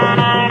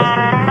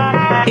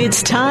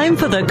It's time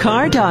for the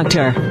Car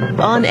Doctor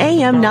on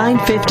AM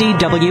 950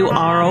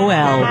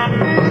 WROL.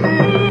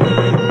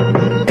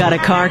 Got a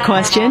car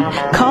question?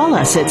 Call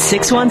us at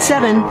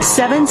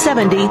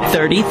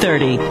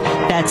 617-770-3030.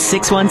 That's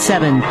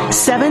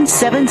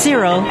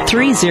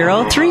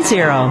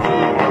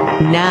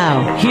 617-770-3030.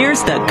 Now,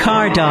 here's the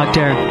Car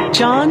Doctor,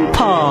 John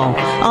Paul,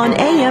 on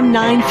AM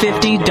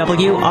 950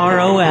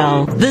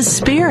 WROL, the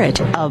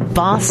spirit of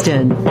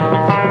Boston.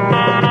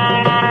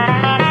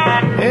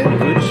 And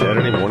good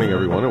Saturday morning,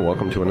 everyone, and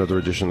welcome to another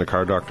edition of the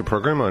Car Doctor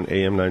program on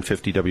AM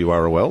 950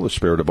 WROL, the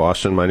spirit of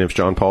Boston. My name's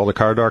John Paul, the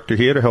Car Doctor,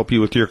 here to help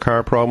you with your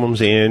car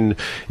problems. And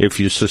if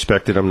you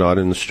suspected I'm not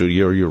in the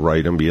studio, you're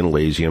right, I'm being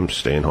lazy. I'm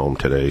staying home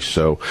today.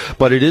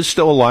 But it is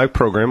still a live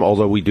program,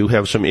 although we do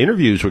have some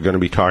interviews we're going to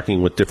be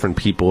talking with different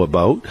people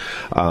about.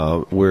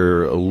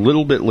 We're a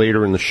little bit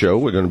later in the show.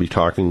 We're going to be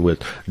talking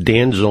with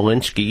Dan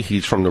Zalinski.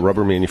 He's from the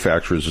Rubber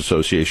Manufacturers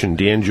Association.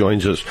 Dan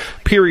joins us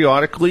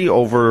periodically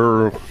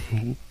over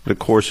the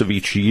course of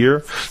each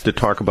year to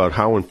talk about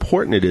how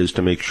important it is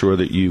to make sure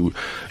that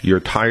your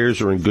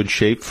tires are in good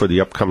shape for the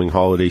upcoming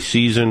holiday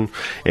season.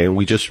 And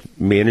we just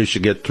managed to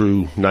get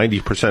through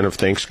 90% of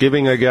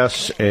Thanksgiving, I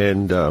guess,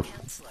 and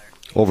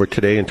over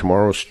today and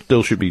tomorrow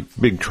still should be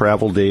big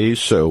travel days.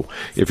 So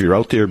if you're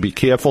out there, be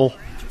careful.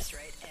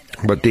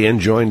 But Dan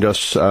joined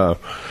us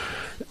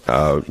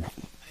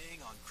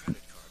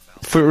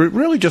for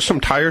really just some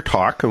tire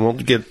talk, and we'll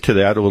get to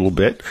that a little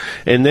bit.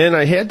 And then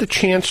I had the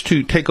chance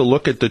to take a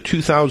look at the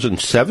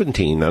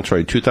 2017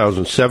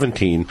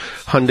 Hyundai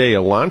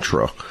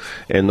Elantra.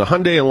 And the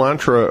Hyundai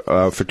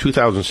Elantra for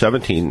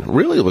 2017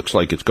 really looks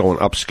like it's going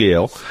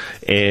upscale.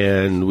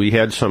 And we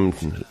had a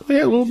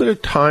little bit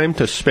of time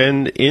to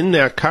spend in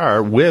that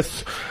car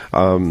with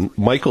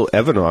Michael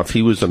Evanoff.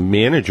 He was the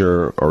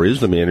manager, or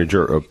is the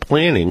manager, of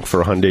planning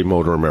for Hyundai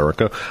Motor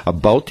America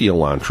about the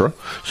Elantra.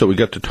 So we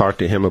got to talk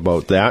to him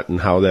about that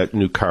and how that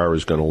new car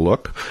is going to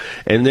look.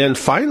 And then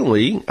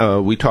finally,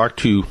 we talked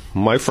to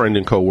my friend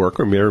and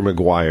coworker, Mary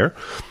Maquire,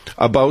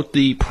 about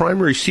the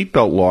primary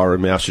seatbelt law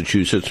in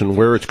Massachusetts and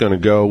where it's going to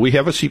go. We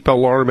have a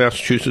seatbelt law in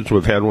Massachusetts.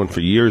 We've had one for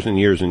years and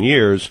years and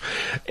years.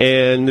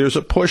 And there's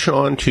a push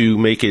on to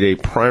make it a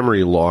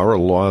primary law, a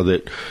law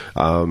that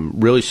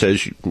really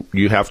says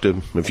you have to,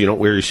 if you don't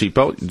wear your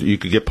seatbelt, you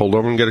could get pulled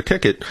over and get a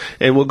ticket.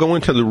 And we'll go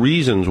into the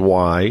reasons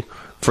why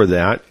for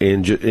that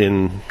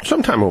in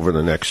sometime over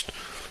the next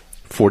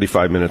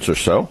 45 minutes or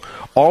so.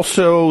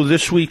 Also,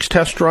 this week's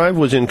test drive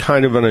was in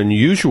kind of an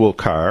unusual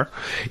car.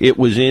 It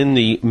was in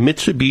the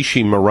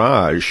Mitsubishi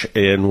Mirage,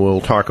 and we'll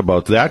talk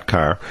about that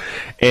car.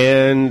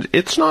 And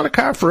it's not a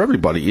car for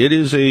everybody. It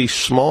is a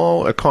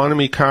small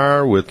economy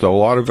car with a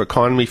lot of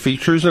economy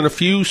features and a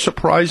few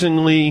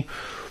surprisingly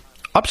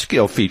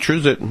upscale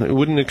features that I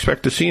wouldn't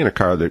expect to see in a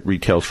car that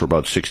retails for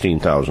about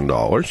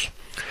 $16,000.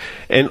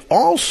 And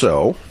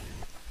also,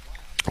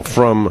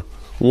 from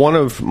one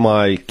of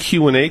my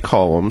Q&A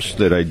columns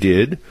that I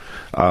did,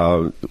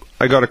 I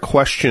got a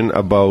question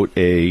about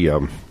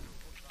a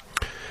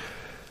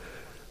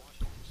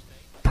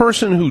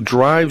person who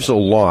drives a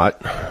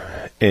lot,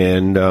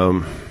 and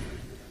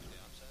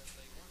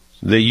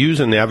they use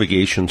a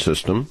navigation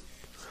system,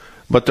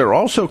 but they're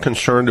also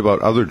concerned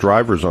about other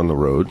drivers on the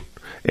road.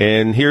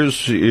 And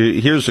here's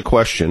the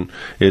question.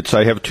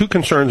 I have two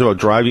concerns about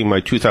driving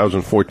my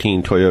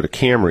 2014 Toyota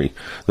Camry.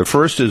 The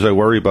first is I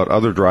worry about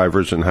other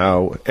drivers and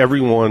how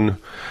everyone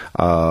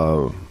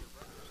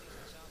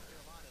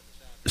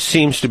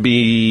seems to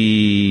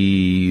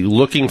be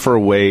looking for a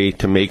way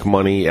to make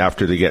money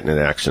after they get in an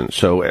accident.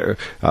 So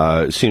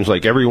it seems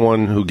like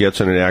everyone who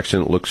gets in an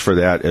accident looks for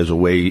that as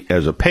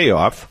a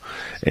payoff,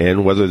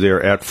 and whether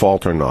they're at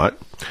fault or not.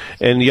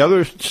 And the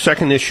other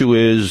second issue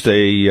is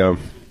they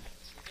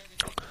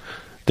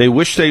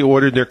wish they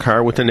ordered their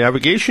car with a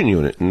navigation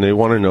unit, and they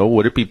want to know,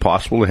 would it be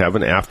possible to have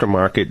an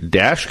aftermarket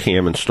dash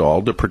cam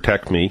installed to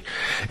protect me,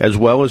 as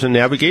well as a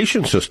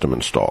navigation system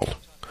installed?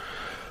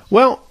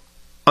 Well,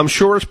 I'm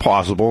sure it's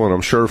possible, and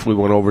I'm sure if we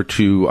went over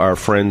to our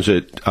friends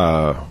at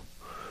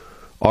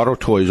Auto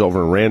Toys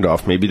over in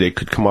Randolph, maybe they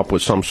could come up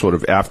with some sort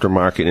of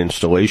aftermarket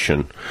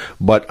installation.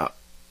 But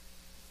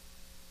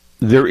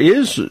there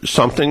is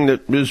something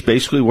that is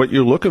basically what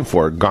you're looking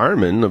for.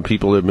 Garmin, the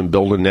people that have been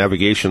building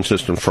navigation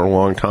systems for a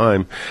long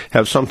time,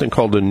 have something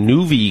called the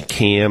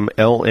Navicam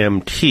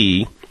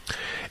LMT,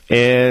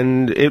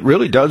 and it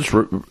really does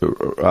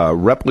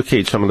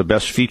replicate some of the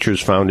best features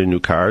found in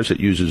new cars. It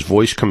uses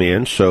voice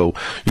commands, so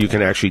you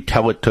can actually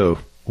tell it to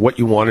what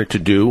you want it to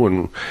do,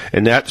 and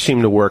that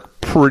seemed to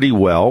work pretty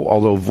well,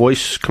 although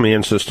voice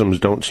command systems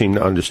don't seem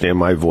to understand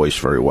my voice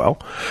very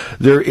well.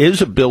 There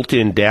is a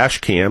built-in dash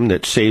cam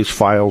that saves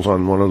files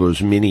on one of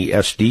those mini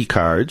SD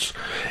cards,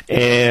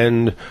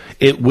 and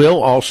it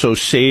will also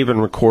save and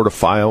record a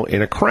file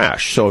in a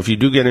crash. So if you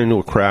do get into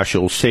a crash,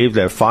 it'll save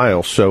that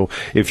file. So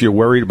if you're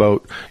worried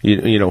about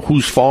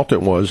whose fault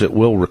it was, it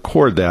will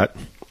record that.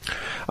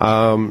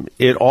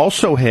 It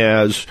also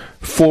has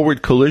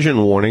forward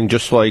collision warning,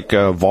 just like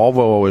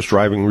Volvo I was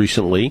driving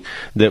recently,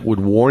 that would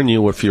warn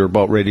you if you're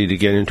about ready to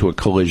get into a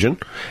collision.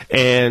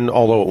 And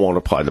although it won't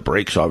apply the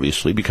brakes,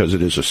 obviously, because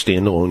it is a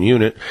standalone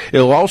unit,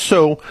 it'll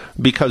also,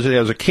 because it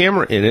has a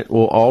camera in it,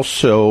 will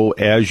also,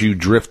 as you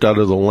drift out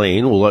of the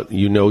lane, will let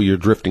you know you're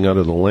drifting out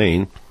of the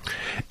lane.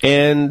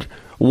 And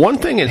one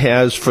thing it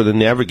has for the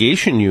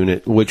navigation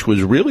unit, which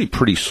was really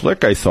pretty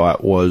slick, I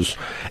thought, was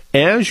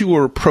as you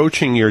were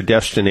approaching your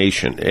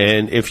destination,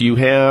 and if you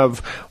have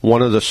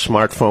one of the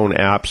smartphone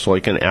apps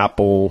like an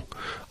Apple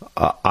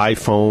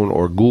iPhone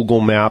or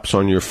Google Maps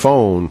on your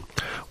phone,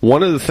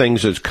 one of the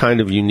things that's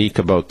kind of unique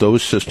about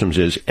those systems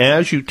is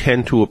as you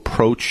tend to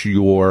approach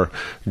your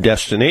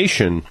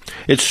destination,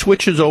 it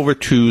switches over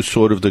to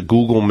sort of the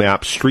Google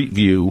Maps Street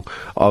View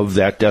of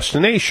that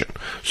destination.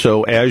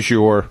 So as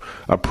you're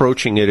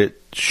approaching it, it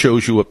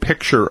shows you a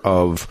picture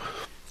of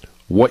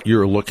what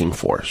you're looking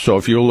for. So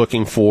if you're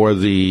looking for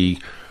the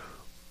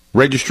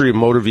Registry of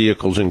Motor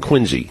Vehicles in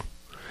Quincy,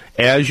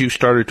 as you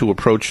started to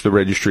approach the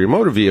Registry of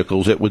Motor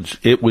Vehicles, it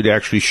would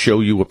actually show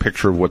you a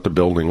picture of what the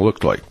building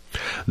looked like.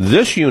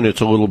 This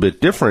unit's a little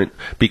bit different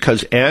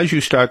because as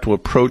you start to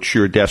approach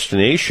your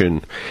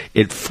destination,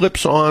 it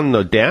flips on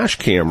the dash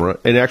camera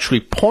and actually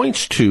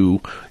points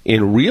to,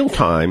 in real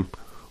time,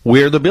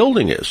 where the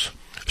building is.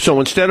 So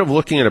instead of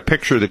looking at a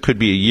picture that could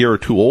be a year or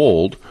two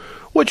old,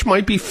 which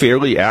might be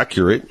fairly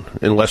accurate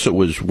unless it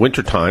was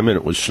wintertime and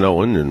it was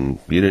snowing and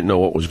you didn't know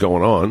what was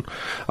going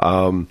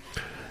on,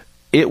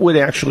 it would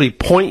actually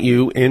point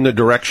you in the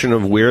direction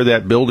of where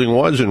that building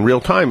was in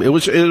real time. It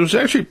was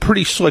actually a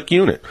pretty slick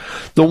unit.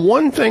 The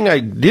one thing I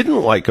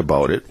didn't like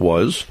about it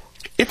was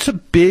it's a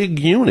big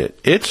unit.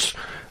 It's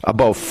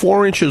about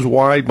 4 inches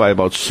wide by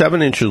about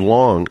 7 inches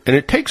long, and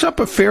it takes up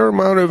a fair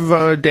amount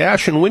of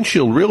dash and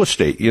windshield real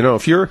estate. You know,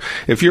 if you're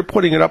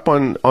putting it up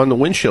on the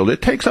windshield,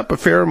 it takes up a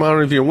fair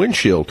amount of your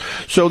windshield.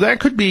 So that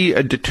could be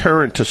a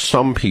deterrent to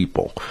some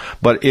people.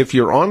 But if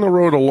you're on the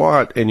road a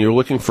lot and you're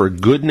looking for a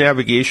good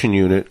navigation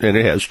unit, and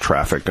it has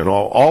traffic and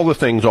all the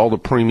things all the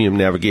premium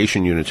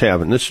navigation units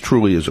have, and this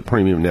truly is a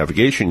premium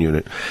navigation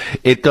unit,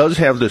 it does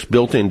have this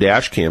built-in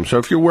dash cam. So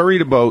if you're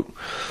worried about,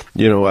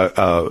 you know,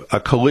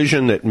 a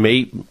collision that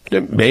may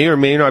or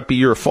may not be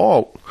your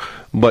fault,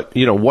 but,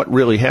 you know, what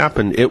really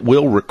happened, it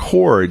will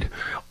record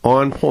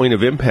on point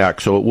of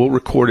impact, so it will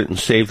record it and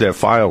save that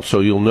file, so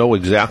you'll know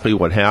exactly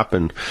what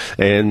happened,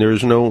 and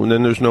there's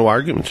no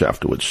arguments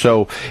afterwards.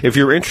 So if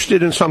you're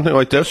interested in something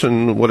like this,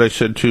 and what I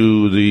said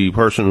to the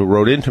person who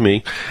wrote into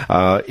me,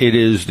 it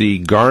is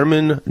the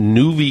Garmin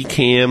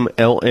Navigation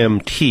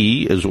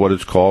LMT is what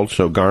it's called,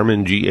 so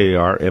Garmin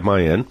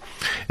Garmin,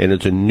 and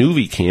it's a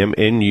Navigation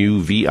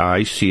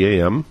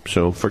Nuvicam,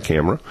 so for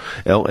camera,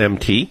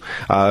 LMT.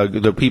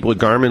 The people at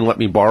Garmin let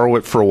me borrow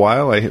it for a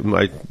while.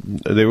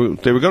 They were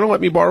going to let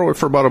me borrow it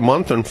for about a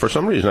month, and for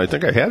some reason I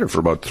think I had it for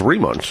about 3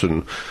 months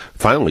and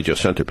finally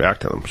just sent it back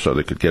to them so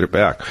they could get it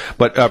back.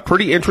 But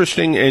pretty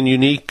interesting and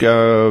unique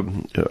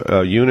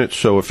unit,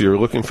 so if you're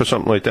looking for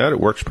something like that, it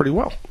works pretty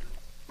well.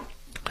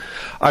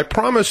 I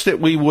promised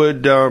that we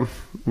would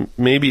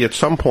maybe at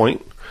some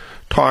point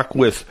talk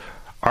with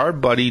our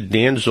buddy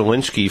Dan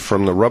Zalinski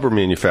from the Rubber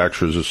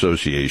Manufacturers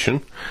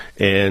Association,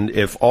 and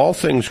if all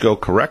things go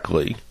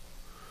correctly,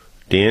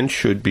 Dan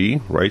should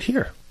be right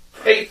here.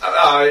 Hey,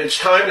 it's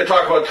time to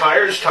talk about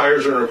tires.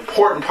 Tires are an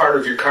important part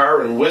of your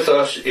car, and with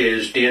us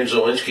is Dan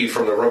Zalinski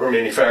from the Rubber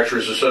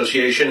Manufacturers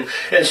Association.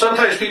 And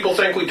sometimes people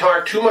think we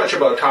talk too much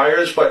about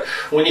tires, but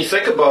when you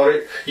think about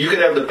it, you can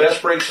have the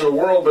best brakes in the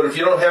world, but if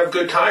you don't have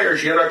good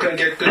tires, you're not going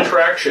to get good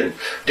traction.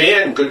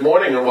 Dan, good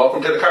morning, and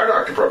welcome to the Car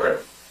Doctor program.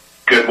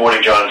 Good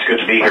morning, John. It's good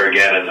to be here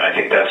again, and I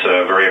think that's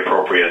a very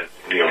appropriate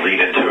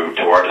lead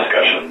into our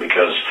discussion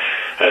because,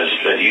 as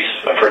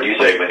I've heard you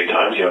say many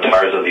times,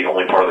 tires are the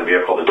only part of the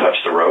vehicle that touch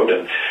the road,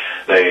 and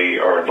they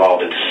are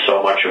involved in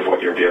so much of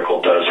what your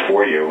vehicle does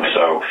for you.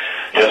 So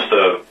just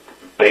the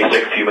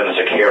basic few minutes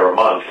of care a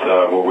month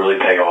will really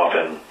pay off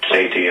in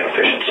safety and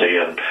efficiency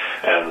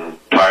and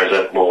tires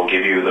that will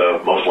give you the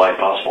most life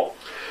possible.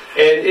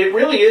 And it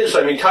really is.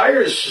 I mean,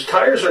 tires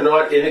are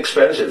not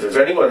inexpensive. If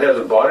anyone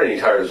hasn't bought any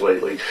tires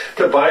lately,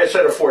 to buy a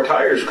set of 4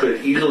 tires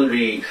could easily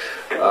be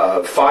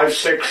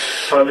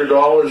 $500-600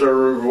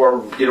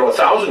 or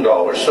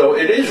 $1,000. So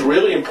it is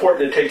really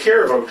important to take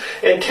care of them.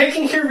 And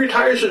taking care of your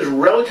tires is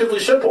relatively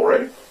simple,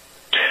 right?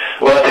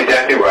 Well, that's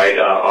exactly right.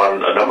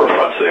 On a number of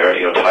fronts,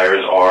 there,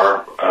 tires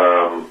are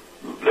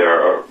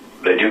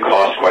they do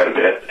cost quite a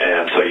bit,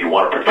 and so you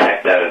want to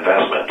protect that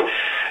investment.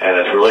 And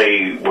it's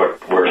really what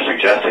we're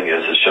suggesting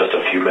is it's just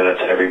a few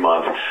minutes every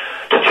month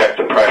to check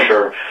the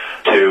pressure,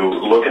 to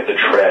look at the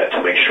tread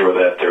to make sure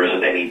that there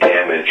isn't any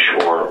damage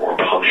or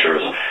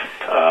punctures,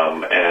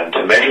 and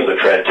to measure the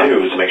tread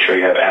too is to make sure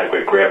you have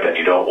adequate grip and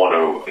you don't want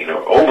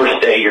to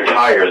overstay your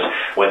tires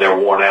when they're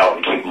worn out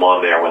and keep them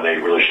on there when they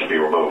really should be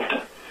removed.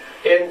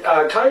 And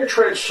tire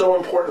tread is so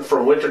important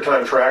for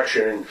wintertime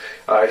traction.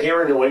 And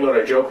here in New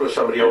England, I joked with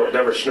somebody, it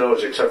never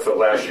snows except for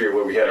last year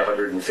where we had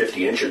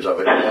 150 inches of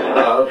it.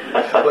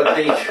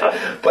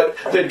 but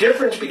the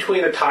difference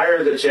between a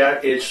tire that's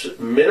at its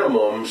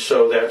minimum,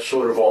 so that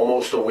sort of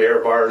almost the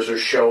wear bars are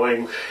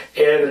showing,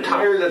 and a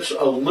tire that's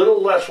a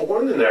little less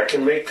worn than that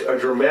can make a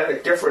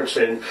dramatic difference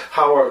in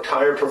how a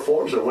tire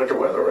performs in winter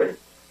weather, right?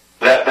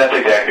 That's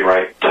exactly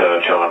right,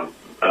 John.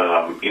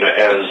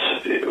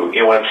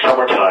 When it's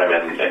summertime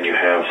and you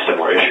have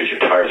similar issues, your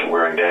tires are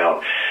wearing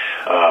down.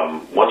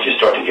 Once you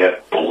start to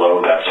get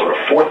below that sort of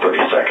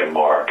 430-second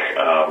mark,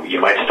 you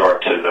might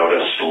start to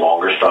notice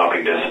longer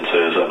stopping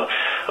distances and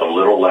a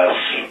little less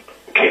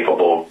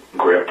capable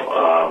grip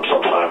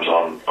sometimes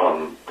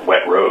on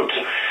wet roads.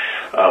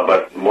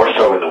 But more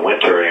so in the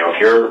winter, if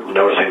you're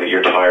noticing that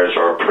your tires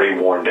are pretty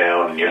worn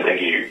down and you're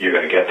thinking you're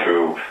going to get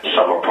through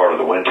summer part of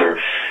the winter,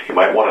 you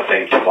might want to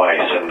think twice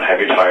and have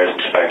your tires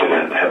inspected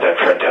and have that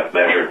tread depth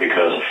measured,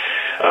 because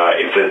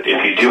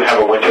if you do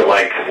have a winter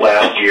like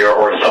last year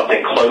or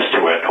something close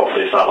to it,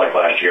 hopefully it's not like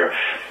last year,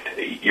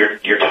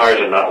 your tires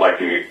are not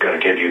likely going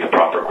to give you the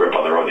proper grip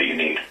on the road that you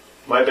need.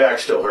 My back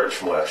still hurts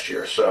from last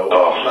year, so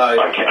I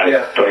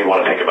don't even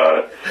want to think about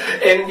it.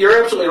 And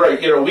you're absolutely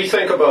right. We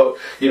think about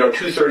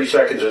 230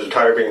 seconds as a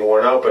tire being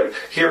worn out, but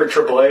here at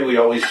AAA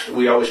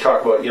we always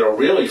talk about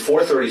really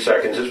 430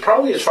 seconds is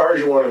probably as far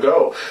as you want to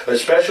go,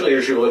 especially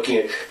as you're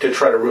looking to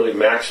try to really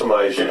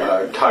maximize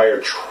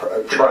tire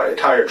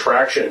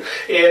traction,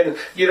 and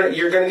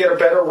you're going to get a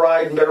better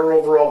ride and better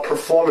overall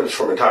performance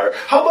from a tire.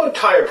 How about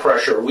tire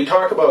pressure? We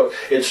talk about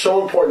it's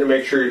so important to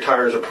make sure your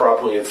tires are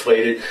properly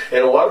inflated,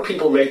 and a lot of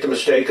people make the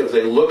mistake of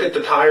they look at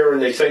the tire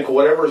and they think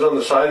whatever's on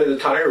the side of the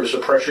tire is the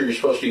pressure you're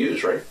supposed to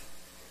use, right?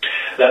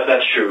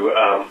 That's true.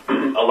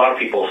 A lot of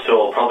people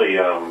still, probably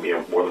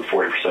more than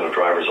 40% of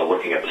drivers are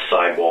looking at the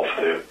sidewall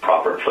for the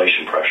proper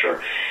inflation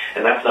pressure,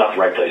 and that's not the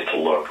right place to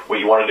look. What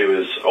you want to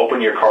do is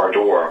open your car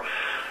door.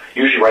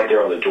 Usually right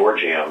there on the door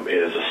jamb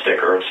is a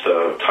sticker. It's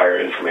the tire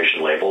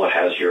information label. It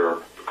has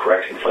your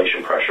correct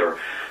inflation pressure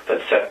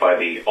that's set by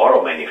the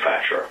auto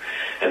manufacturer,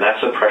 and that's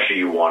the pressure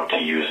you want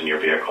to use in your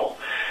vehicle.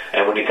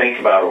 And when you think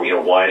about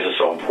why is it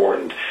so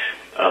important,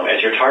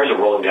 as your tires are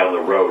rolling down the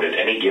road at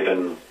any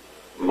given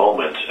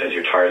moment, as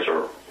your tires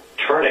are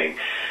turning,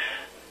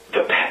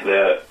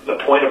 the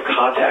point of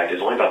contact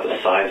is only about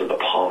the size of the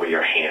palm of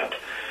your hand.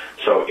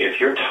 So if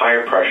your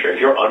tire pressure,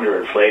 if you're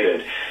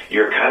underinflated,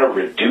 you're kind of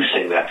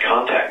reducing that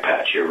contact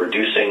patch. You're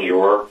reducing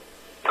your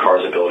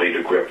car's ability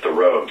to grip the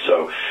road.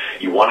 So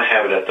you want to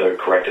have it at the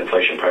correct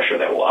inflation pressure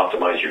that will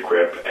optimize your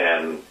grip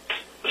and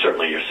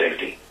certainly your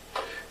safety.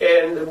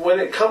 And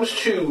when it comes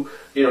to,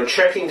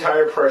 checking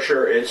tire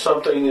pressure, it's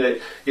something that,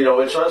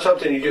 it's not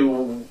something you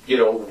do,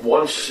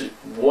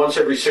 once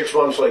every 6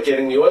 months, like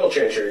getting the oil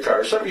change in your car.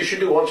 It's something you should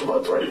do once a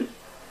month, right?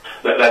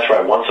 That's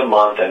right, once a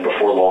month, and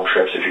before long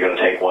trips, if you're going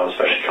to take one,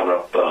 especially coming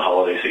up the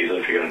holiday season,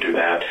 if you're going to do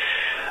that.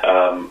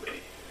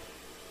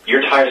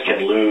 Your tires can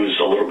lose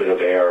a little bit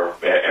of air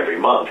every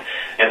month,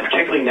 and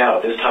particularly now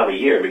at this time of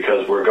year,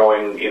 because we're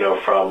going,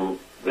 from,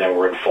 now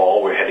we're in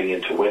fall, we're heading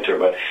into winter,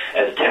 but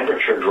as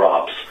temperature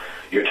drops,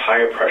 your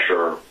tire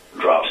pressure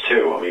drops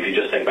too. I mean, if you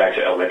just think back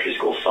to elementary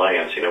school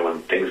science, when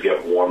things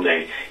get warm,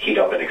 they heat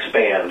up and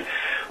expand.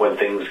 When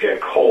things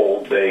get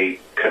cold, they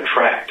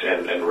contract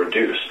and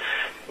reduce.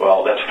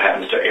 Well, that's what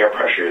happens to air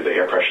pressure. The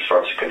air pressure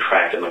starts to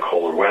contract in the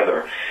colder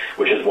weather,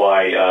 which is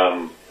why,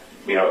 a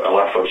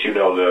lot of folks, the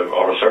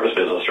auto service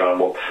business, John,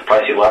 will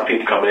probably see a lot of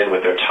people come in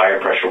with their tire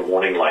pressure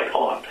warning light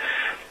on.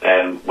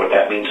 And what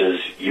that means is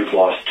you've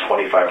lost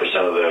 25%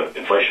 of the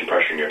inflation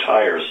pressure in your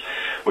tires,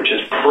 which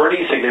is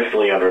pretty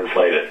significantly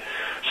underinflated.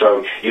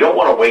 So you don't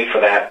want to wait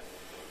for that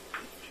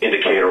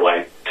indicator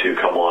light to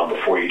come on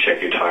before you check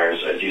your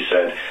tires. As you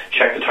said,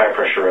 check the tire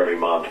pressure every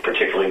month,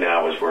 particularly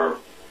now as we're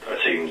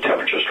seeing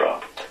temperatures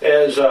drop.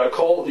 As the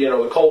cold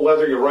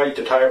weather, you're right,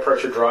 the tire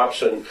pressure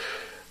drops, and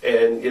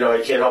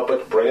I can't help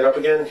but bring it up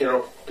again.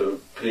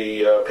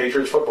 The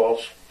Patriots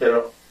footballs.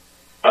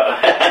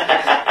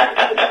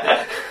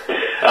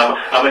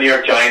 I'm a New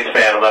York Giants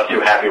fan. I'm not too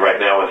happy right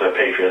now with the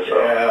Patriots. So.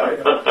 Yeah, I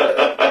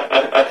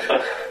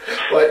know.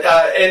 But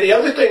and the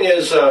other thing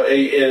is,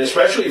 and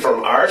especially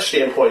from our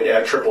standpoint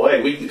at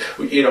AAA,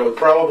 we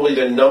probably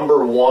the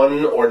number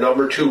one or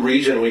number two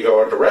reason we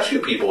go out to rescue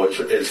people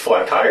is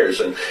flat tires,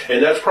 and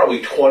that's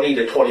probably 20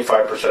 to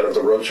 25% of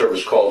the road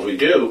service calls we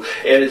do.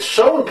 And it's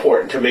so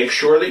important to make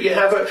sure that you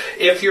have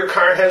if your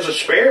car has a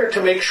spare,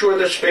 to make sure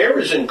the spare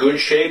is in good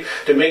shape,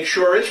 to make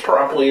sure it's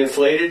properly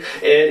inflated,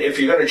 and if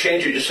you're going to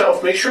change it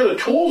yourself, make sure the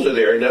tools are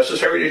there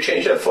necessary to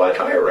change that flat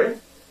tire, right?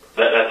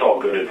 That's all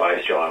good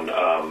advice, John.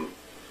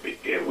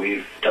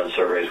 We've done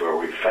surveys where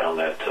we've found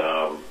that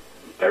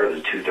better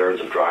than 2/3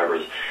 of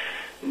drivers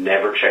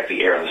never check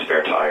the air in the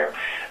spare tire.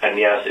 And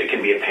yes, it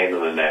can be a pain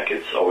in the neck.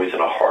 It's always in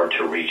a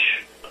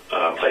hard-to-reach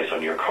place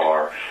on your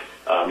car.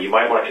 You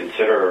might want to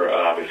consider,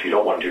 if you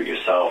don't want to do it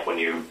yourself, when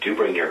you do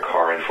bring your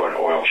car in for an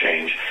oil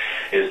change,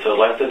 is to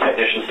let the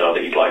technicians know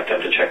that you'd like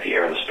them to check the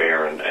air in the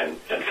spare and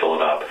fill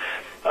it up.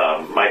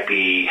 Might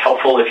be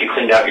helpful if you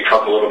cleaned out your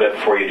trunk a little bit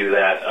before you do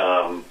that,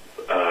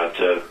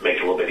 to make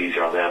it a little bit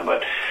easier on them.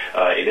 But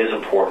it is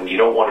important. You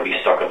don't want to be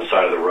stuck on the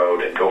side of the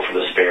road and go for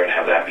the spare and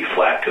have that be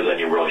flat, because then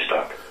you're really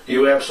stuck.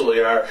 You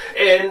absolutely are.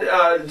 And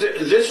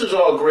this is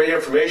all great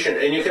information,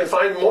 and you can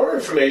find more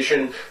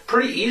information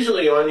pretty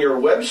easily on your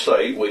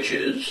website, which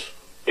is?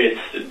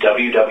 It's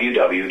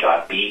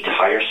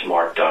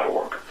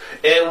www.betiresmart.org.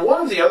 And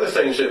one of the other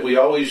things that we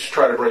always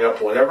try to bring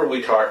up whenever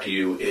we talk to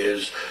you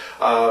is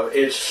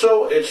it's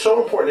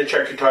so important to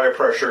check your tire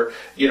pressure.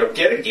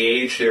 Get a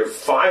gauge. They're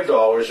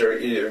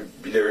 $5.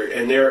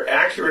 They're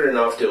accurate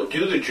enough. They'll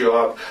do the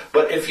job.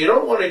 But if you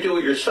don't want to do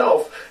it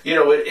yourself,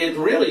 it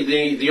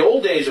really the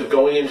old days of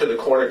going into the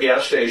corner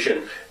gas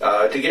station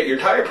to get your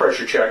tire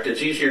pressure checked.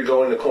 It's easier to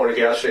go in the corner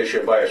gas station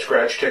and buy a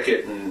scratch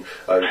ticket and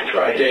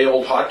a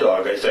day-old hot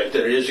dog, I think,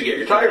 than it is to get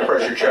your tire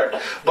pressure checked.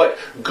 But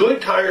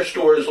good tire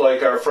stores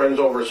like our friends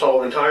over at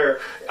Sullivan Tire,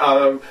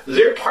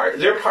 they're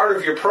part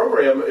of your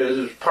program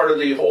as part of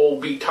the whole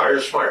Be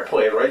Tire Smart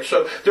plan, right?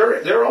 So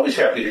they're always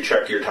happy to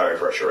check your tire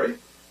pressure, right?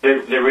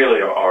 They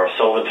really are.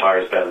 Sullivan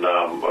Tire's been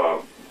a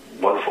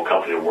wonderful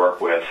company to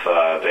work with.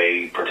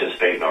 They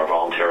participate in our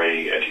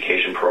voluntary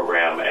education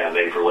program, and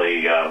they've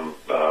really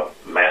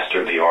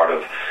mastered the art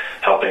of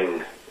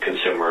helping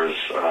consumers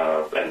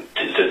and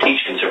to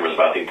teach consumers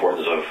about the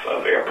importance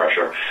of air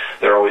pressure.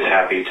 They're always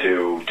happy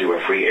to do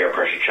a free air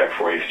pressure check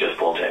for you if you just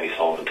pull into any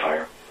Sullivan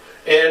Tire.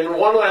 And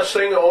one last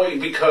thing, only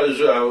because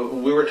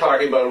we were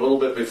talking about it a little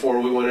bit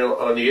before we went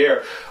on the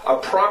air, a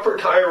proper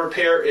tire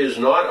repair is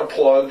not a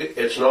plug,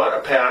 it's not a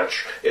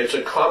patch, it's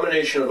a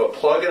combination of a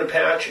plug and a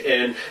patch,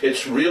 and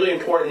it's really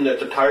important that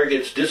the tire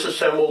gets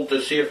disassembled to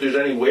see if there's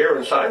any wear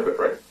inside of it,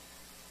 right?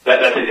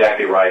 That's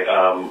exactly right.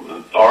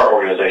 Our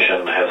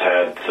organization has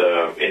had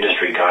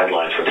industry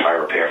guidelines for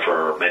tire repair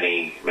for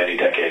many, many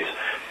decades.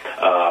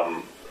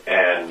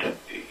 And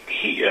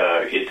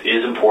it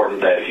is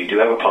important that if you do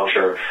have a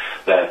puncture,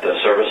 that the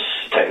service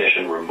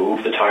technician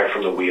remove the tire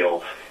from the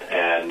wheel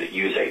and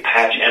use a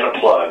patch and a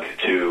plug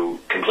to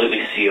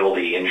completely seal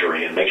the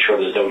injury and make sure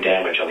there's no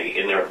damage on the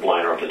inner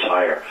liner of the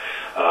tire.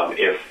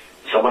 If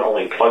someone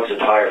only plugs the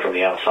tire from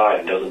the outside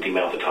and doesn't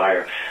demount the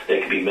tire, they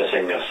could be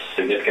missing a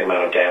significant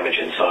amount of damage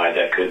inside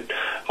that could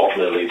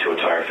ultimately lead to a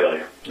tire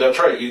failure. That's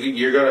right.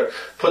 You're going to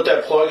put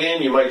that plug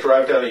in. You might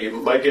drive down. You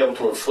might be able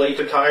to inflate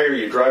the tire.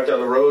 You drive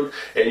down the road,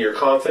 and you're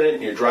confident.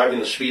 And you're driving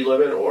the speed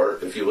limit, or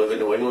if you live in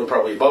New England,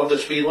 probably above the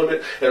speed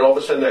limit. And all of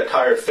a sudden, that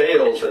tire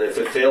fails. And if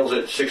it fails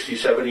at 60,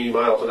 70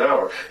 miles an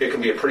hour, it can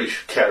be a pretty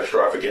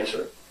catastrophic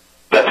incident.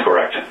 That's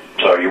correct.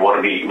 So you want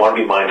to be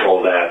mindful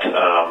of that.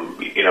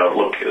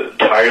 Look,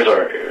 tires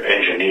are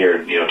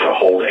engineered, to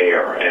hold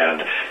air,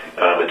 and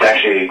it's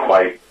actually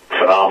quite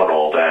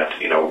phenomenal that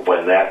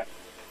when that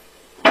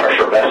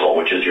pressure vessel,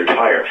 which is your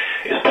tire,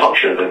 is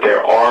punctured, that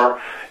there are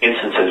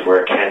instances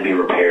where it can be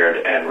repaired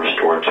and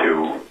restored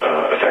to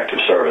effective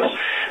service.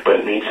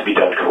 But it needs to be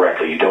done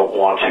correctly. You don't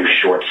want to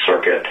short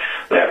circuit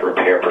that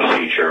repair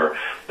procedure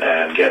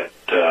and get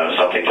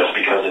something just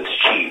because it's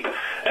cheap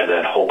and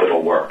then hope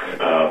it'll work.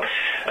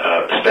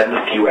 Spend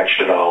a few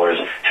extra dollars,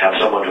 have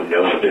someone who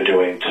knows what they're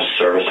doing to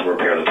service and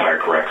repair the tire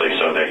correctly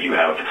so that you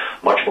have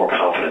much more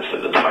confidence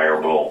that the tire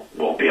will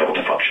be able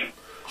to function.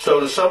 So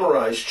to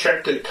summarize,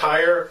 check the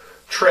tire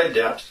tread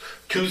depth.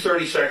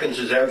 230 seconds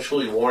is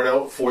absolutely worn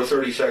out.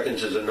 430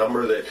 seconds is a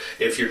number that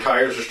if your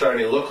tires are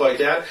starting to look like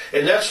that,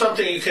 and that's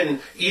something you can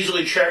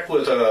easily check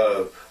with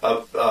a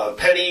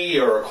penny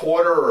or a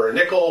quarter or a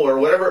nickel or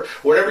whatever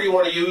you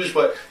want to use,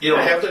 but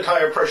have the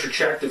tire pressure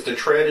checked. If the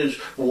tread is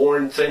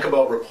worn, think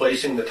about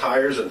replacing the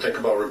tires and think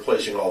about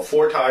replacing all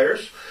four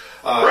tires.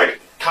 Right.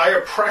 Tire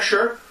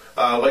pressure.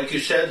 Like you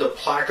said, the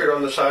placard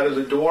on the side of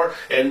the door.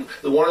 And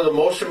one of the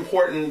most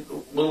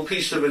important little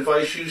pieces of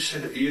advice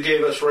you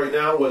gave us right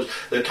now was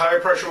the tire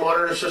pressure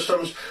monitor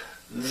systems.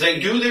 They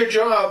do their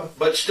job,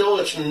 but still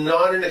it's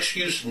not an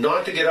excuse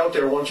not to get out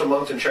there once a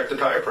month and check the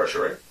tire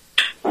pressure, right?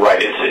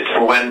 Right. It's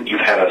for when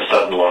you've had a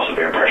sudden loss of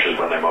air pressures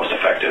when they're most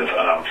effective.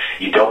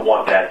 You don't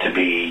want that to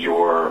be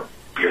your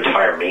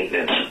tire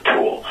maintenance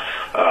tool,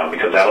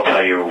 because that'll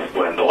tell you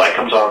when the light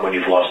comes on when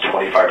you've lost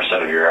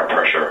 25% of your air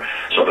pressure.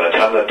 So by the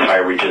time the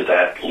tire reaches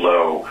that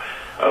low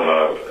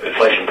of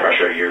inflation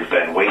pressure, you've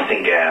been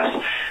wasting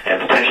gas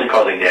and potentially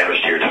causing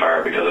damage to your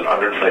tire, because an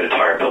underinflated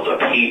tire builds up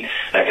heat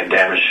that can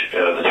damage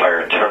the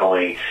tire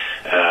internally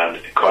and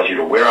cause you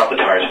to wear out the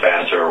tires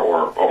faster,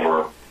 or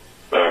over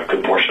a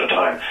good portion of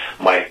time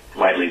might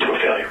lead to a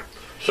failure.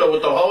 So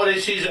with the holiday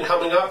season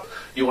coming up,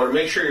 you want to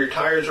make sure your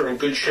tires are in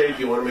good shape.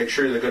 You want to make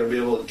sure they're going to be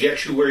able to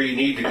get you where you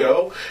need to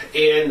go.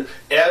 And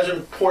as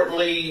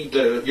importantly,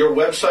 your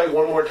website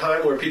one more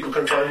time where people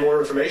can find more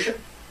information.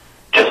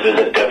 Just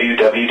visit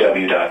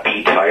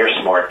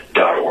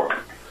www.betiresmart.org.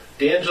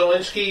 Dan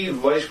Zalinski,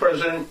 Vice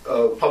President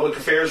of Public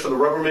Affairs for the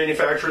Rubber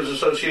Manufacturers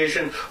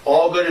Association.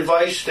 All good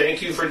advice.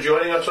 Thank you for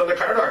joining us on the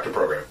Car Doctor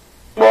program.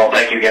 Well,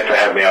 thank you again for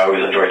having me. I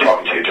always enjoy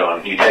talking to you,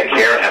 John. You take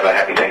care and have a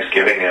happy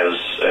Thanksgiving as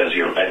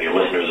your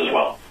listeners as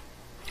well.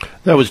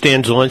 That was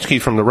Dan Zalinski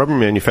from the Rubber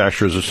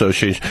Manufacturers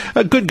Association.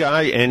 A good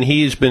guy, and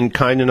he's been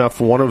kind enough.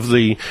 One of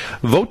the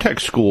Votech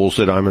schools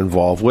that I'm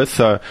involved with,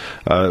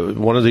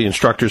 one of the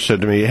instructors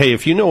said to me, hey,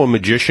 if you know a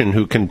magician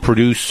who can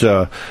produce,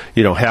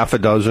 half a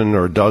dozen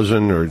or a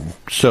dozen or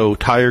so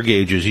tire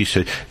gauges, he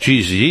said,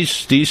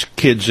 geez, these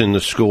kids in the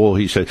school,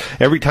 he said,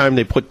 every time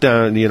they put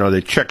down,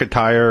 they check a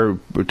tire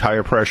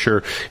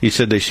pressure, he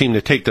said they seem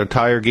to take their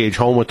tire gauge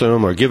home with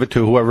them or give it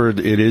to whoever it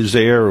is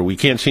there, or we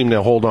can't seem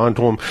to hold on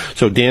to them.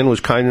 So Dan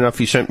was kind enough.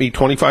 He sent me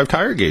 25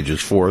 tire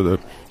gauges for the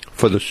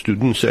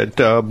students at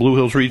Blue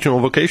Hills Regional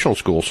Vocational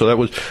School. So that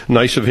was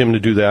nice of him to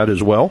do that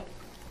as well.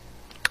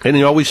 And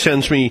he always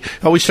sends me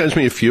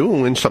a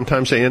few, and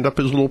sometimes they end up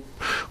as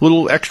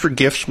little extra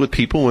gifts with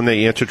people when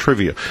they answer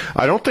trivia.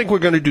 I don't think we're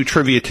going to do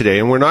trivia today,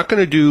 and we're not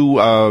going to do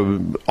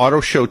auto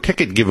show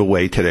ticket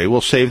giveaway today. We'll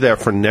save that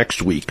for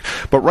next week.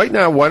 But right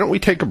now, why don't we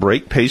take a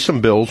break, pay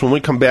some bills? When we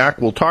come back,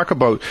 we'll talk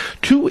about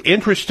two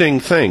interesting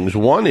things.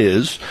 One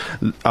is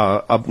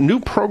a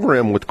new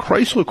program with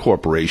Chrysler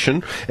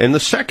Corporation, and the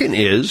second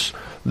is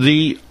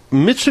the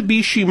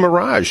Mitsubishi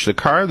Mirage, the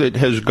car that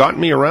has gotten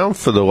me around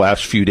for the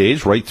last few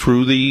days, right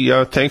through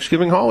the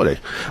Thanksgiving holiday.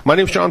 My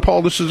name's John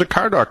Paul. This is the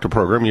Car Doctor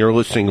program. You're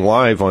listening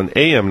live on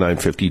AM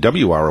 950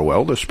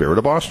 WROL, the Spirit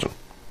of Boston.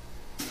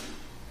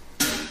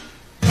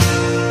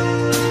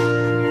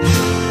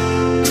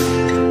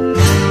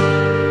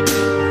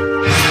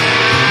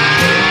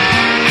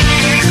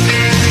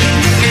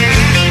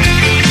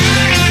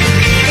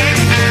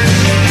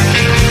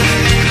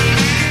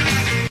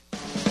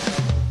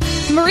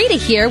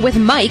 Here with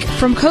Mike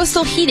from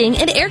Coastal Heating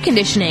and Air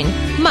Conditioning.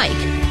 Mike,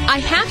 I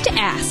have to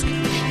ask,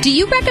 do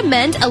you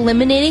recommend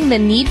eliminating the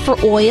need for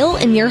oil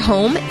in your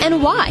home,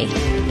 and why?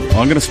 Well,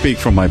 I'm going to speak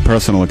from my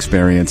personal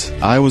experience.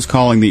 I was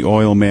calling the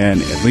oil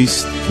man at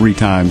least 3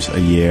 times a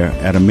year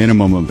at a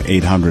minimum of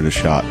 $800 a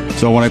shot.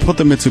 So when I put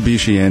the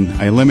Mitsubishi in,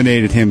 I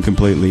eliminated him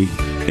completely.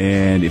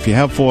 And if you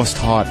have forced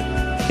hot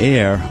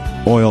air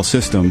oil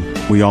system,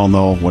 we all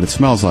know what it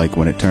smells like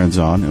when it turns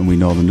on, and we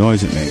know the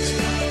noise it makes.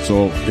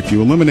 So if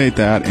you eliminate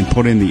that and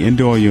put in the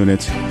indoor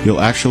units,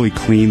 you'll actually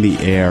clean the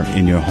air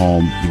in your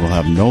home. You will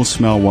have no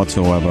smell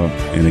whatsoever,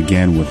 and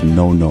again, with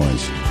no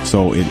noise.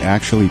 So it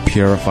actually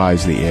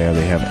purifies the air.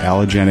 They have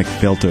allergenic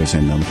filters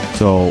in them.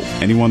 So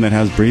anyone that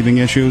has breathing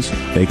issues,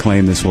 they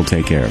claim this will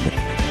take care of it.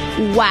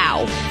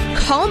 Wow.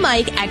 Call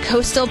Mike at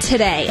Coastal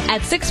today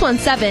at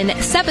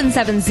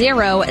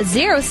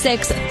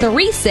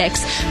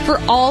 617-770-0636 for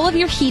all of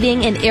your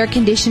heating and air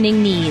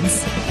conditioning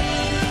needs.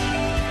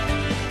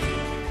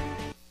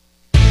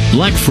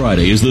 Black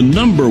Friday is the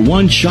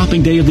 #1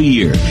 shopping day of the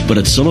year, but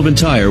at Sullivan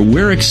Tire,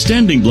 we're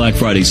extending Black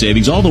Friday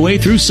savings all the way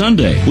through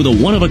Sunday with a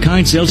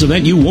one-of-a-kind sales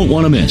event you won't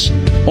want to miss.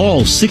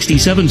 All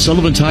 67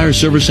 Sullivan Tire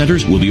service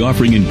centers will be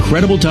offering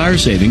incredible tire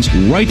savings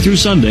right through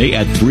Sunday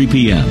at 3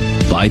 p.m.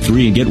 Buy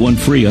 3 and get 1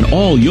 free on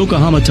all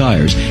Yokohama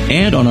tires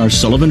and on our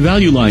Sullivan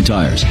Value Line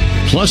tires.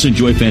 Plus,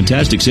 enjoy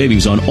fantastic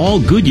savings on all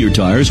Goodyear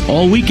tires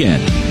all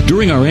weekend.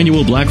 During our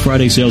annual Black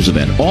Friday sales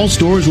event, all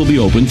stores will be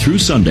open through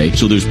Sunday,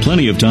 so there's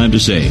plenty of time to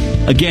save.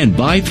 Again,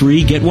 buy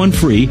 3, get 1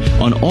 free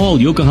on all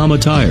Yokohama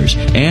tires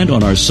and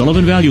on our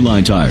Sullivan Value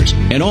Line tires.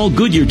 And all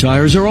Goodyear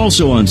tires are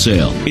also on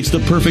sale. It's the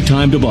perfect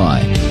time to buy.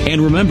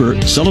 And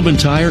remember, Sullivan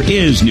Tire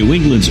is New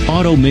England's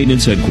auto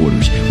maintenance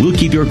headquarters. We'll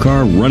keep your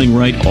car running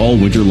right all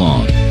winter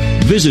long.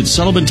 Visit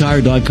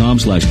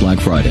sullivantire.com/Black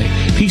Friday.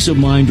 Peace of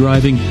mind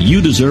driving,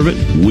 you deserve it,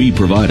 we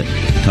provide it.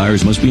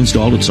 Tires must be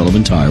installed at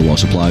Sullivan Tire while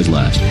supplies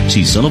last.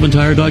 See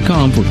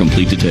sullivantire.com for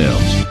complete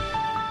details.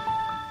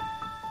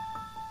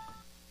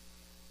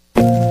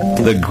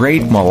 The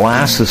great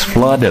molasses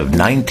flood of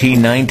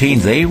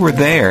 1919, they were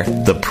there.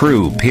 The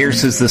Prue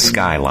pierces the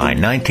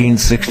skyline,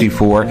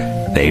 1964,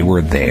 they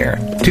were there.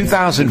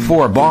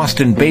 2004,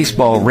 Boston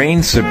baseball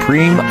reigns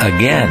supreme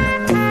again.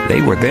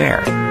 They were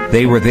there.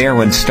 They were there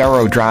when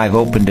Storrow Drive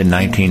opened in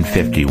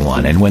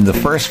 1951, and when the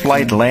first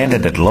flight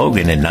landed at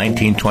Logan in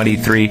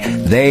 1923,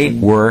 they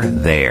were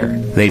there.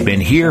 They've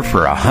been here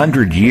for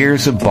 100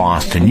 years of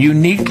Boston,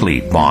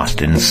 uniquely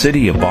Boston,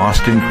 City of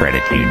Boston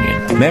Credit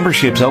Union.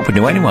 Membership's open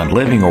to anyone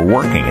living or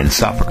working in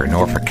Suffolk or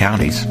Norfolk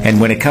counties. And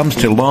when it comes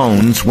to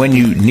loans, when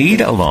you need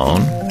a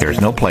loan,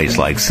 there's no place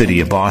like City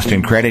of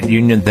Boston Credit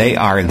Union. They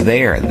are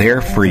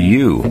there for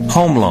you.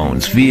 Home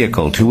loans,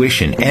 vehicle,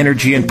 tuition,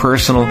 energy and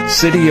personal,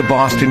 City of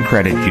Boston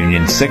Credit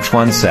Union,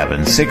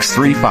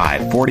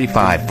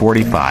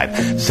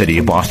 617-635-4545. City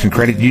of Boston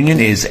Credit Union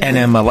is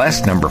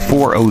NMLS number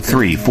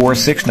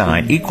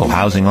 403469, equal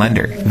housing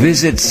lender.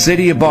 Visit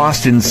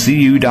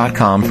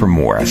cityofbostoncu.com for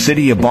more.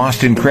 City of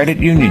Boston Credit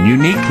Union,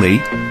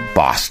 uniquely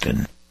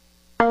Boston.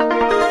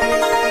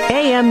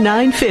 AM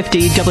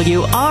 950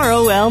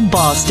 WROL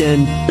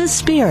Boston, the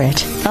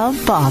spirit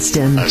of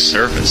Boston. A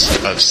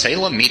service of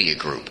Salem Media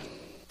Group.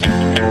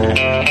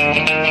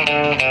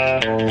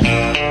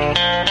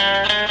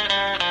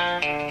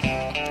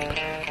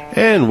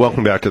 And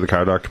welcome back to the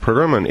Car Doctor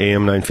program on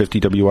AM 950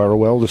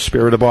 WROL, the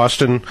spirit of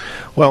Boston.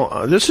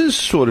 Well, this is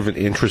sort of an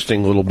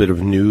interesting little bit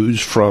of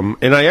news from,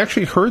 and I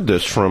actually heard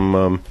this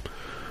from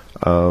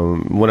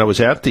when I was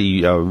at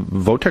the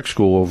Votech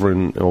school over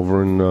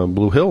in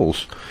Blue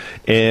Hills,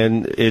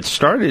 and it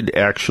started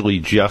actually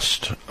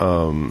just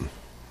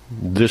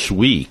this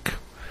week,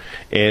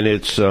 and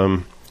it's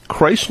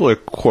Chrysler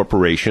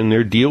Corporation.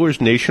 Their dealers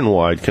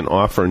nationwide can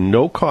offer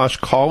no-cost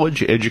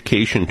college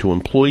education to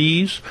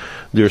employees,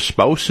 their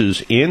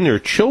spouses, and their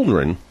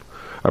children.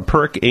 A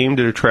perk aimed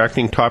at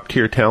attracting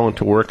top-tier talent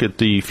to work at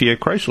the Fiat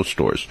Chrysler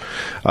stores.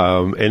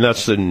 And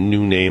that's the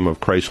new name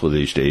of Chrysler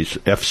these days.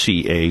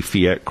 FCA,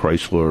 Fiat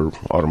Chrysler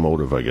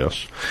Automotive, I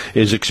guess,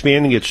 is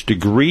expanding its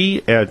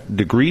Degrees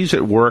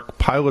at Work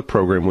pilot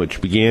program,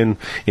 which began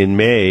in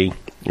May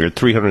at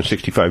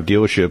 365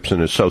 dealerships in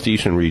the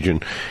southeastern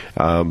region.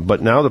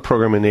 But now the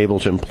program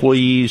enables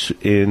employees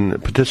in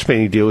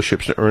participating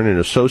dealerships to earn an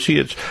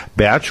associate's,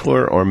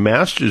 bachelor, or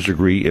master's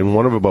degree in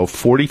one of about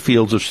 40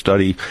 fields of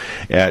study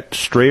at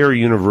Strayer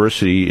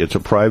University. It's a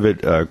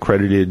private,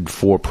 accredited,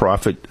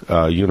 for-profit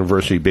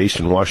university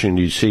based in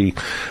Washington, D.C.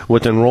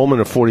 With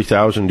enrollment of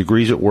 40,000,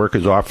 Degrees at Work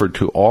is offered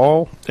to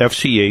all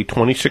FCA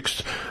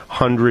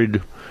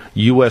 2,600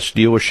 U.S.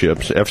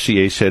 dealerships.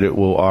 FCA said it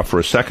will offer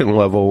a second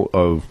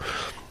level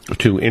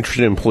to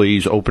interested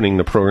employees, opening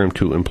the program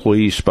to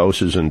employees,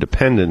 spouses, and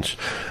dependents.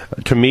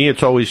 To me,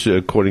 it's always,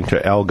 according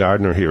to Al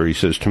Gardner here, he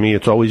says, to me,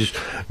 it's always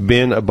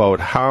been about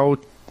how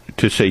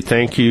to say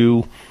thank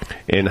you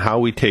and how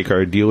we take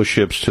our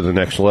dealerships to the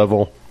next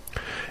level.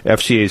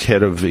 FCA's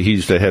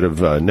he's the head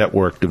of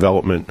network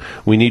development.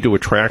 We need to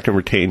attract and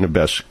retain the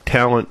best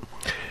talent.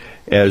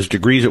 As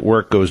Degrees at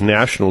Work goes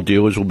national,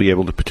 dealers will be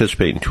able to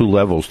participate in two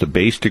levels: the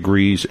base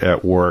Degrees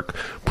at Work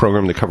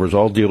program that covers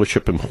all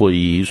dealership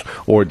employees,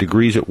 or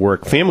Degrees at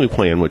Work Family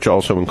Plan, which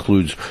also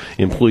includes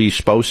employees,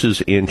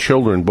 spouses, and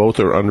children. Both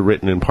are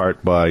underwritten in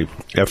part by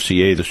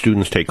FCA. The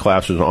students take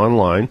classes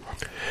online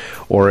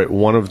or at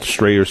one of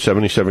Strayer's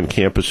 77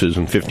 campuses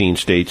in 15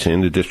 states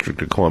and the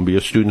District of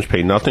Columbia. Students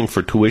pay nothing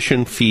for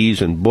tuition,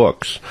 fees, and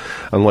books.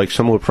 Unlike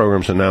some of the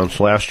programs announced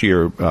last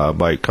year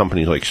by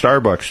companies like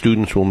Starbucks,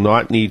 students will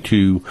not need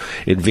to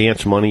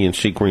advance money and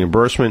seek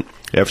reimbursement.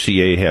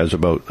 FCA has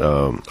about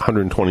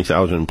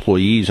 120,000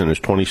 employees and has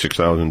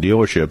 26,000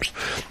 dealerships.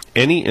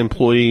 Any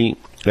employee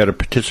at a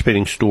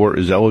participating store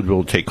is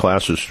eligible to take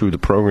classes through the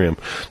program.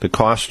 The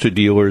cost to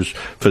dealers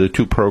for the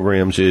two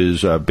programs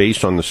is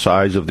based on the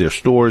size of their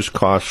stores.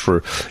 Costs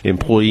for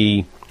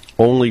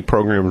employee-only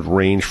programs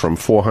range from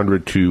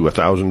 $400 to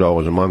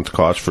 $1,000 a month.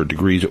 Costs for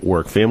Degrees at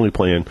Work Family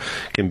Plan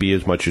can be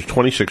as much as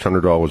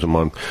 $2,600 a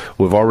month.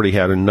 We've already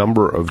had a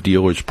number of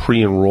dealers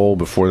pre-enroll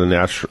before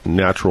the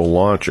natural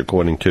launch,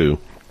 according to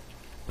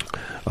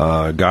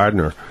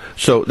Gardner.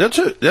 So that's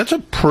a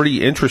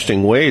pretty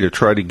interesting way to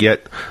try to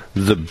get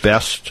the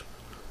best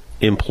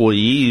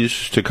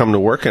employees to come to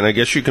work. And I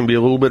guess you can be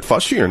a little bit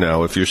fussier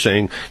now if you're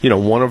saying,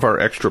 one of our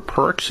extra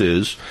perks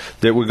is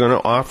that we're going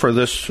to offer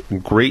this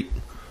great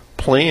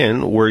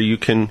plan where you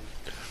can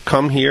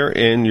come here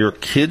and your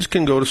kids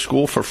can go to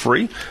school for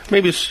free.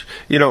 Maybe it's,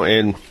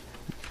 and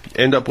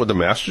end up with a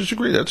master's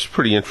degree. That's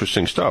pretty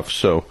interesting stuff.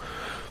 So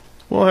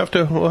we'll have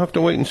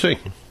to wait and see.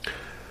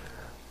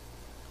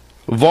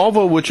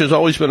 Volvo, which has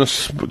always been a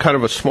kind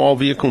of a small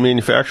vehicle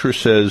manufacturer,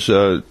 says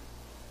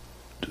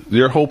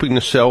they're hoping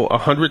to sell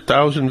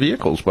 100,000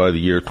 vehicles by the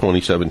year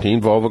 2017.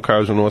 Volvo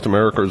Cars in North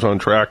America is on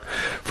track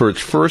for its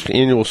first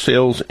annual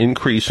sales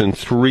increase in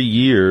 3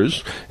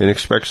 years and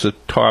expects to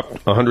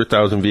top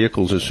 100,000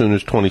 vehicles as soon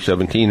as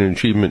 2017, an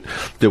achievement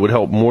that would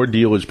help more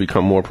dealers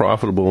become more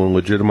profitable and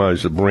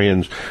legitimize the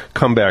brand's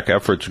comeback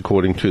efforts,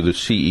 according to the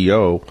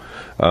CEO.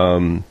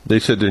 They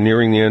said they're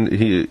nearing the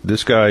end.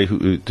 This guy,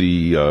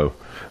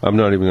 I'm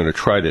not even going to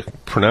try to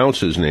pronounce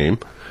his name,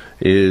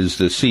 is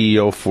the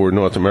CEO for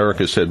North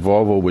America, said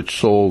Volvo, which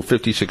sold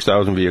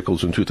 56,000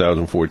 vehicles in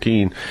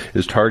 2014,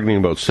 is targeting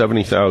about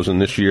 70,000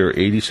 this year,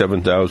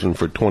 87,000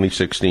 for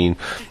 2016,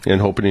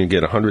 and hoping to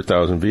get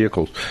 100,000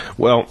 vehicles.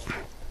 Well,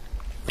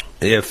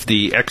 if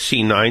the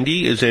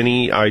XC90 is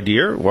any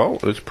idea, well,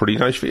 it's a pretty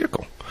nice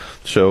vehicle.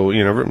 So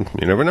you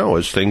never know.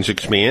 As things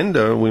expand,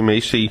 we may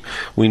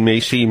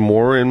see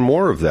more and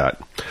more of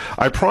that.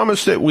 I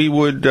promised that we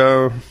would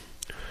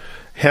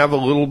have a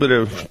little bit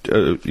of,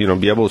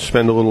 be able to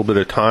spend a little bit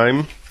of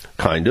time,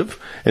 kind of.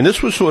 And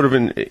this was sort of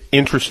an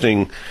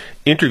interesting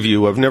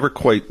interview. I've never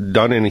quite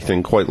done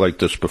anything quite like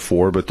this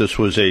before, but this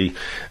was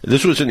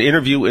an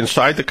interview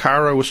inside the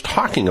car I was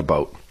talking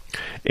about.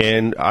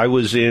 And I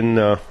was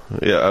at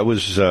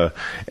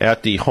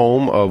the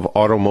home of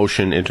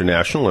Automotion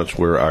International. That's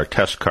where our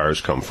test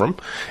cars come from.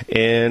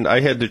 And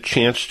I had the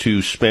chance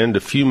to spend a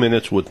few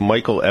minutes with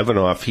Michael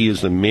Evanoff. He is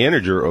the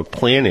manager of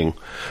planning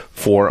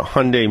for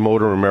Hyundai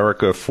Motor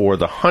America for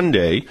the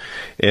Hyundai.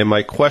 And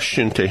my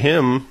question to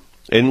him,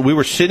 and we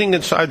were sitting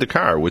inside the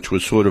car, which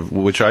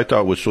I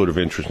thought was sort of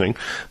interesting.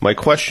 My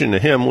question to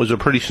him was a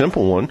pretty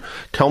simple one.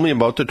 Tell me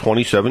about the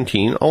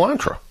 2017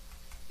 Elantra.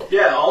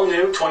 Yeah, all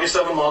new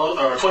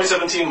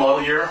 2017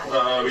 model year.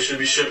 We should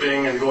be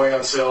shipping and going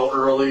on sale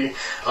early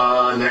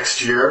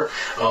next year.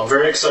 I'm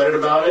very excited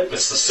about it.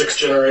 It's the 6th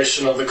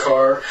generation of the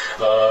car.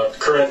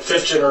 Current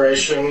 5th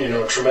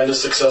generation,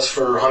 tremendous success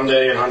for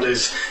Hyundai and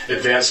Hyundai's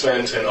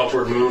advancement and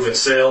upward move in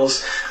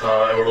sales.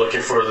 And we're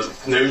looking for the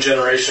new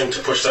generation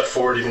to push that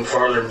forward even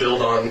farther and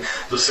build on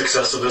the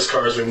success of this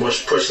car as we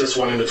push this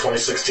one into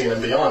 2016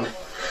 and beyond.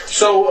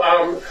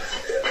 So,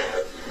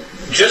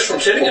 just from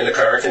sitting in the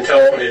car, I can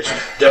tell it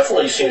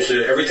definitely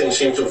everything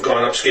seems to have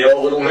gone upscale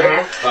a little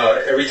bit.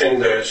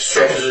 The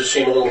surfaces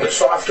seem a little bit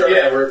softer.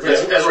 Yeah,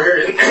 as we're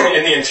here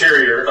in the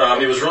interior,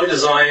 it was really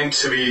designed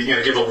to be,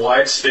 give a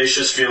wide,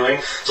 spacious feeling.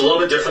 It's a little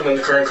bit different than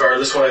the current car.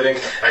 This one, I think,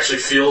 actually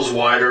feels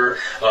wider,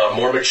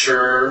 more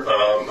mature,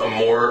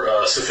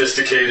 more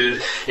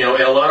sophisticated. In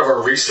a lot of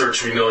our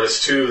research, we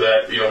noticed too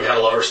that we had a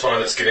lot of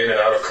respondents get in and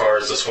out of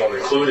cars, this one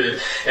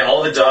included, and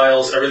all the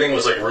dials, everything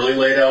was really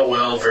laid out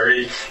well,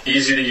 very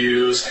easy to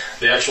use.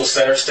 The actual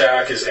center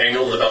stack is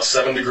angled at about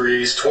 7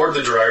 degrees toward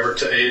the driver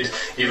to aid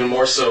even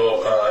more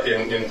so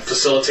in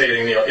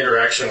facilitating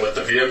interaction with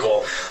the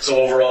vehicle. So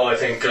overall, I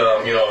think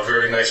a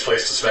very nice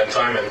place to spend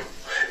time in.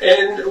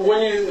 And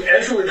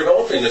as you were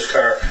developing this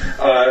car,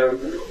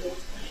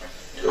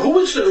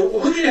 who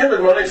do you have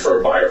in mind for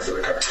a buyer for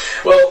the car?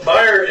 Well,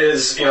 buyer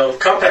is,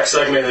 compact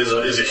segment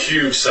is a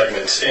huge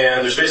segment,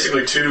 and there's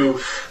basically two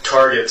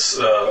targets.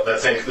 I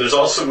think there's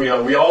also, we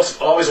always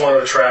want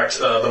to attract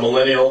the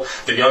millennial,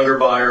 the younger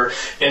buyer.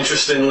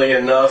 Interestingly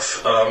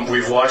enough,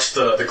 we've watched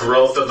the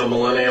growth of the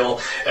millennial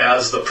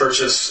as the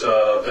purchase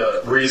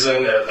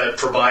reason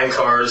for buying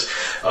cars.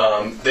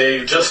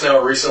 They just now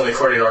recently,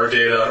 according to our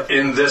data,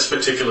 in this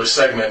particular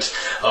segment,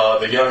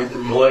 the young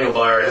millennial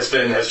buyer has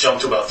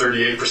jumped to about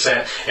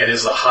 38%. And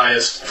is the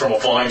highest from a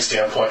volume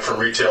standpoint from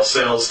retail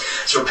sales,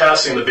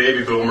 surpassing the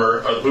baby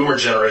boomer or the boomer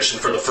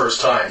generation for the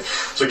first time.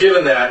 So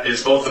given that,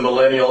 it's both the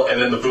millennial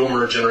and then the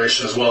boomer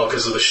generation as well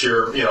because of the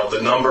sheer, the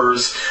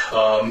numbers.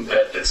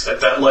 It's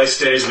at that life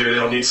stage, maybe they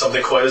don't need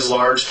something quite as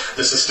large.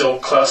 This is still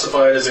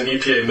classified as an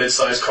EPA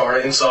mid-size car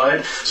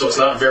inside, so it's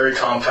not very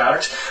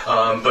compact,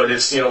 but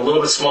it's a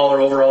little bit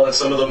smaller overall than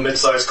some of the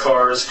mid-size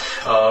cars,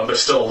 but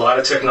still a lot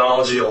of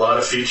technology, a lot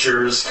of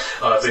features.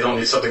 If they don't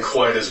need something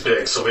quite as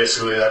big. So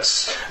basically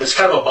it's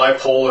kind of a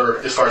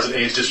bipolar as far as an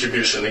age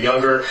distribution, the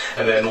younger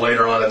and then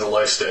later on in the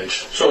life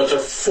stage. So it's a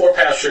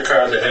 4-passenger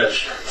car that has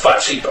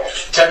 5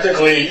 seatbelts.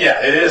 Technically,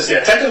 yeah, it is.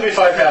 Yeah, technically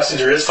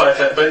 5-passenger is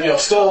 5, but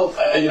still,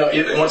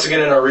 once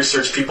again in our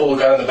research, people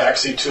got in the back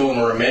seat too and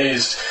were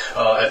amazed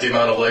at the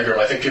amount of legroom.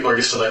 I think people are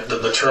used to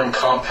the term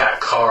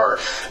compact car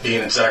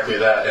being exactly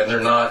that, and they're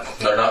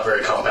not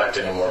very compact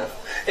anymore.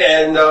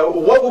 And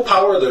what will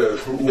power the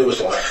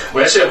newest Elantra?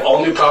 We actually have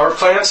all new power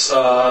plants.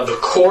 The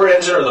core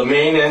engine, or the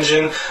main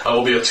engine,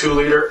 will be a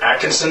 2-liter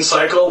Atkinson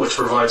cycle, which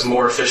provides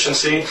more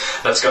efficiency.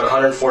 That's got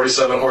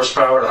 147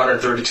 horsepower and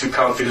 132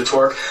 pound-feet of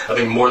torque. I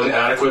think more than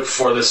adequate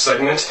for this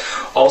segment.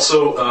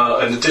 Also,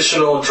 an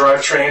additional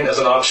drivetrain as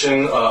an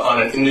option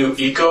on a new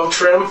Eco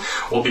trim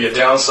will be a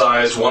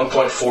downsized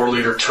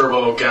 1.4-liter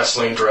turbo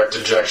gasoline direct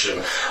injection,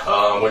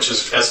 which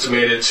is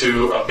estimated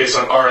to, based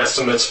on our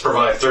estimates,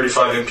 provide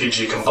 35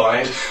 mpg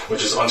combined,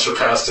 which is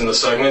unsurpassed in the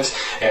segment,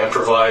 and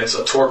provides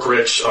a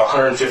torque-rich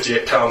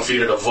 158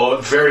 pound-feet at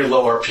a very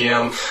low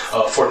RPM,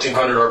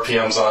 1,400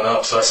 RPMs on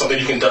up. So that's something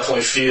you can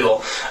definitely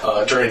feel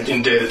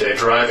in day-to-day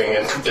driving,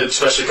 and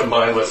especially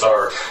combined with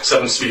our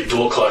 7-speed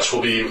dual clutch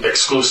will be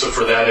exclusive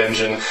for that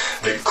engine.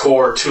 The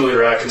core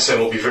 2-liter Atkinson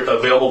will be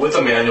available with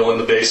a manual in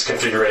the base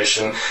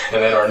configuration,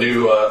 and then our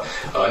new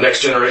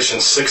next-generation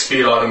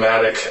 6-speed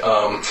automatic,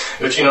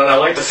 which, and I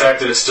like the fact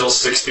that it's still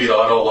 6-speed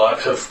auto. A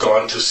lot have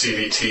gone to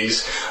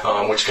CVTs,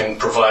 which can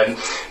provide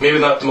maybe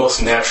not the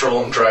most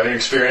natural driving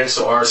experience.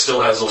 So ours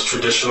still has those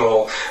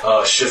traditional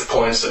shift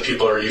points that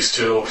people are used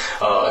to.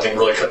 I think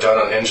really cut down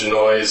on engine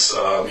noise,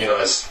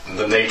 as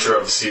the nature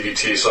of the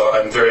CVT. So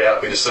I'm very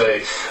happy to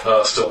say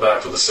still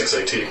back with the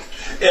 6AT.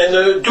 And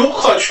the dual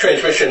clutch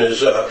transmission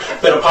has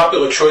been a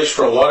popular choice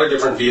for a lot of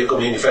different vehicle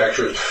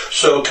manufacturers.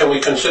 So can we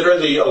consider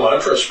the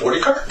Elantra a sporty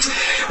car?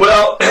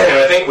 Well,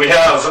 I think we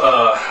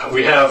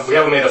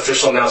haven't made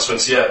official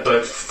announcements yet,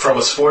 but from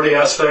a sporty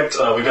aspect,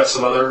 we've got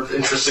some other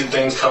interesting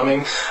things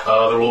coming.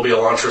 There will be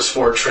Elantra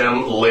Sport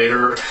trim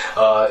later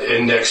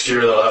in next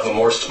year that'll have the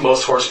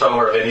most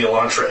horsepower of any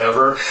Elantra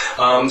ever.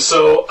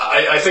 So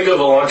I think of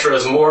Elantra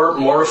as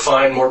more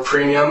refined, more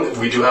premium.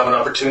 We do have an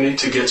opportunity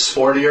to get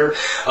sportier.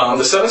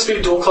 The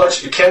 7-speed dual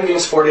clutch, it can be in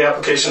sporty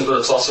applications, but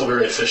it's also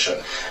very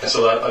efficient. And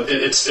so that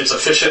it's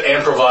efficient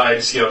and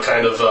provides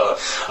kind of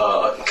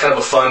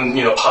a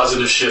fun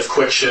positive shift,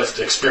 quick shift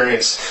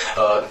experience.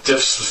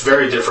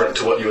 Very different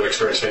to what you would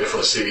experience maybe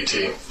from a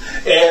CVT.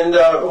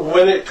 And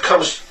when it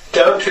comes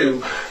down to,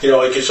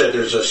 like you said,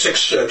 there's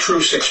a true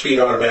 6-speed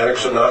automatic,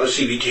 so not a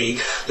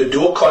CVT. The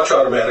dual clutch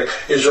automatic,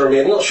 is there a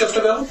manual shift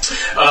available?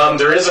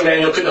 There is a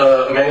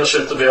manual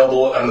shift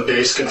available on the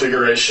base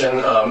configuration,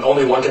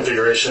 only one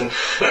configuration.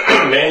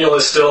 Manual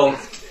is still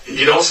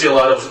You don't see a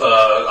lot of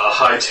a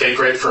high take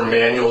rate for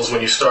manuals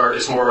when you start.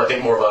 It's more, I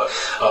think, more of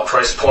a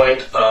price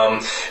point.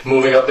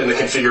 Moving up in the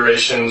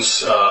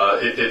configurations,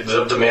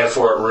 the demand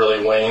for it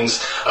really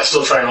wanes. I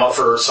still try and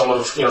offer some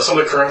of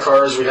the current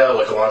cars we have,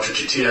 like Elantra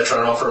GT. I try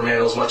and offer a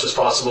manual as much as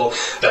possible.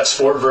 That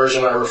sport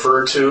version I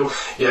referred to,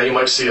 yeah, you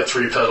might see a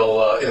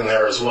 3-pedal in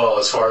there as well.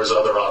 As far as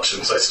other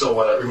options,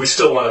 we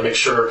still want to make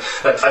sure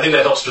that, I think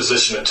that helps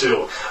position it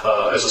too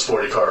as a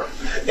sporty car.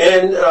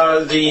 And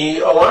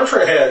the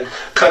Elantra had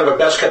kind of a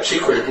best-kept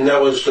secret, and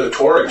that was the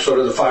Touring, sort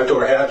of the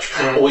 5-door hatch.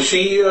 Mm-hmm. Will we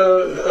see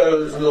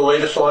the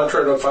latest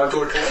Elantra in a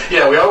 5-door hatch?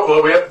 Yeah, we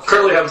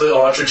currently have the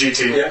Elantra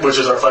GT, which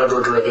is our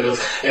 5-door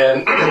derivative,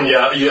 and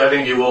I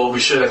think we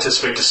should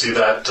anticipate to see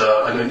that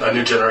a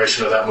new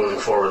generation of that moving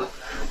forward.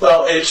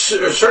 Well, it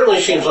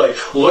certainly seems like,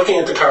 looking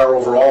at the car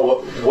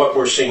overall, what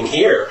we're seeing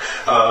here,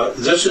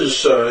 this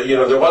is,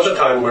 there was a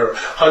time where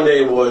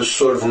Hyundai was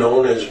sort of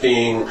known as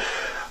being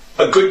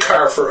a good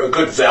car for a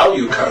good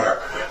value car,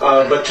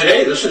 but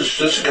today this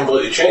is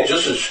completely changed.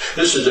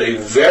 This is a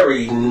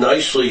very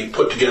nicely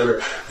put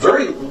together,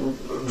 very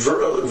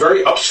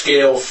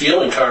upscale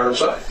feeling car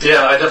inside.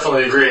 Yeah, I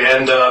definitely agree,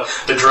 and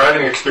the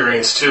driving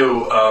experience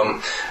too.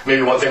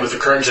 Maybe one thing with the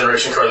current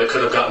generation car that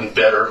could have gotten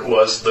better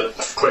was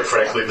quite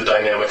frankly, the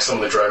dynamics, some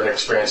of the driving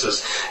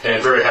experiences.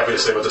 And very happy to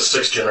say with the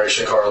 6th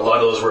generation car, a lot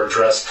of those were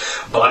addressed.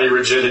 Body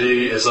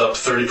rigidity is up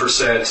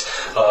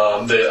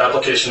 30%. The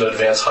application of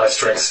advanced high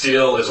strength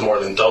steel is more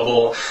than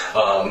double.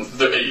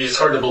 It's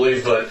hard to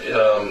believe, but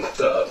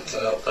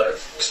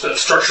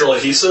structural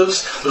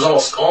adhesives. There's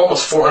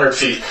almost 400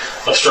 feet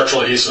of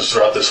structural adhesives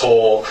throughout this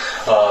whole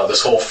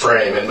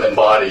frame and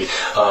body.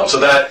 So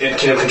that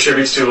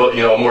contributes to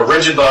a more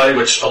rigid body,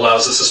 which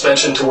allows the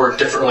suspension to work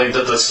differently.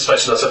 The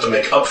suspension doesn't have to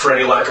make up for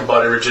any lack of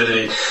body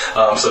rigidity.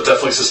 So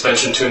definitely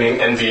suspension tuning,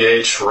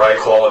 NVH, ride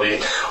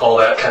quality, all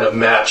that kind of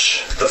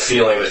match the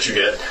feeling that you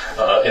get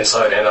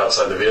inside and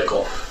outside the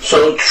vehicle.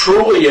 So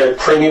truly a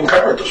premium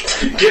car at this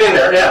point. Get in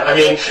there, yeah. I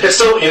mean, it's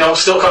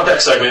still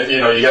compact segment. You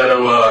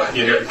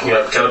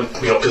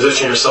gotta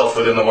position yourself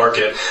within the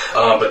market,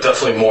 but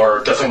definitely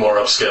more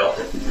upscale.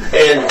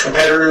 And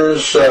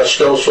competitors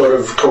still sort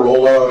of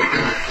Corolla,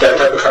 that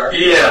type of car.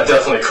 Yeah,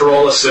 definitely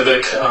Corolla,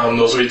 Civic.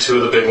 Those would be two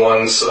of the big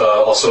ones.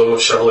 Also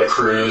Chevrolet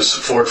Cruze,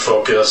 Ford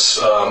Focus,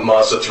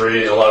 Mazda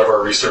 3. In a lot of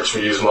our research,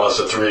 we use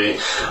Mazda 3,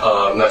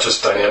 not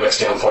just dynamic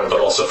standpoint,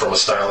 but also from a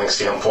styling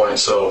standpoint.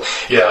 So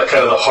yeah,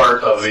 kind of the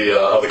heart of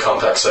the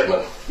compact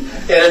segment.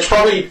 And it's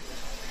probably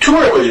too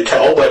early to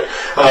tell, but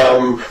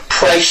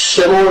price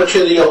similar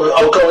to the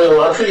outgoing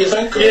Elantra, you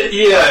think?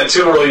 Yeah,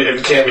 too early.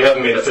 We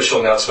haven't made official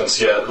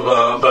announcements yet.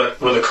 But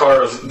with a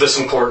car of this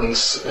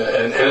importance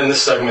and in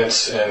this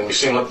segment, and we've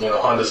seen what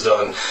Honda's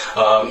done,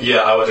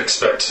 I would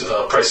expect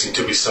pricing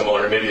to be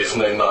similar, maybe if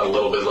not a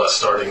little bit less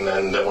starting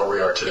than where we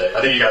are today.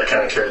 I think you got to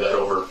kind of carry that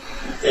over.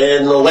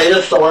 And the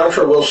latest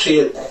Elantra, we'll see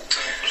it.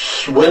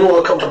 When will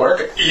it come to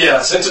market?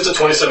 Yeah, since it's a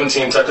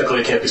 2017,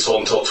 technically it can't be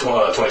sold until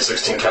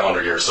 2016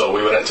 calendar year. So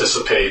we would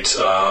anticipate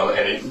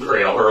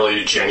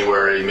early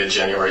January,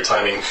 mid-January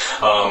timing.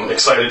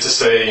 Excited to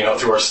say,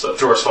 through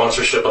our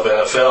sponsorship of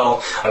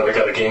NFL, we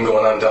got a game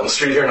going on down the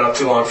street here not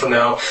too long from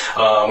now.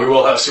 We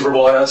will have Super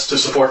Bowl ads to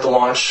support the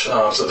launch.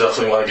 So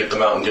definitely want to get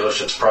them out in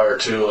dealerships prior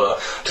to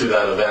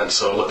that event.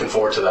 So looking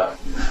forward to that.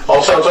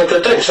 All sounds like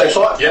good things. Thanks a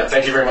lot. Yeah,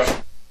 thank you very much.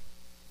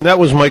 That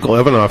was Michael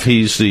Evanoff.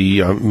 He's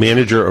the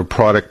manager of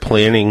product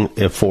planning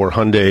for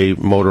Hyundai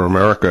Motor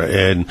America,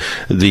 and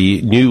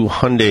the new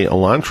Hyundai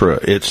Elantra.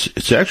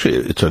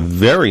 It's a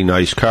very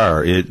nice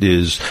car. It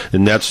is,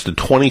 and that's the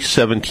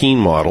 2017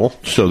 model.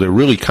 So they're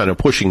really kind of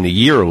pushing the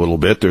year a little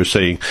bit. They're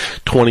saying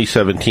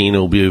 2017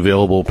 will be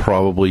available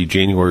probably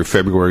January,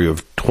 February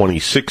of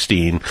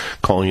 2016,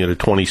 calling it a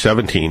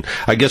 2017.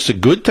 I guess the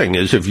good thing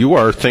is, if you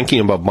are thinking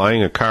about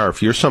buying a car,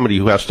 if you're somebody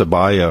who has to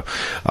buy a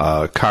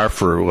car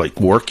for like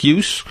work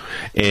use,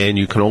 and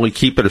you can only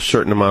keep it a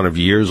certain amount of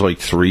years, like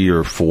 3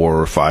 or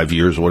 4 or 5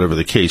 years, whatever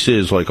the case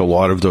is, like a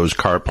lot of those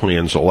car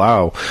plans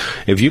allow,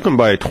 if you can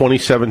buy a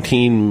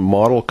 2017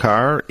 model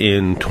car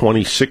in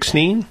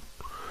 2016,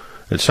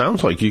 it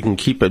sounds like you can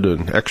keep it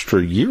an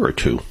extra year or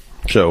two.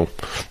 So,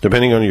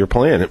 depending on your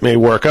plan, it may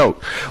work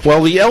out.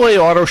 Well, the LA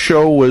Auto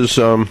Show was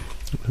in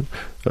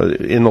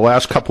the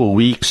last couple of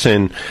weeks,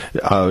 and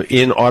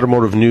in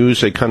automotive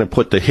news, they kind of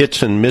put the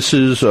hits and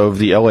misses of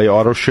the LA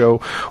Auto Show.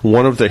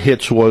 One of the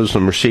hits was the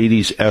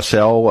Mercedes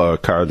SL, a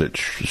car that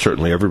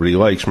certainly everybody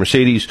likes.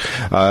 Mercedes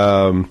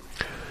got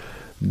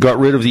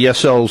rid of the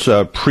SL's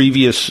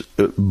previous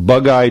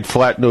bug-eyed,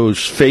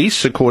 flat-nosed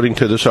face, according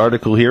to this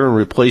article here, and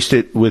replaced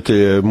it with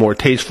a more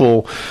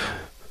tasteful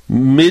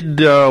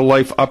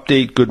mid-life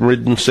update. Good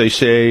riddance, they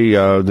say.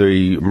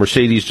 The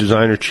Mercedes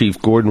designer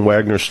chief Gordon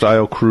Wagner's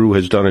style crew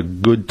has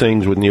done good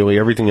things with nearly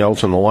everything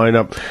else in the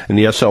lineup, and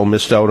the SL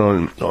missed out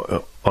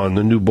on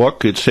the new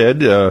book. It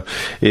said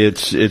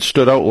it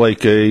stood out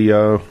like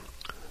a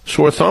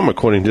sore thumb,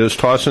 according to this.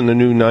 Toss in the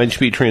new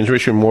 9-speed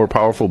transmission, more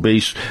powerful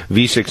base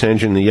V6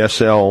 engine. The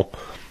SL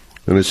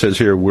and it says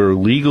here, we're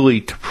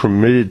legally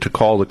permitted to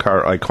call the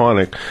car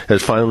iconic,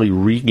 has finally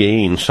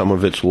regained some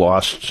of its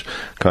lost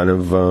kind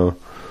of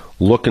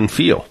look and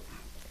feel.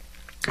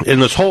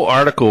 In this whole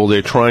article,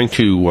 they're trying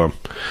to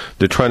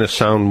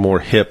sound more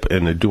hip,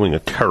 and they're doing a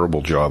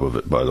terrible job of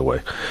it, by the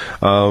way.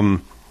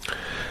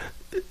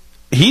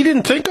 He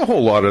didn't think a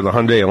whole lot of the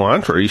Hyundai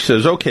Elantra. He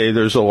says, okay,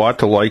 there's a lot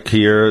to like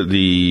here.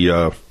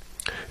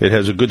 It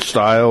has a good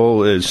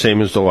style,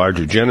 same as the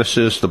larger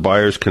Genesis. The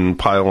buyers can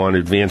pile on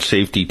advanced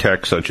safety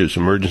tech such as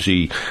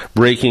emergency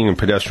braking and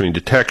pedestrian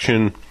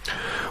detection.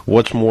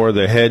 What's more,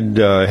 the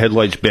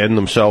headlights bend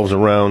themselves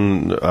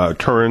around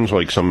turns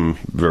like some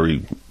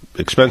very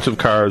expensive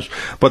cars,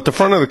 but the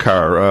front of the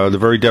car, the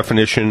very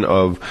definition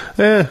of,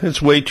 it's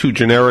way too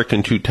generic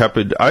and too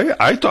tepid.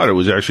 I thought it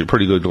was actually a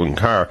pretty good looking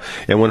car,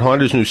 and when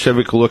Honda's new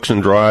Civic looks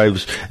and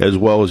drives as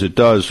well as it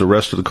does, the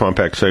rest of the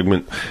compact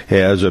segment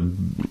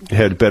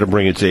had better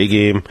bring its A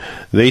game.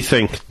 They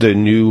think the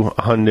new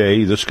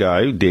Hyundai, this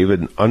guy,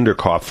 David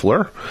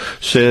Underkoffler,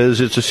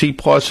 says it's a C+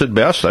 at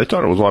best. I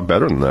thought it was a lot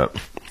better than that.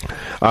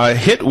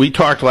 We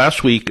talked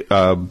last week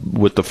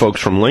with the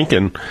folks from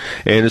Lincoln,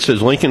 and it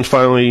says Lincoln's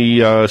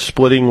finally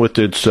splitting with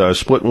its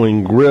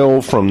split-wing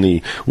grille from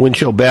the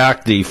windshield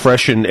back. The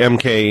freshened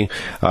MK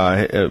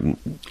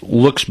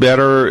looks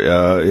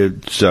better.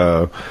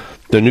 The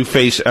new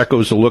face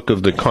echoes the look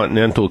of the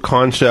Continental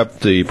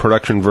concept. The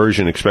production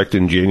version expected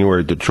in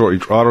January at the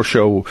Detroit Auto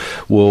Show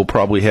will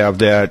probably have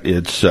that.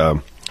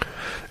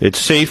 It's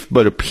safe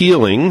but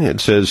appealing. It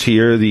says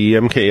here the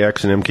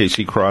MKX and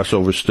MKC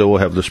crossovers still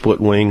have the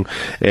split wing,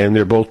 and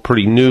they're both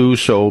pretty new,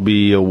 so it'll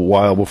be a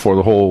while before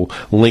the whole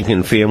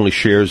Lincoln family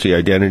shares the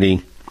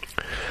identity.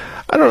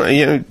 I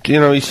don't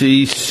know,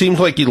 he seems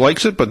like he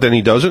likes it, but then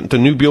he doesn't. The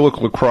new Buick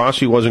LaCrosse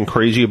he wasn't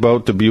crazy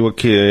about. The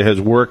Buick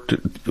has worked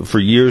for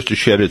years to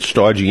shed its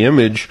stodgy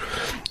image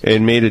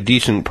and made a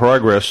decent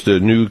progress. The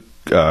new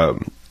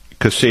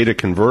Caseta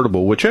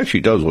convertible, which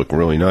actually does look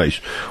really nice,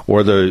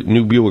 or the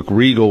new Buick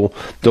Regal.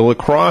 The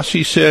LaCrosse,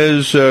 he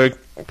says,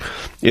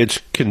 it's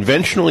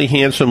conventionally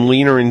handsome,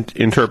 leaner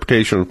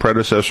interpretation of the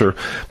predecessor,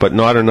 but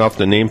not enough.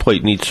 The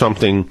nameplate needs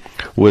something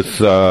with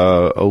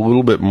a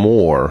little bit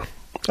more.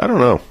 I don't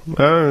know.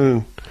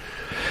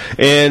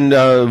 And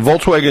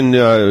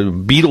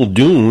Volkswagen Beetle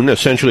Dune,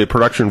 essentially a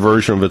production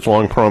version of its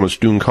long-promised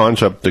Dune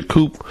concept. The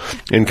coupe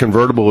and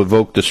convertible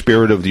evoke the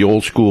spirit of the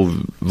old-school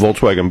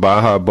Volkswagen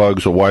Baja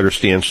bugs, a wider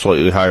stance,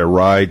 slightly higher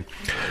ride.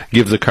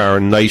 Give the car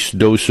a nice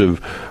dose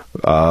of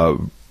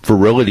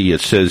virility,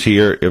 it says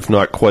here, if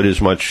not quite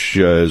as much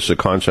as the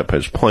concept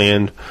has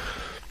planned.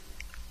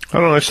 I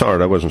don't know, I saw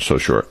it, I wasn't so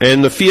sure.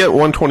 And the Fiat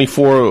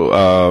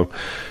 124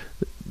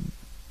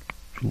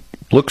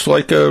 looks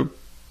like a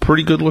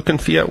pretty good-looking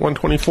Fiat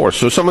 124.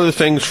 So some of the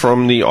things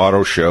from the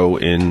auto show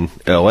in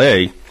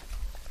L.A.,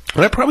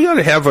 and I probably ought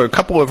to have a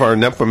couple of our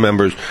NEPA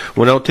members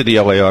went out to the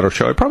L.A. Auto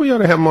Show. I probably ought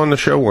to have them on the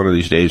show one of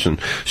these days and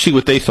see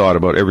what they thought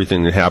about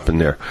everything that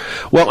happened there.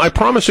 Well, I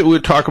promised that we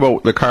would talk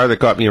about the car that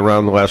got me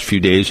around the last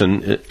few days,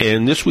 and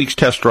this week's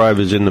test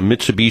drive is in the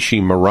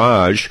Mitsubishi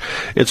Mirage.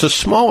 It's a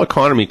small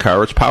economy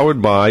car. It's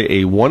powered by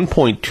a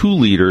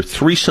 1.2-liter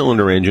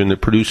three-cylinder engine that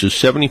produces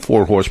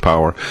 74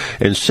 horsepower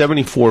and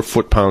 74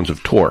 foot-pounds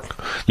of torque.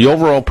 The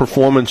overall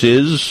performance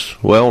is,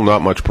 well,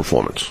 not much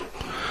performance.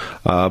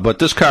 But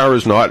this car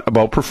is not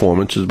about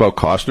performance, it's about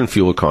cost and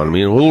fuel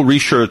economy. And a little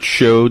research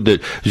showed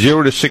that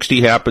 0 to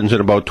 60 happens in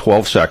about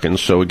 12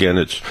 seconds. So again,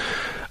 it's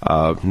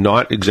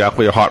not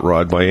exactly a hot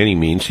rod by any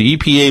means. The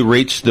EPA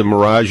rates the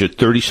Mirage at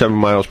 37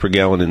 miles per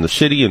gallon in the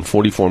city and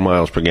 44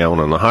 miles per gallon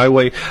on the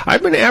highway.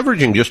 I've been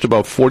averaging just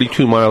about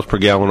 42 miles per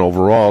gallon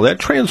overall. That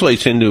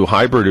translates into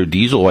hybrid or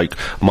diesel-like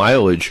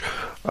mileage,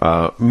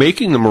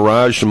 making the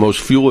Mirage the most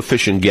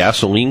fuel-efficient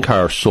gasoline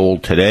car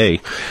sold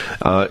today.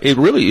 It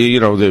really,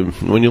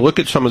 when you look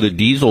at some of the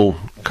diesel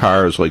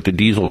cars, like the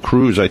Diesel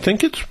Cruise, I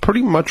think it's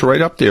pretty much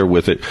right up there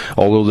with it,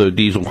 although the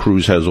Diesel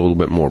Cruise has a little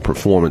bit more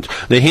performance.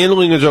 The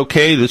handling is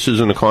okay. This is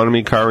an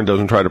economy car and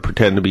doesn't try to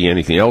pretend to be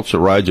anything else. It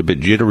rides a bit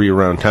jittery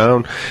around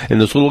town,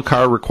 and this little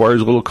car requires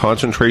a little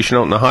concentration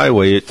out on the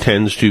highway. It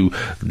tends to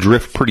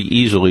drift pretty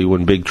easily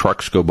when big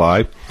trucks go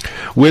by.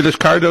 Where this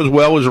car does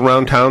well is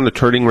around town. The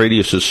turning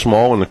radius is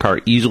small, and the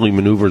car easily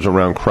maneuvers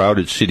around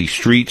crowded city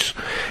streets.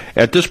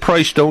 At this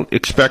price, don't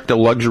expect a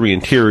luxury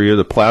interior.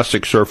 The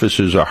plastic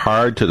surfaces are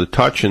hard to the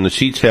touch, and the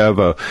seats have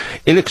a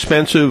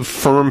inexpensive,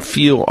 firm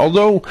feel,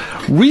 although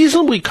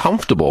reasonably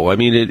comfortable. I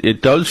mean,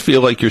 it does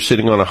feel like you're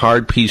sitting on a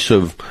hard piece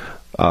of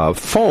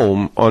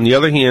foam. On the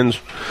other hand,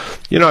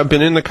 I've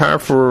been in the car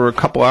for a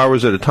couple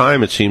hours at a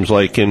time, it seems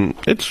like, and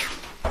it's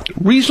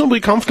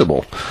reasonably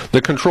comfortable.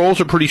 The controls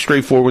are pretty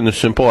straightforward and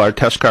simple. Our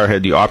test car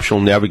had the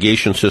optional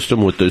navigation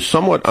system with the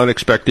somewhat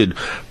unexpected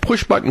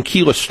push-button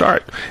keyless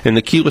start, and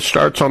the keyless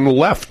start's on the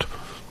left.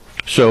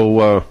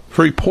 So,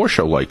 very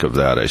Porsche-like of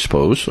that, I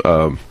suppose.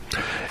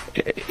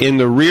 In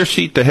the rear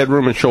seat, the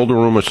headroom and shoulder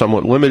room are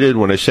somewhat limited.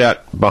 When I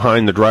sat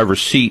behind the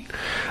driver's seat,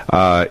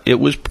 it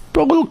was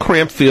a little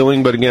cramped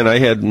feeling, but again, I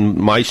had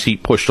my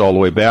seat pushed all the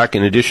way back.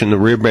 In addition, the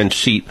rear bench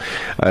seat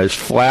is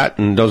flat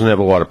and doesn't have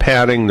a lot of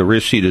padding. The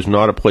rear seat is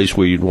not a place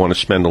where you'd want to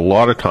spend a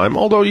lot of time,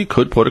 although you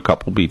could put a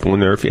couple people in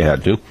there if you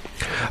had to.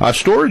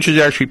 Storage is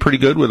actually pretty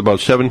good with about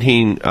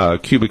 17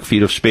 cubic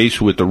feet of space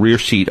with the rear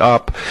seat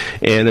up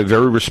and a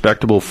very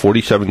respectable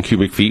 47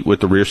 cubic feet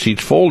with the rear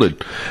seats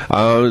folded.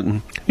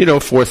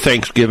 For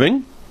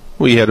Thanksgiving,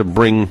 we had to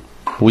bring...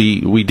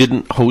 We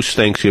didn't host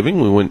Thanksgiving.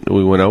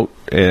 We went out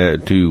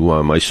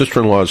to my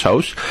sister-in-law's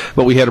house,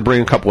 but we had to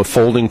bring a couple of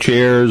folding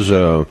chairs,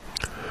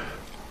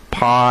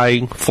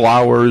 pie,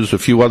 flowers, a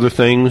few other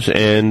things,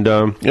 and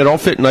it all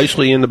fit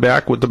nicely in the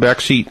back with the back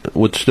seat,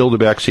 with still the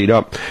back seat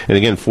up, and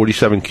again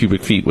 47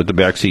 cubic feet with the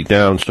back seat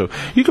down. So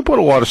you could put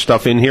a lot of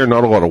stuff in here,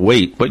 not a lot of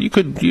weight, but you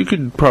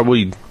could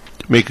probably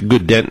make a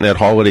good dent in that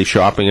holiday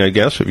shopping, I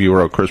guess. If you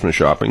were out Christmas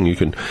shopping, you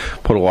can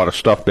put a lot of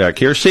stuff back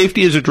here.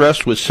 Safety is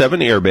addressed with 7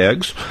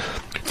 airbags,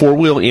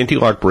 4-wheel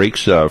anti-lock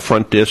brakes,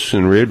 front discs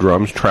and rear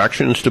drums,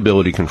 traction and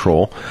stability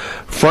control.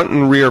 Front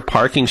and rear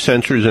parking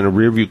sensors and a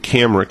rear view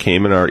camera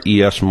came in our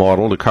ES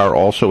model. The car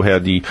also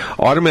had the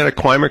automatic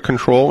climate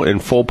control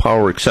and full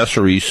power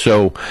accessories.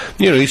 So,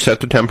 you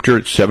set the temperature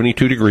at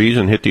 72 degrees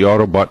and hit the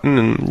auto button,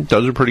 and it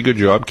does a pretty good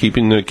job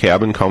keeping the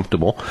cabin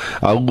comfortable.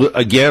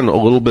 Again, a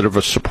little bit of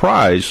a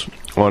surprise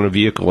on a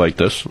vehicle like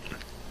this.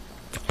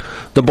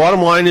 The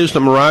bottom line is the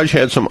Mirage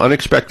had some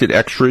unexpected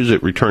extras.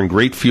 It returned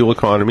great fuel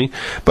economy,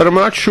 but I'm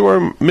not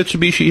sure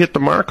Mitsubishi hit the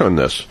mark on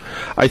this.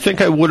 I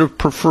think I would have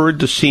preferred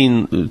to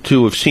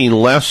have seen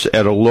less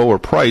at a lower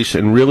price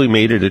and really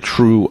made it a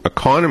true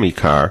economy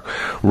car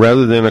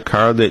rather than a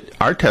car that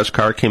our test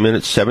car came in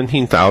at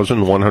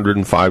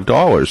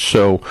 $17,105.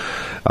 So,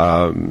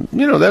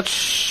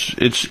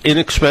 it's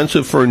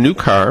inexpensive for a new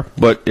car,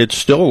 but it's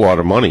still a lot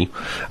of money.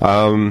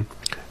 And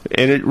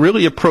it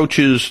really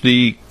approaches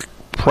the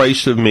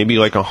price of maybe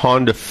like a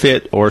Honda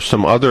Fit or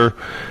some other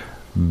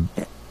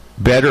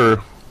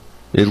better,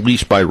 at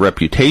least by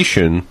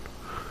reputation,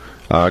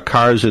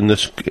 cars in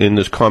this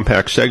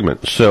compact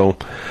segment. So,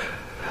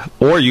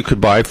 or you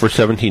could buy for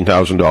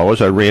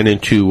 $17,000. I ran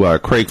into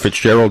Craig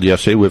Fitzgerald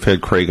yesterday. We've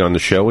had Craig on the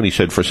show, and he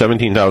said for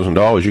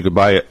 $17,000 you could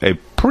buy a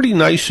pretty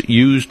nice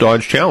used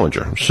Dodge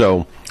Challenger.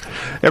 So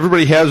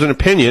everybody has an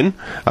opinion,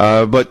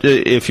 but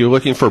if you're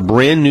looking for a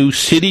brand new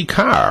city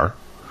car,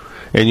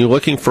 and you're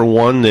looking for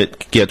one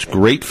that gets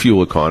great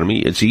fuel economy,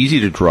 it's easy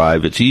to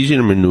drive, it's easy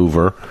to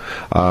maneuver,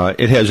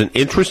 it has an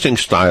interesting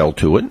style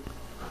to it.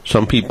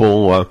 Some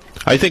people,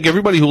 I think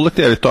everybody who looked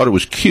at it thought it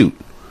was cute.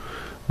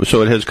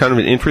 So it has kind of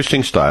an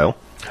interesting style.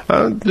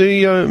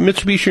 The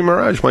Mitsubishi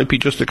Mirage might be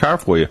just a car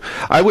for you.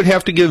 I would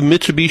have to give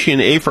Mitsubishi an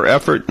A for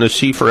effort and a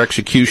C for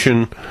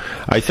execution.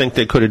 I think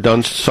they could have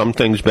done some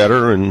things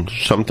better, and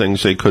some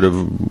things they could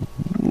have...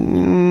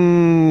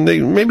 they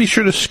maybe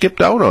should have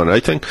skipped out on. I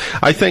think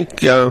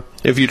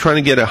if you're trying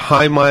to get a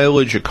high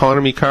mileage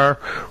economy car,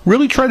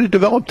 really try to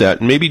develop that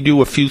and maybe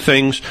do a few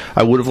things.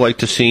 I would have liked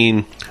to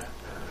seen.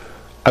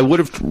 I would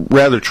have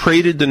rather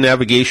traded the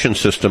navigation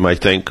system, I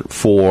think,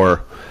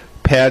 for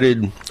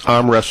padded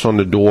armrests on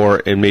the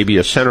door and maybe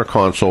a center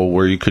console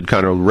where you could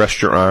kind of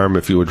rest your arm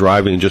if you were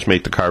driving and just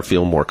make the car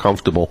feel more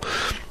comfortable.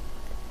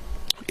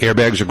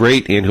 Airbags are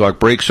great, anti-lock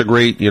brakes are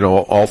great,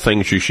 all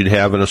things you should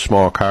have in a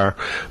small car.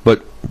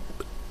 But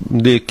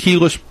the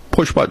keyless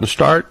push-button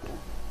start,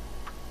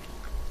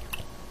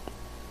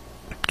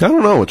 I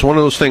don't know. It's one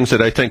of those things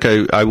that I think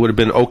I would have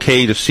been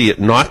okay to see it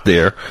not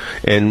there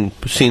and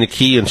seen a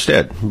key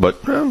instead.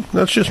 But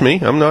that's just me.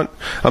 I'm not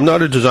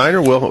a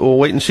designer. We'll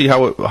wait and see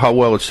how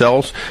well it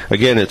sells.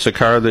 Again, it's a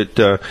car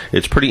that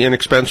it's pretty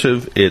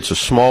inexpensive. It's a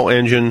small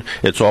engine.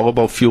 It's all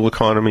about fuel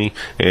economy.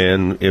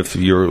 And if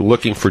you're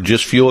looking for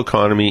just fuel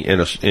economy in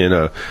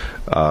a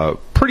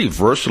pretty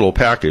versatile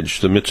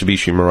package, the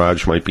Mitsubishi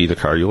Mirage might be the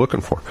car you're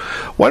looking for.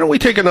 Why don't we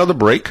take another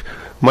break?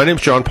 My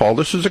name's John Paul.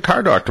 This is the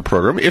Car Doctor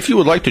program. If you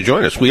would like to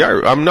join us,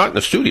 I'm not in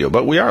the studio,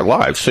 but we are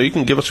live, so you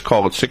can give us a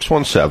call at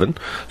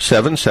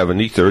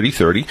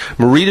 617-770-3030.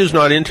 Marita's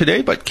not in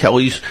today, but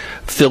Kelly's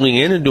filling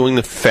in and doing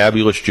the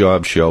fabulous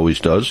job she always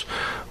does.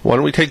 Why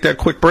don't we take that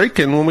quick break,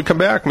 and when we come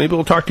back, maybe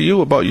we'll talk to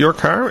you about your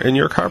car and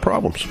your car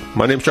problems.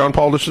 My name's John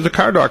Paul. This is the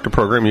Car Doctor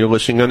program. You're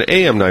listening on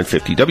AM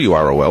 950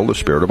 WROL, the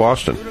Spirit of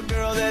Boston.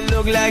 Girl that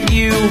look like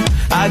you,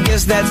 I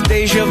guess that's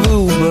deja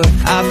vu, but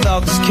I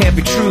thought this can't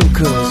be true,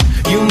 cause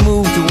you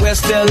moved to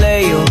West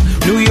LA or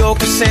New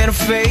York or Santa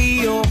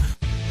Fe or...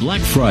 Black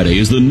Friday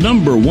is the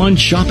 #1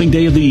 shopping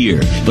day of the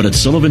year, but at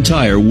Sullivan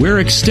Tire, we're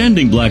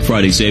extending Black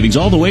Friday savings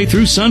all the way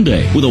through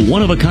Sunday with a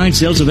one-of-a-kind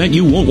sales event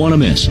you won't want to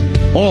miss.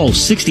 All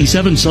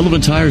 67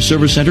 Sullivan Tire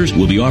service centers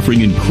will be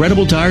offering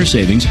incredible tire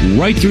savings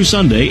right through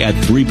Sunday at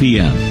 3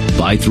 p.m.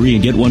 Buy 3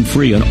 and get 1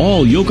 free on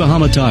all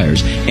Yokohama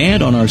tires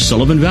and on our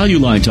Sullivan Value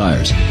Line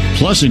tires.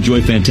 Plus,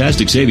 enjoy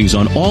fantastic savings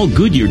on all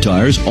Goodyear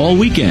tires all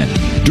weekend.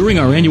 During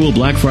our annual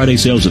Black Friday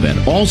sales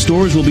event, all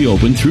stores will be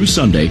open through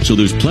Sunday, so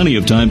there's plenty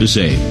of time to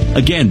save.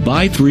 Again,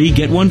 buy 3,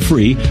 get 1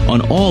 free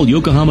on all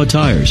Yokohama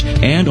tires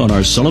and on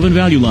our Sullivan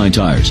Value Line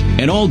tires.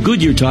 And all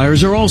Goodyear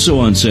tires are also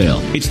on sale.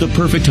 It's the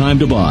perfect time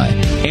to buy.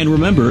 And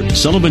remember,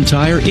 Sullivan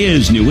Tire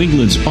is New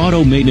England's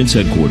auto maintenance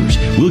headquarters.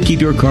 We'll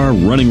keep your car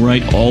running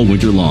right all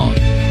winter long.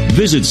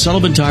 Visit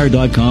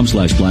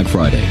sullivantire.com/Black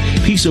Friday.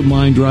 Peace of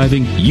mind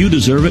driving, you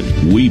deserve it,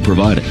 we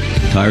provide it.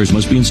 Tires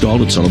must be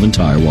installed at Sullivan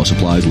Tire while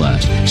supplies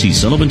last. See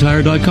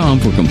sullivantire.com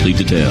for complete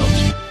details.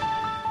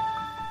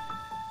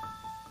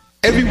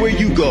 Everywhere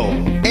you go,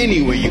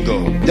 anywhere you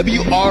go,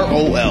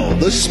 WROL,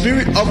 the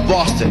spirit of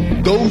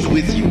Boston, goes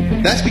with you.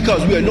 That's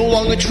because we are no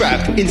longer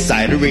trapped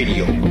inside a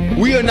radio.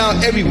 We are now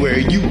everywhere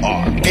you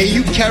are, and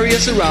you carry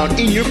us around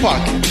in your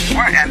pocket.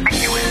 We're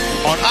ambiguous.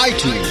 On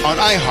iTunes, on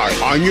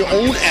iHeart, on your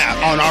own app,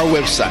 on our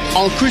website,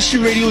 on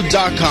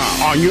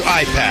ChristianRadio.com, on your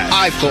iPad,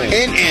 iPhone,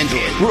 and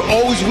Android. We're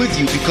always with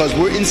you because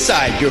we're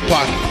inside your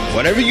pocket.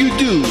 Whatever you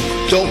do,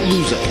 don't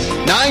lose us.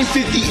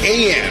 9:50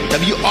 a.m.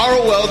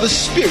 WROL, the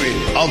spirit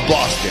of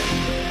Boston.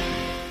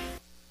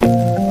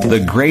 The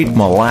great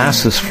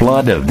molasses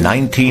flood of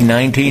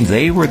 1919,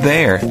 they were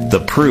there. The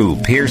Prue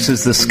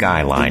pierces the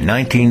skyline,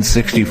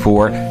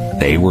 1964,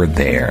 they were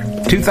there.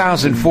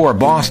 2004,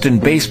 Boston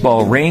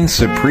baseball reigns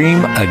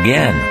supreme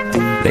again.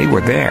 They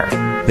were there.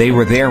 They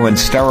were there when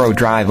Storrow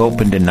Drive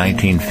opened in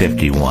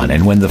 1951,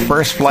 and when the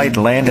first flight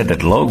landed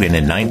at Logan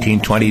in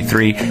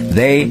 1923,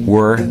 they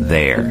were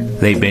there.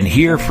 They've been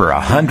here for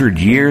 100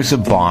 years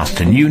of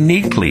Boston,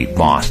 uniquely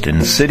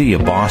Boston, City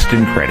of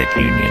Boston Credit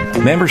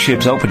Union.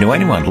 Membership's open to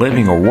anyone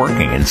living or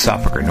working in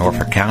Suffolk or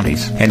Norfolk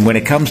counties. And when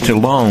it comes to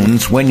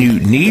loans, when you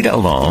need a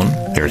loan,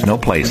 there's no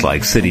place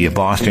like City of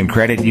Boston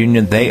Credit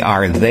Union. They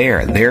are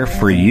there. They're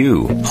for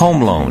you.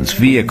 Home loans,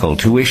 vehicle,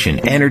 tuition,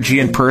 energy,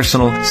 and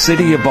personal.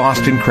 City of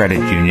Boston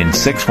Credit Union,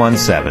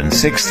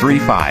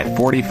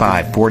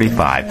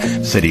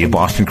 617-635-4545. City of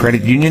Boston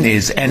Credit Union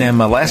is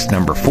NMLS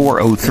number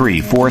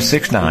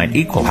 403469,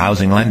 equal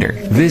housing lender.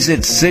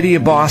 Visit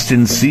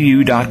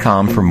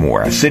cityofbostoncu.com for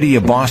more. City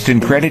of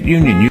Boston Credit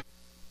Union.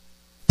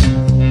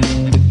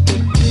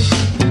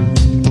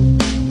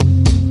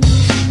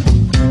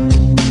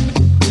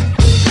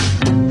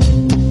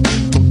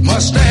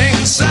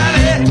 Mustang Sally.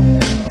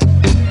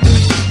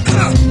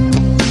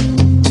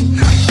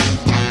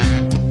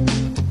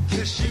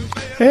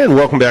 And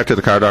welcome back to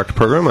the Car Doctor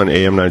program on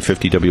AM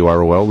 950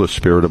 WROL, the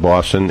spirit of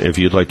Boston. If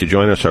you'd like to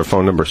join us, our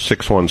phone number is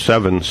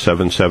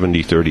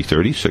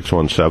 617-770-3030,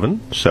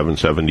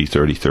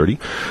 617-770-3030.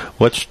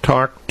 Let's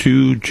talk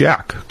to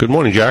Jack. Good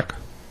morning, Jack.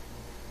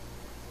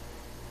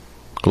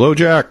 Hello,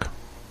 Jack.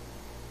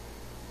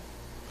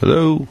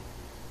 Hello.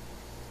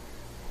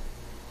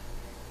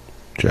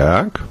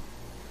 Jack?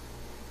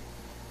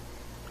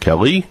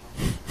 Kelly?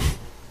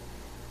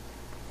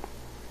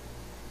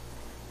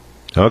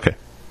 Okay.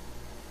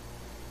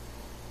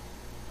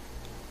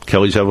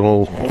 Kelly's having a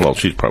little... Well,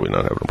 she's probably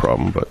not having a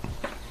problem, but...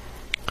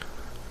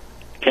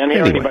 Can't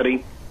hear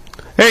anybody.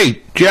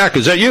 Hey, Jack,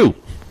 is that you?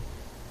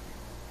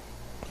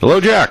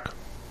 Hello, Jack.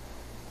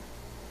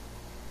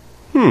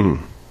 I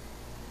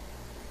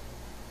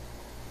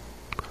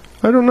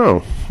don't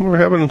know. We're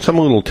having some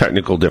little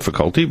technical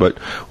difficulty, but...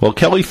 Well,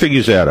 Kelly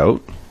figures that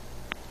out.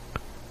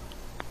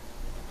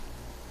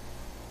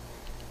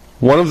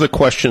 One of the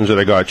questions that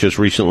I got just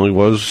recently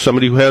was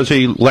somebody who has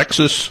a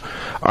Lexus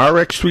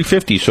RX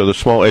 350, so the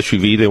small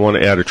SUV, they want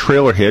to add a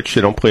trailer hitch.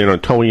 They don't plan on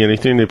towing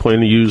anything. They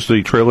plan to use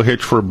the trailer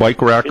hitch for a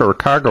bike rack or a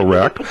cargo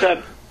rack.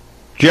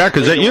 Jack,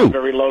 is that you?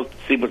 Very low to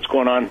see what's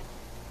going on.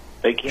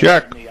 They can't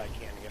Jack, hear me, I can't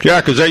hear.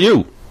 Jack, is that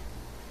you?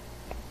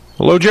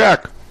 Hello,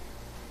 Jack.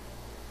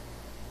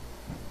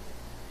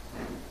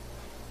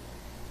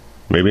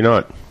 Maybe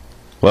not.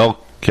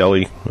 Well,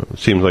 Kelly, it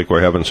seems like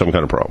we're having some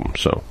kind of problem,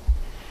 so...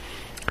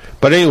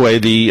 But anyway,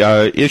 the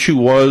issue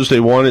was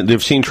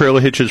they've seen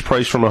trailer hitches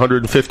priced from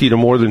 $150 to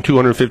more than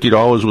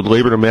 $250 with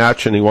labor to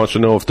match, and he wants to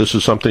know if this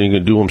is something he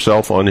can do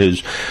himself on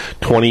his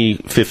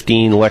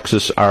 2015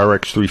 Lexus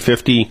RX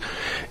 350.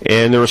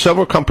 And there are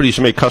several companies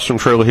that make custom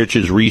trailer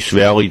hitches, Reese,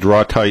 Valley,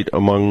 Draw Tight,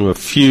 among a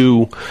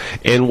few.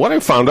 And what I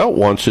found out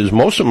once is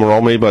most of them are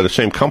all made by the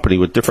same company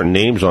with different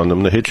names on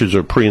them. The hitches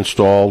are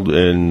pre-installed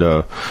and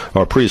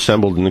are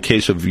pre-assembled. In the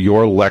case of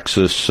your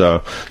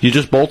Lexus, you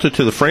just bolt it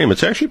to the frame.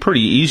 It's actually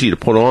pretty easy to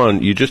put on.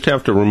 You just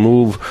have to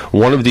remove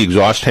one of the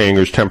exhaust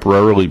hangers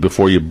temporarily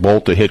before you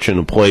bolt the hitch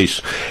into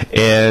place.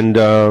 And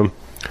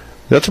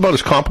that's about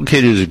as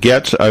complicated as it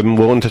gets. I'm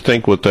willing to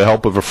think with the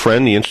help of a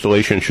friend, the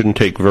installation shouldn't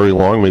take very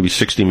long, maybe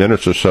 60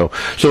 minutes or so.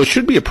 So it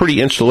should be a pretty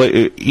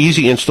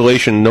easy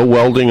installation, no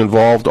welding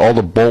involved. All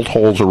the bolt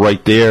holes are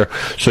right there.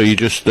 So you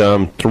just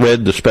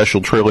thread the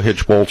special trailer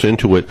hitch bolts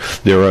into it.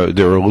 They're a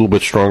little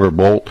bit stronger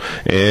bolt.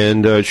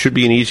 And it should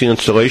be an easy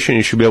installation.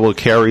 You should be able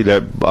to carry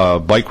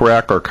that bike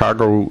rack or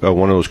cargo,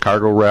 one of those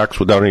cargo racks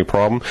without any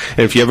problem. And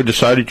if you ever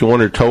decided you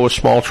wanted to tow a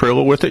small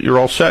trailer with it, you're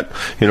all set.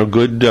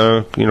 Good,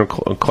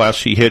 Class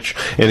C hitch.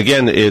 And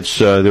again, it's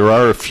there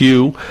are a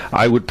few.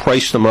 I would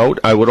price them out.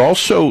 I would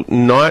also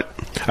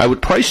I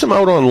would price them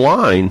out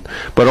online,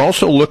 but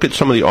also look at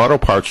some of the auto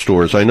parts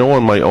stores. I know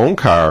on my own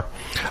car,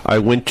 I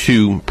went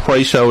to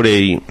price out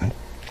a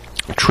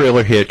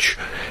trailer hitch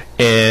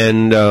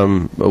and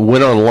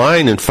went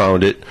online and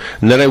found it.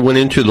 And then I went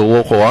into the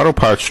local auto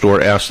parts store,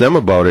 asked them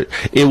about it.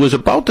 It was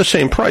about the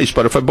same price,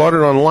 but if I bought it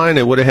online,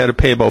 I would have had to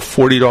pay about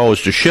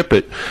 $40 to ship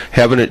it,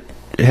 having it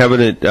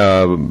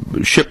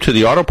shipped to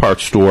the auto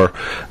parts store,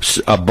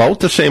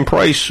 about the same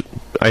price.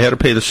 I had to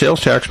pay the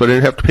sales tax, but I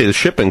didn't have to pay the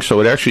shipping,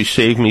 so it actually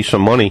saved me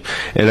some money.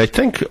 And I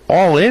think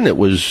all in it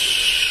was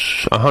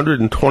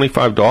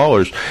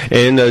 $125.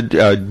 And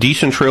a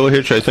decent trailer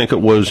hitch. I think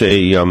it was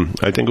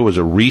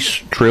a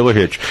Reese trailer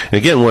hitch. And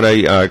again, when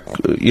I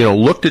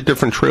looked at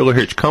different trailer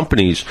hitch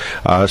companies,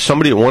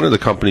 somebody at one of the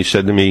companies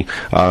said to me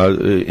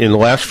in the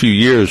last few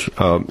years,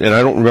 and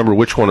I don't remember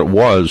which one it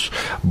was,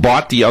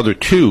 bought the other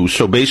two.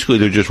 So basically,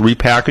 they're just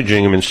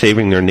repackaging them and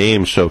saving their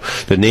name, so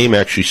the name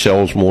actually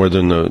sells more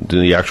than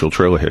the actual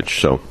trailer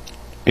hitch. So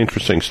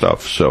interesting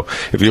stuff. So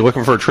if you're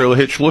looking for a trailer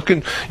hitch,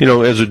 looking,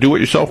 as a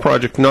do-it-yourself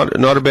project, not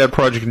a bad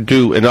project to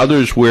do. And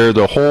others where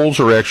the holes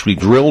are actually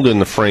drilled in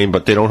the frame,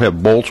 but they don't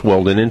have bolts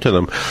welded into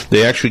them,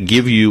 they actually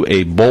give you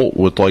a bolt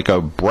with like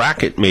a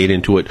bracket made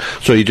into it.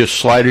 So you just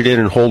slide it in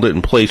and hold it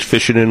in place,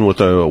 fish it in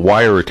with a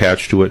wire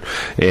attached to it,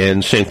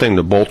 and same thing.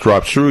 The bolt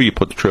drops through. You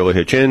put the trailer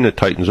hitch in. It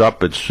tightens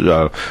up. It's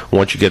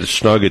once you get it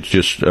snug, it's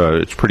just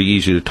it's pretty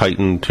easy to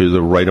tighten to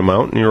the right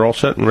amount, and you're all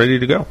set and ready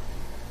to go.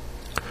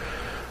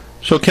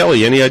 So,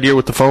 Kelly, any idea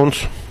with the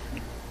phones?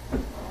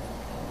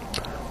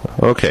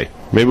 Okay.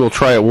 Maybe we'll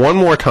try it one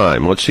more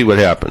time. Let's see what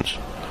happens.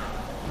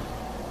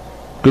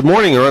 Good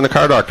morning. You're on the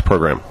Car Doctor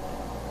program.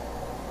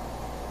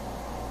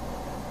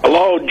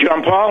 Hello,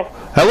 John Paul.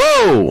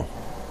 Hello.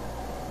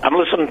 I'm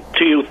listening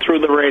to you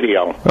through the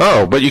radio.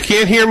 Oh, but you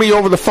can't hear me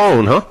over the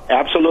phone, huh?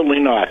 Absolutely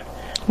not.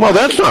 Well,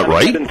 that's not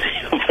right. I've been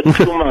listening to you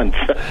for 2 months.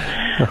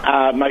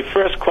 My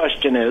first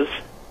question is,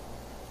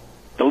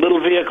 the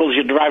little vehicles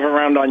you drive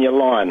around on your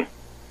lawn,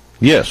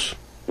 yes.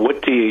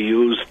 what do you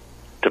use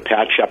to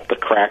patch up the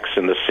cracks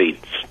in the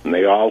seats? And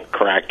they all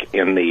crack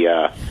in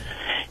the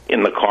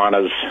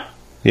corners.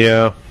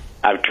 Yeah.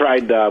 I've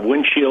tried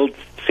windshield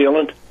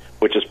sealant,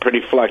 which is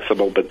pretty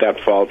flexible, but that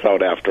falls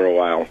out after a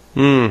while.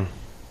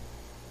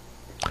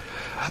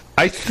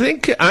 I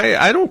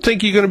don't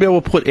think you're going to be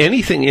able to put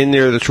anything in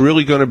there that's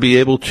really going to be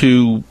able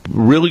to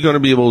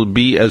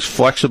be as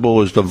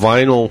flexible as the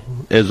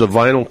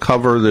vinyl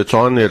cover that's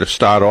on there to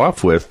start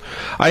off with.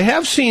 I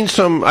have seen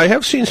some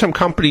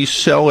companies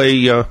sell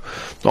a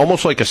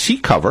almost like a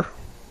seat cover.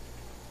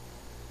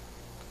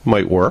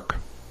 Might work.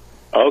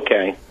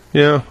 Okay.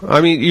 Yeah. I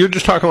mean, you're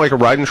just talking like a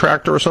riding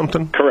tractor or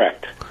something?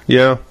 Correct.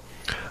 Yeah.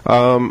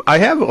 I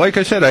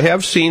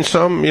have seen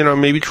some,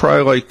 maybe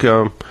try like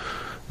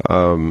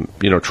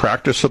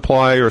Tractor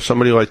Supply or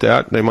somebody like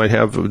that. They might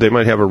have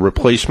a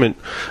replacement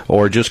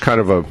or just kind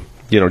of a,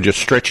 just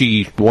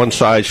stretchy, one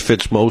size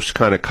fits most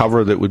kind of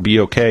cover that would be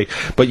okay.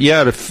 But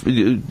yeah,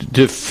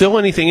 to fill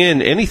anything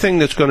in, anything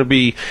that's going to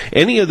be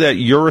any of that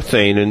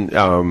urethane and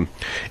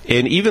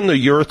even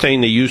the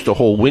urethane they use to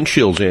hold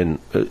windshields in,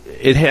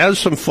 it has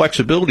some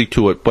flexibility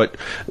to it, but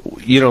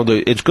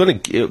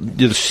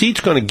the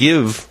seat's going to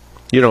give.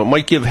 It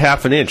might give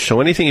half an inch,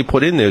 so anything you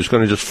put in there is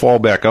going to just fall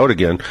back out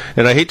again.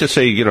 And I hate to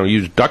say,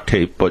 use duct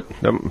tape, but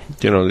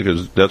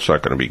because that's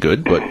not going to be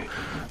good. But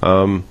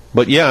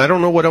yeah, I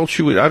don't know what else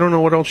you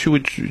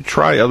would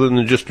try other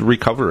than just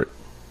recover it.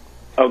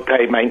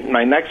 Okay,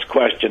 my next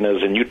question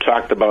is, and you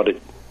talked about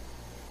it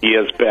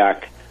years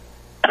back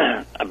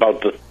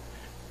about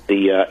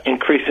the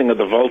increasing of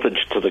the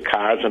voltage to the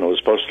cars, and it was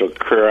supposed to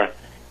occur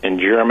in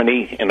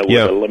Germany, and it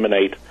would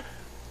eliminate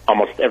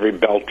almost every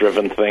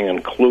belt-driven thing,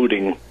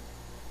 including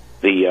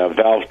the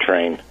valve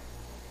train.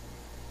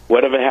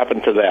 Whatever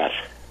happened to that?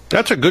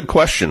 That's a good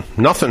question.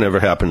 Nothing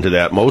ever happened to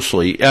that,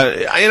 mostly.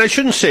 And I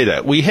shouldn't say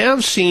that. We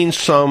have seen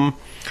some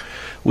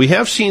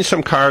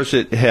cars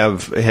that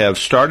have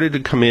started to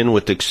come in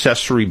with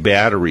accessory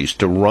batteries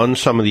to run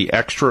some of the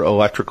extra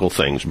electrical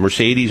things,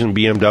 Mercedes and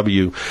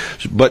BMW.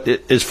 But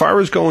as far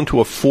as going to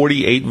a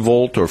 48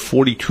 volt or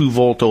 42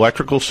 volt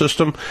electrical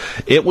system,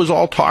 it was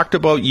all talked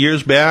about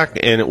years back,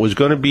 and it was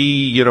going to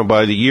be,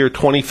 by the year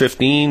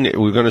 2015,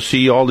 we're going to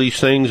see all these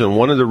things. And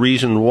one of the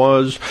reasons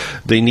was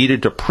they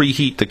needed to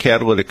preheat the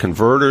catalytic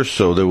converter,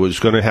 so there was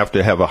going to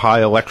have a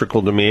high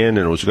electrical demand,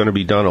 and it was going to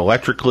be done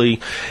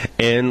electrically,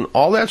 and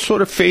all that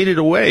sort of faded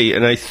away.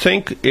 And I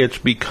think it's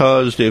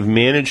because they've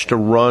managed to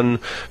run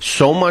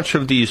so much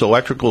of these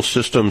electrical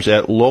systems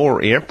at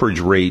lower amperage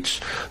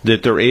rates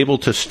that they're able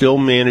to still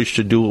manage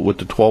to do it with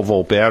the 12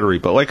 volt battery.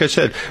 But like I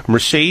said,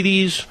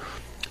 Mercedes,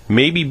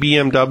 maybe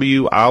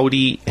BMW,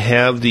 Audi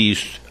have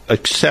these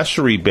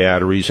accessory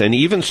batteries, and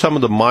even some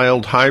of the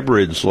mild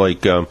hybrids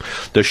like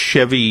the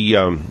Chevy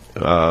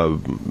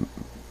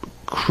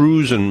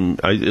Cruze, and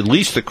at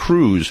least the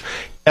Cruze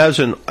has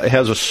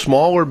a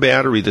smaller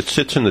battery that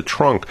sits in the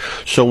trunk,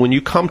 so when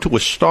you come to a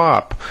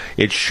stop,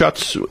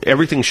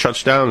 everything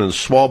shuts down, and the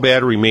small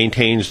battery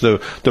maintains the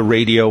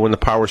radio and the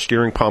power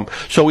steering pump.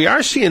 So we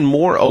are seeing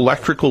more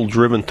electrical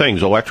driven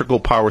things, electrical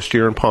power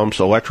steering pumps,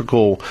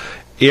 electrical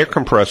air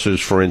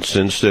compressors, for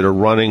instance, that are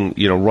running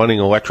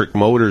electric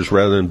motors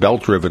rather than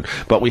belt driven.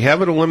 But we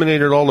haven't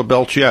eliminated all the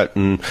belts yet,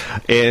 and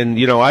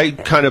I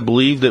kind of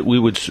believe that we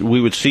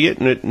would see it,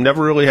 and it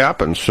never really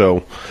happened.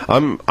 So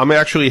I'm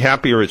actually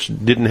happier it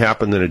didn't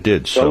happen than it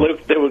did. So well,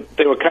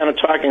 they were kind of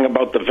talking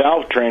about the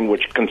valve train,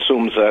 which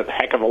consumes a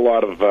heck of a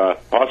lot of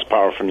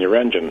horsepower from your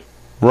engine.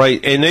 Right,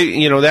 and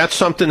that's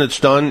something that's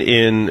done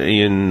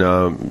in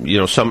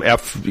some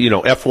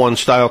F1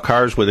 style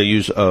cars where they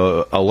use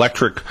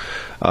electric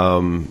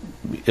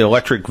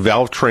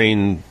valve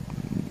train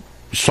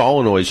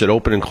solenoids that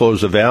open and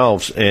close the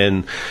valves,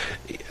 and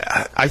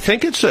I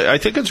think it's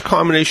a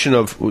combination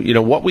of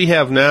what we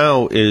have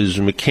now is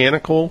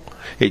mechanical.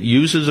 It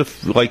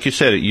uses like you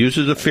said, it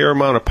uses a fair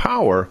amount of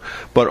power,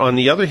 but on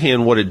the other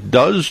hand, what it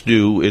does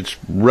do, it's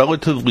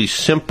relatively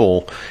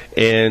simple,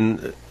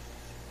 and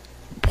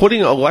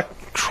putting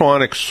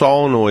electronic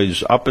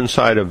solenoids up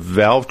inside a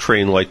valve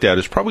train like that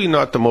is probably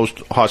not the most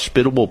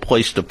hospitable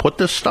place to put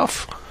this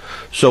stuff.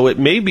 So it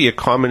may be a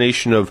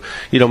combination of,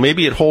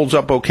 maybe it holds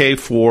up okay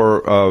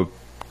for a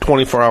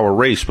 24-hour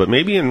race, but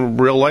maybe in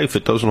real life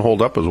it doesn't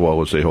hold up as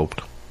well as they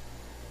hoped.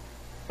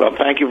 Well,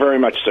 thank you very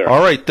much, sir.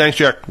 All right. Thanks,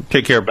 Jack.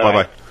 Take care.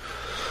 Bye-bye.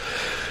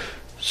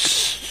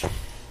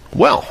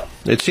 Well,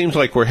 it seems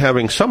like we're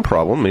having some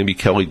problem. Maybe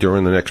Kelly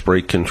during the next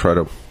break can try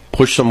to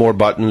push some more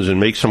buttons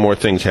and make some more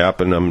things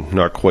happen. I'm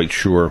not quite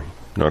sure.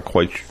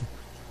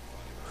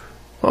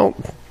 Well,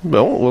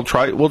 we'll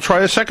try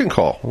a second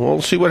call.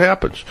 We'll see what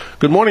happens.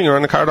 Good morning. You're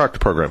on the Car Doctor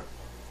program.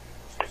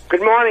 Good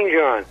morning,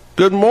 John.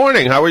 Good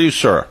morning. How are you,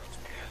 sir?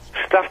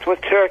 Stuffed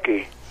with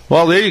turkey.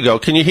 Well, there you go.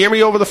 Can you hear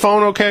me over the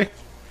phone okay?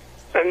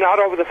 Not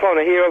over the phone.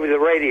 I hear over the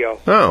radio.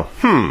 Oh,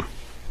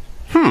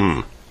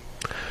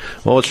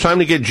 Well, it's time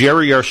to get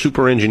Jerry, our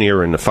super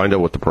engineer, in to find out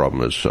what the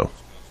problem is. So,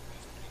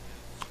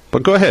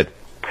 but go ahead.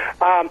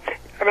 I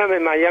remember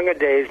in my younger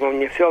days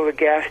when you fill the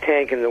gas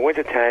tank in the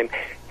wintertime,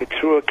 you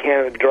threw a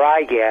can of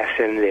dry gas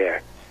in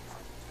there.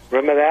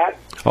 Remember that?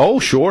 Oh,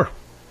 sure.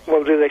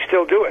 Well, do they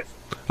still do it?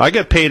 I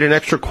get paid an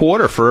extra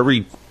quarter for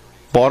every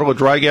bottle of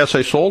dry gas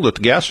I sold at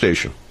the gas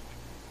station.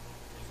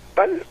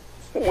 But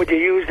would you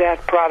use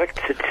that product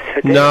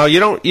today? No, you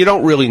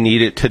don't really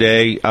need it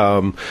today.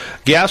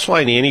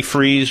 Gasline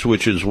antifreeze,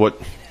 which is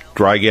what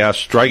dry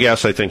gas,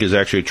 I think, is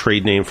actually a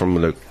trade name from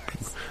the,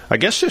 I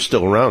guess they're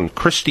still around,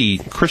 Christie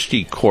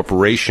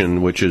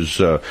Corporation, which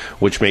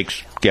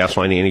makes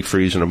Gasline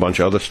antifreeze and a bunch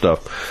of other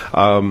stuff.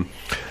 I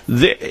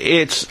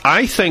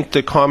think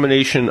the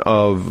combination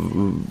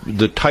of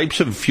the types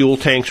of fuel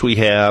tanks we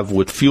have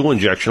with fuel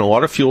injection, a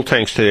lot of fuel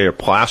tanks today are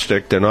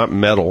plastic, they're not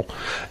metal,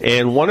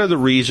 and one of the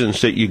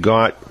reasons that you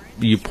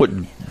put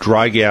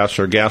dry gas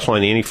or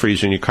gasoline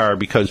antifreeze in your car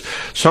because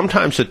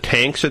sometimes the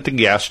tanks at the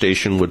gas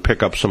station would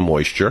pick up some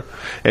moisture.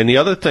 And the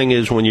other thing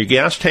is when your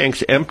gas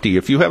tank's empty,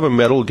 if you have a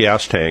metal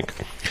gas tank,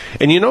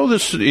 and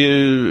this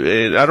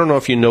is, I don't know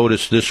if you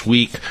noticed this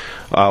week,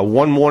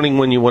 one morning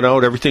when you went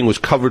out, everything was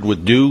covered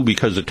with dew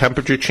because the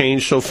temperature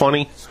changed so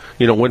funny.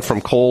 Went from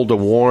cold to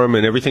warm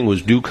and everything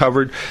was dew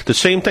covered. The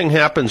same thing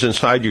happens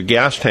inside your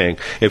gas tank.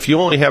 If you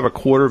only have a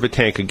quarter of a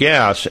tank of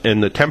gas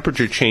and the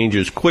temperature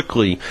changes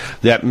quickly,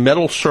 that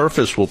metal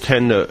surface will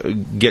tend to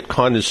get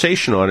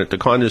condensation on it. The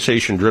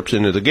condensation drips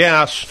into the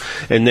gas,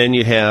 and then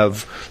you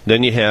have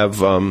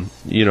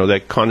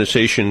that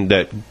condensation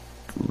that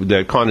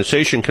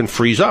condensation can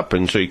freeze up,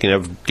 and so you can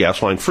have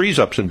gas line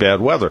freeze-ups in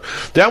bad weather.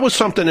 That was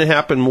something that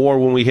happened more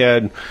when we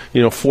had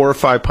 4 or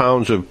 5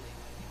 pounds of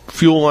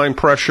fuel line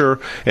pressure,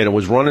 and it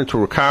was running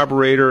through a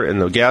carburetor,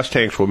 and the gas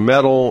tanks were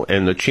metal,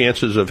 and the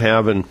chances of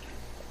having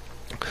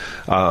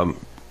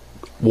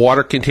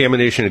water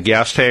contamination in a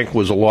gas tank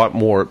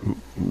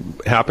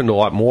happened a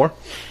lot more.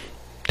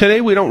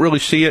 Today, we don't really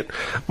see it.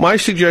 My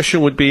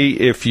suggestion would be,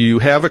 if you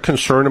have a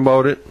concern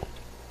about it,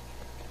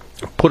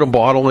 put a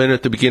bottle in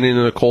at the beginning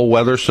of the cold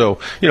weather, so,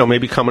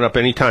 maybe coming up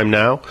anytime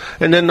now,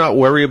 and then not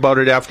worry about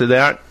it after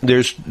that.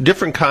 There's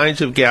different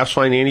kinds of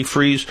gasoline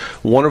antifreeze.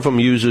 One of them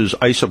uses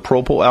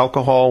isopropyl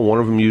alcohol. One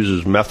of them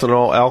uses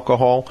methanol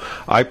alcohol.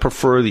 I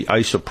prefer the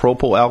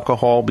isopropyl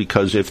alcohol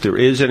because if there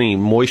is any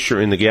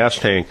moisture in the gas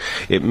tank,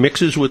 it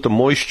mixes with the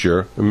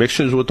moisture, it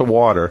mixes with the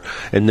water,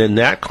 and then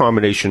that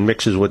combination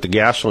mixes with the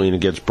gasoline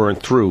and gets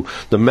burnt through.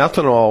 The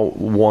methanol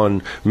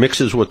one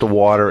mixes with the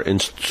water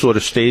and sort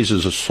of stays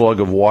as a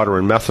slug of water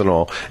and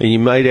methanol, and you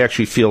might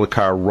actually feel the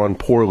car run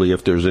poorly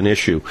if there's an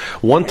issue.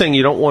 One thing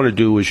you don't want to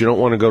do is you don't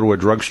want to go to a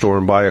drugstore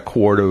and buy a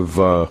quart of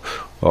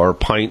or a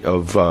pint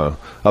of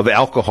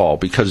alcohol,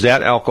 because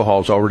that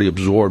alcohol has already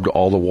absorbed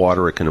all the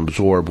water it can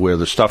absorb, where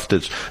the stuff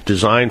that's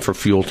designed for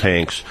fuel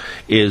tanks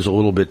is a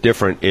little bit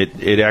different.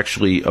 It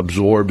actually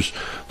absorbs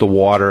the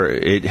water.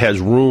 It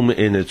has room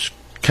in its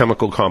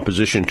chemical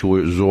composition to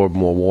absorb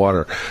more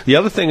water. The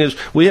other thing is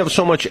we have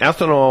so much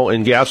ethanol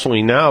in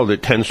gasoline now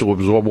that tends to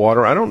absorb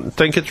water. I don't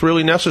think it's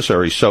really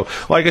necessary. So,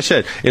 like I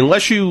said,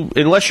 unless you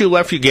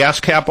left your gas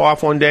cap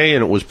off one day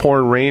and it was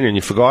pouring rain and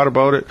you forgot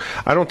about it,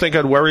 I don't think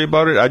I'd worry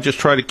about it. I'd just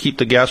try to keep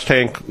the gas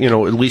tank,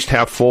 at least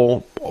half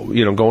full,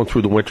 going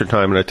through the winter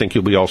time, and I think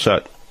you'll be all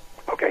set.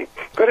 Okay.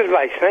 Good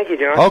advice. Thank you,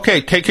 John.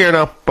 Okay. Take care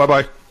now.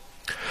 Bye-bye.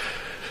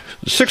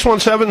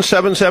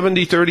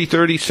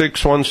 617-770-3030,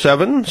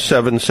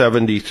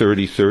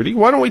 617-770-3030.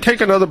 Why don't we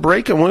take another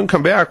break, and when we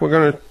come back, we're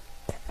going to,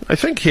 I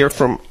think, hear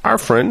from our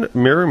friend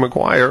Mary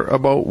Maquire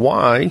about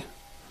why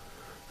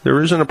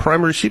there isn't a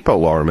primary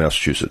seatbelt law in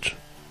Massachusetts.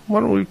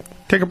 Why don't we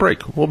take a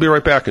break? We'll be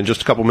right back in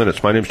just a couple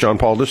minutes. My name's John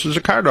Paul. This is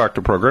a Car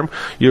Doctor program.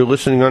 You're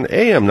listening on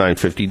AM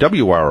 950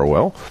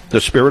 WROL, the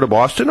Spirit of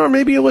Boston, or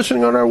maybe you're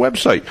listening on our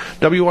website,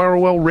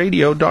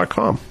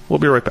 WROLradio.com. We'll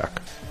be right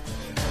back.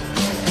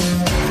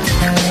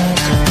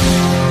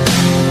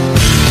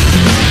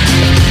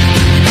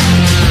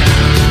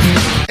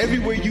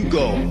 Everywhere you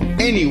go,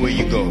 anywhere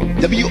you go,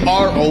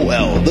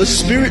 WROL, the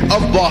Spirit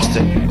of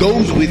Boston,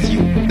 goes with you.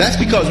 That's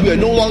because we are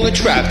no longer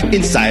trapped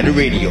inside a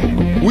radio.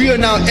 We are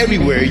now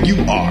everywhere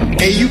you are,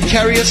 and you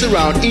carry us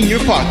around in your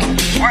pocket.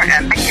 We're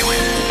ambiguous.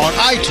 On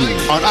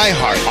iTunes, on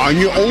iHeart, on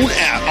your own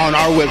app, on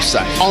our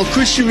website, on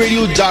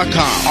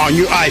ChristianRadio.com, on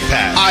your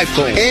iPad,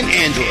 iPhone, and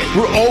Android.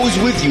 We're always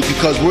with you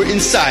because we're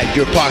inside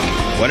your pocket.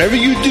 Whatever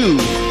you do,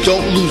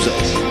 don't lose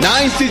us.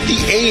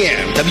 9:50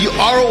 a.m.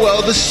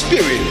 WROL, the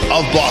Spirit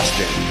of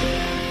Boston.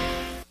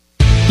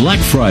 Black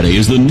Friday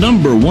is the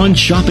 #1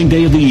 shopping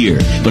day of the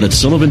year, but at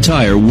Sullivan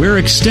Tire, we're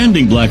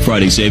extending Black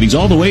Friday savings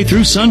all the way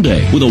through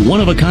Sunday with a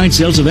one-of-a-kind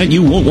sales event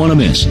you won't want to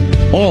miss.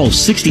 All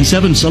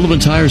 67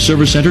 Sullivan Tire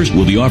service centers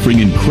will be offering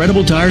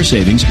incredible tire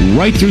savings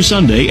right through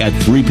Sunday at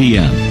 3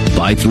 p.m.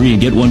 Buy 3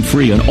 and get 1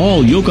 free on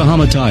all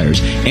Yokohama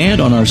tires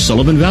and on our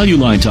Sullivan Value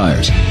Line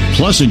tires.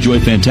 Plus, enjoy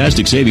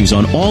fantastic savings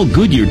on all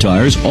Goodyear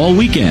tires all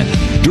weekend.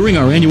 During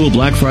our annual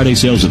Black Friday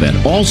sales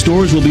event, all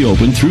stores will be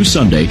open through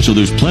Sunday, so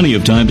there's plenty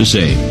of time to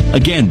save.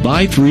 Again,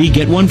 buy 3,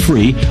 get 1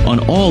 free on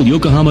all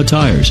Yokohama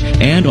tires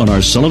and on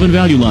our Sullivan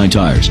Value Line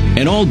tires.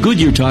 And all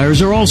Goodyear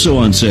tires are also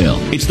on sale.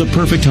 It's the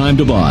perfect time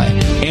to buy.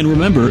 And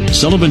remember,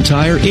 Sullivan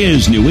Tire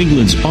is New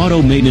England's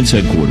auto maintenance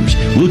headquarters.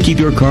 We'll keep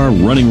your car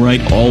running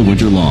right all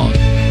winter long.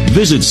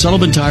 Visit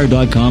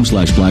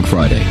sullivantire.com/Black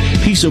Friday.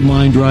 Peace of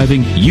mind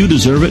driving, you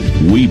deserve it,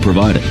 we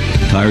provide it.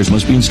 Tires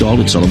must be installed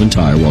at Sullivan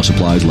Tire while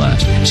supplies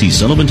last. See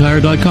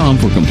sullivantire.com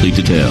for complete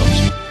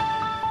details.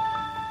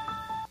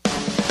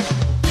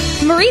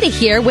 Marita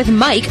here with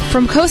Mike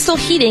from Coastal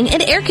Heating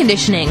and Air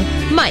Conditioning.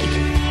 Mike,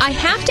 I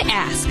have to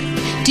ask,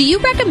 do you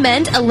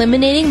recommend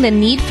eliminating the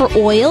need for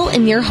oil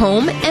in your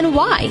home, and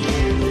why?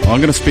 I'm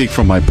going to speak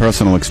from my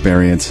personal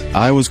experience.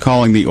 I was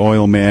calling the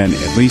oil man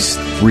at least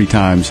 3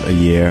 times a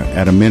year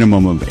at a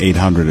minimum of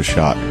 $800 a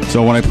shot.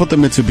 So when I put the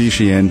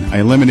Mitsubishi in, I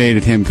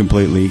eliminated him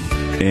completely.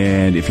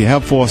 And if you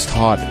have forced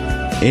hot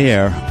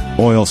air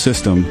oil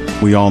system,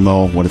 we all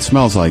know what it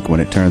smells like when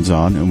it turns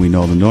on, and we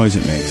know the noise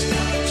it makes.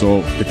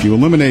 So if you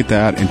eliminate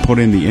that and put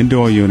in the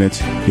indoor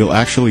units, you'll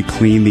actually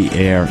clean the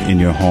air in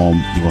your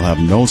home. You will have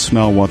no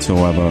smell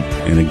whatsoever,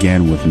 and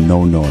again, with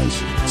no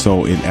noise.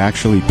 So it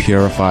actually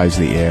purifies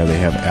the air. They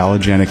have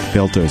allergenic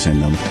filters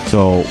in them.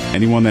 So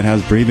anyone that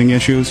has breathing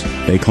issues,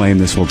 they claim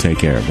this will take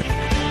care of it.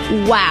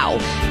 Wow.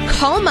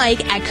 Call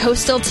Mike at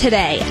Coastal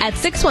today at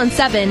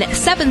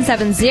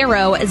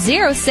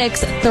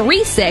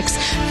 617-770-0636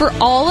 for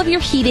all of your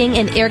heating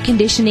and air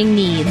conditioning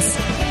needs.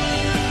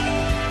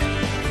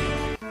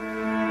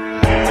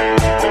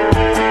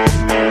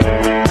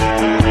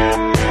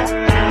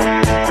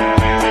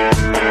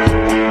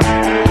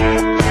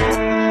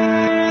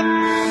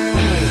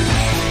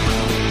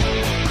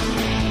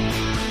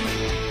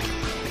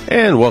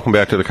 And welcome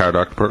back to the Car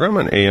Doctor program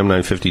on AM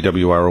 950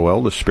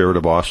 WROL, the Spirit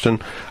of Boston.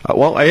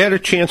 Well, I had a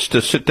chance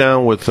to sit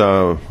down with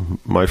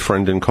my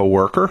friend and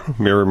co-worker,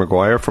 Mary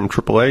Maquire from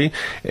AAA,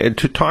 and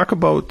to talk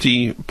about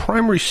the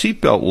primary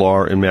seatbelt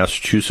law in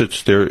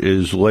Massachusetts. There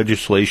is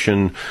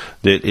legislation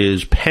that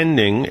is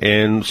pending,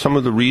 and some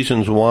of the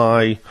reasons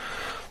why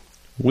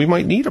we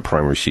might need a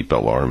primary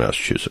seatbelt law in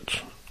Massachusetts.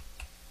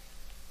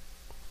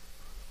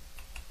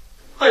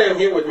 Hi, I'm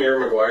here with Mary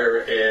Maquire,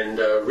 and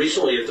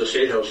recently at the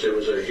State House there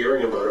was a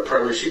hearing about a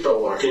primary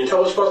seatbelt law. Can you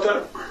tell us about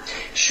that?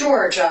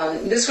 Sure,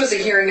 John. This was a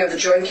hearing of the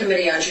Joint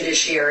Committee on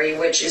Judiciary,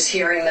 which is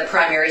hearing the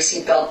primary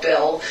seatbelt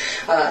bill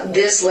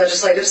this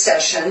legislative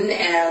session,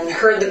 and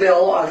heard the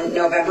bill on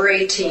November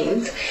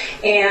 18th.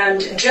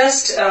 And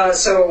just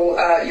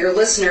so your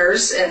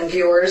listeners and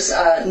viewers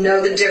know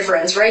the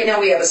difference, right now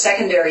we have a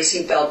secondary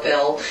seatbelt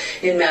bill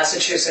in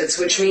Massachusetts,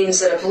 which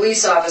means that a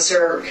police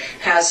officer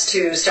has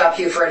to stop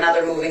you for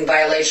another moving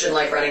violation violation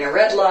like running a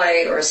red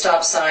light or a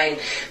stop sign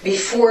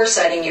before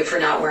citing you for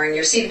not wearing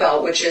your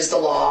seatbelt, which is the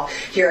law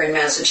here in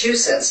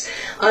Massachusetts.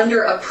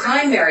 Under a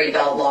primary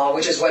belt law,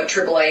 which is what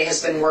AAA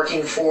has been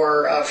working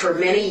for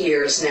many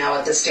years now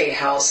at the State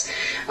House,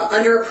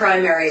 under a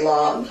primary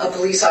law, a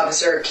police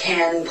officer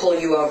can pull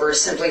you over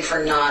simply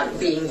for not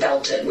being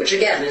belted, which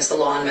again is the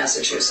law in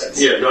Massachusetts.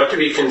 Yeah, not to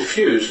be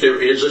confused,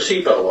 there is a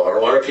seatbelt law. A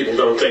lot of people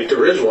don't think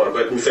there is one,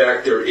 but in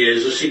fact there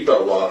is a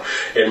seatbelt law,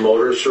 and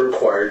motorists are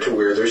required to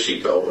wear their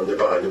seatbelt when they're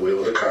behind the wheel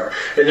of the car.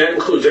 And that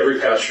includes every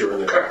passenger in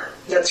the car.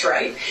 That's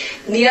right.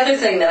 The other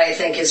thing that I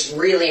think is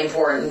really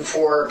important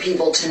for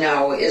people to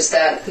know is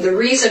that the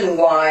reason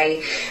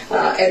why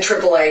at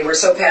AAA we're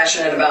so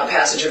passionate about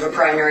passage of a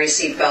primary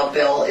seatbelt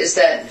bill is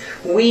that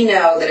we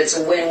know that it's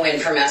a win-win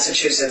for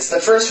Massachusetts. The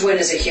first win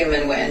is a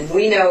human win.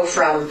 We know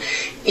from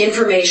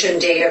information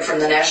data from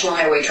the National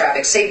Highway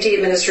Traffic Safety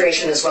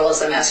Administration as well as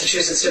the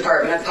Massachusetts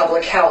Department of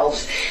Public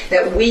Health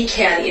that we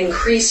can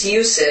increase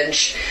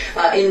usage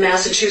in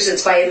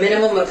Massachusetts by a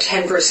minimum of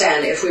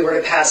 10% if we were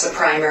to pass a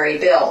primary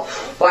bill.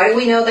 Why do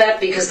we know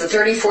that? Because the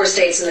 34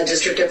 states in the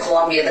District of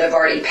Columbia that have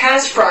already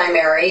passed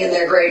primary, in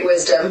their great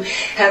wisdom,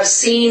 have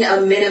seen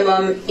a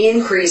minimum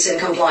increase in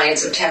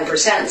compliance of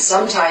 10%.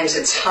 Sometimes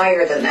it's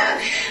higher than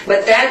that.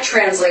 But that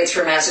translates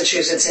for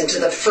Massachusetts into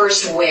the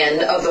first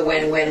win of the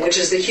win-win, which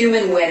is the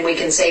human win. We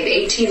can save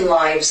 18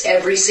 lives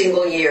every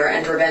single year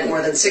and prevent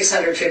more than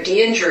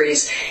 650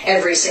 injuries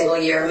every single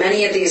year.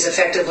 Many of these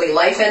effectively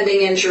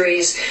life-ending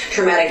injuries,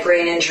 traumatic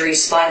brain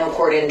injuries, spinal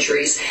cord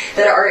injuries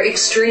that are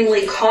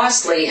extremely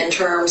costly in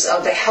terms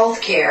of the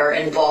health care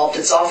involved.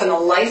 It's often a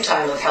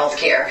lifetime of health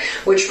care,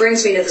 which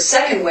brings me to the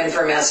second win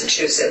for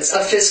Massachusetts,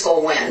 a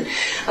fiscal win.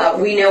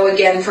 We know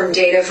again from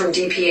data from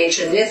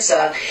DPH and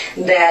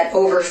NHTSA that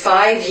over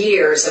 5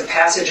 years of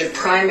passage of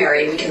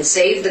primary, we can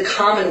save the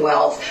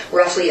Commonwealth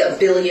roughly $1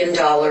 billion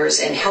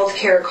in health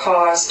care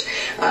cost,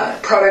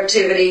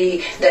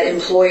 productivity that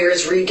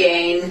employers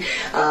regain,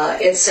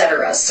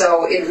 etc.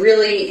 So it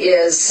really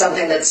is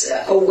something that's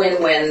a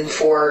win-win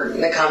for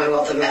the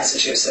Commonwealth of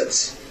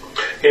Massachusetts.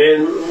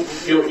 And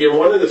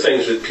one of the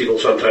things that people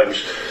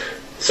sometimes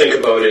think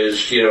about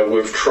is,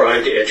 we've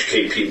tried to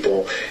educate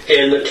people,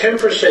 and the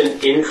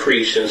 10%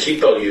 increase in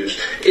seatbelt use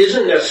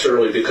isn't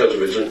necessarily because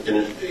of its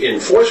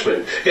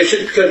enforcement. It's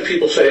just because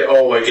people say,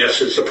 oh, I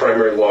guess it's the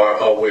primary law,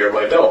 I'll wear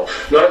my belt.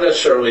 Not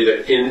necessarily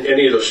that in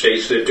any of those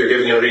states that they're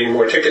giving out any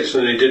more tickets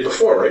than they did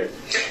before, right?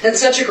 That's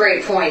such a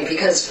great point,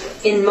 because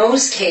in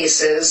most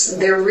cases,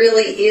 there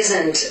really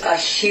isn't a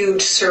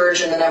huge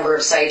surge in the number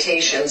of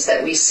citations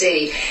that we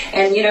see.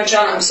 And,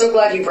 John, I'm so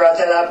glad you brought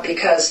that up,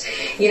 because,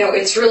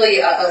 it's really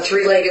a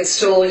three-legged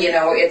stool.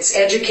 It's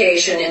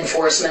education,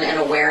 enforcement, and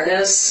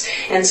awareness.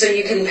 And so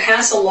you can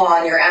pass a law,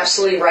 and you're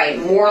absolutely right,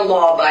 more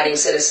law-abiding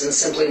citizens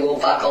simply will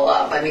buckle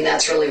up. I mean,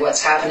 that's really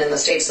what's happened in the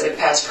states that have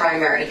passed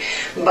primary.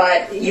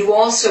 But you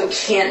also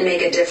can't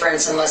make a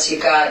difference unless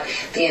you've got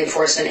the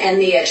enforcement and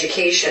the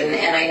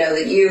education. And I know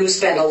that you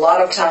spend a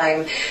lot of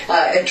time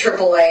at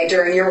AAA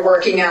during your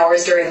working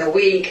hours during the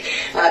week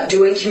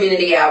doing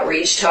community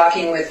outreach,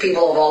 talking with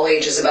people of all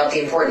ages about the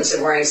importance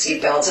of wearing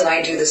seatbelts, and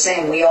I do the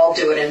same. We all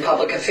do it in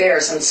public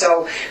affairs. And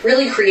so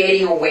really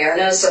creating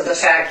awareness of the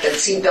fact that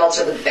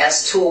seatbelts are the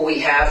best tool we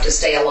have to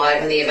stay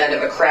alive in the event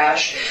of a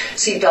crash.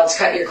 Seatbelts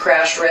cut your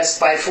crash risk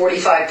by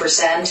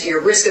 45%,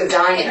 your risk of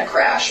dying in a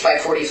crash by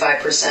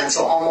 45%,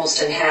 so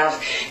almost in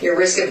half. Your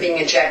risk of being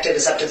ejected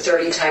is up to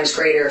 30 times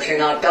greater if you're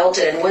not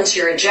belted, and once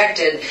you're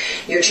ejected,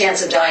 your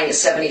chance of dying is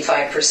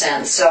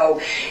 75%. So,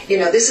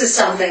 this is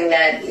something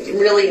that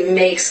really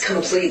makes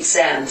complete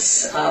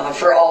sense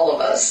for all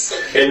of us.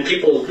 And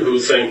people who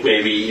think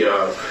maybe,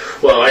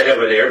 I have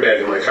an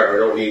airbag in my car, I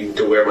don't need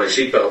to wear my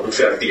seatbelt. In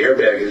fact, the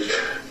airbag is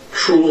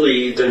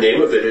truly, the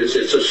name of it is,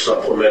 it's a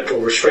supplemental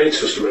restraint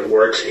system. It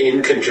works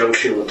in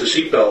conjunction with the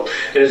seatbelt,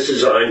 and it's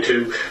designed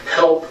to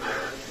help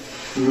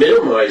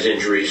minimize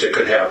injuries that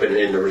could happen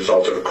in the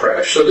result of a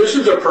crash. So this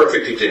is a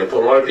perfect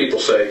example. A lot of people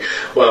say,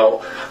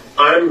 well,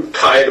 I'm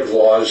tired of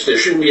laws, there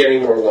shouldn't be any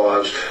more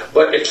laws,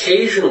 but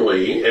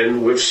occasionally,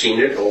 and we've seen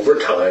it over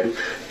time,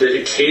 that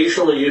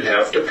occasionally you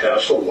have to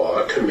pass a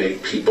law to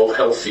make people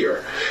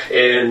healthier.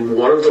 And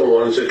one of the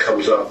ones that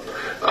comes up,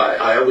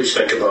 I always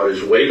think about,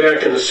 is way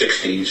back in the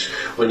 60s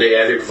when they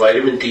added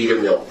vitamin D to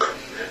milk.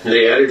 And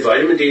they added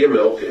vitamin D to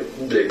milk.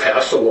 They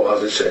passed a law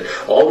that said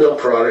all milk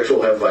products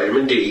will have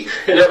vitamin D,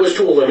 and that was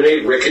to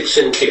eliminate rickets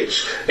in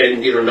kids.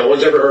 And no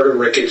one's ever heard of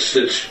rickets.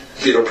 That's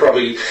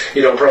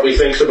probably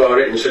thinks about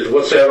it and says,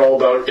 what's that all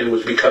about? It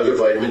was because of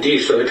vitamin D,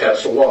 so they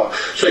passed a law.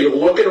 So you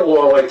look at a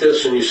law like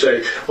this and you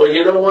say, well,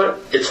 you know what?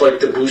 It's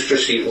like the booster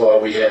seat law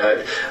we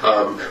had.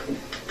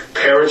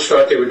 Parents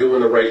thought they were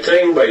doing the right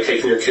thing by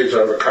taking their kids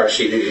out of a car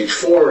seat at age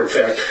 4. In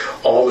fact,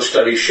 all the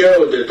studies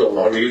showed that the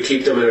longer you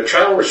keep them in a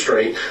child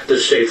restraint, the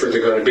safer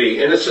they're going to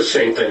be. And it's the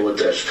same thing with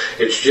this.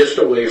 It's just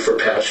a way for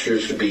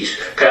passengers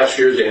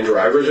and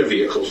drivers of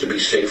vehicles to be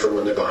safer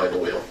when they're behind the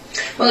wheel.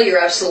 Well, you're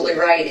absolutely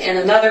right. And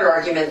another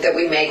argument that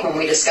we make when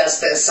we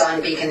discuss this on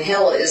Beacon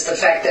Hill is the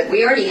fact that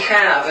we already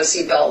have a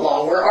seatbelt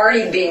law. We're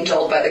already being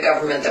told by the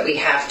government that we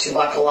have to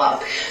buckle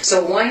up.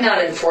 So why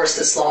not enforce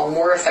this law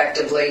more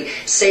effectively,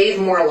 save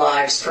more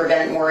lives,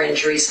 prevent more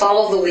injuries,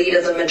 follow the lead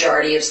of the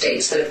majority of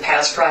states that have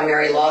passed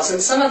primary laws? And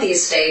some of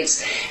these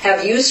states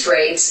have use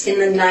rates in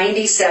the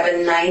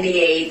 97,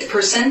 98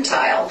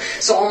 percentile.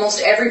 So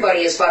almost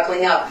everybody is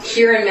buckling up.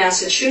 Here in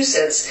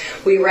Massachusetts,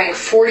 we rank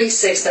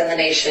 46th in the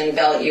nation in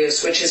belt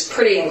use, which is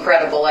pretty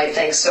incredible, I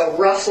think. So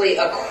roughly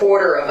a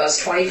quarter of us,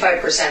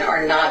 25%,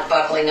 are not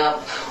buckling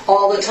up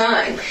all the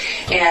time.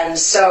 And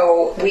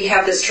so we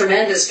have this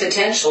tremendous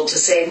potential to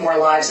save more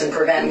lives and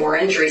prevent more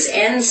injuries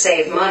and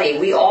save money.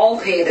 We all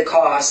pay the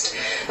cost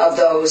of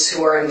those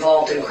who are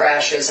involved in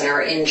crashes and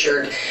are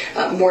injured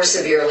more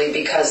severely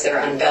because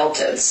they're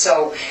unbelted.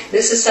 So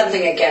this is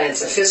something, again,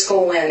 it's a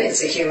fiscal win,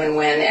 it's a human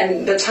win,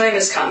 and the time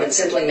has come. It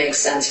simply makes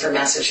sense for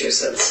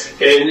Massachusetts.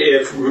 And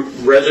if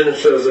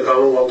residents of the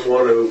Commonwealth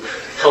want to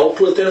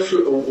help with this,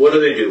 what do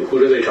they do? Who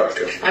do they talk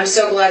to? I'm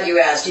so glad you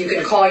asked. You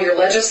can call your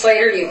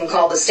legislator. You can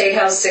call the State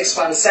House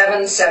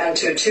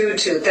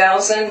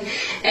 617-722-2000,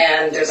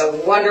 and there's a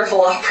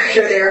wonderful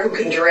operator there who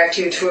can direct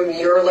you to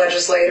your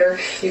legislator.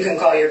 You can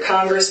call your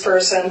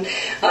congressperson,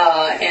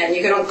 and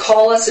you can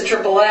call us at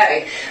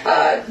AAA,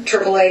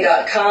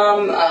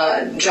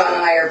 AAA.com. John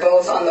and I are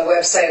both on the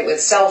website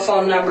with cell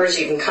phone numbers.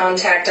 You can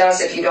contact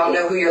us. If you don't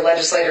know who your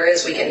legislator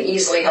is, we can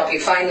easily help you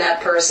find that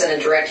person and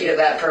direct you to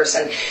that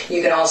person.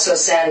 You can also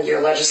send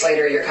your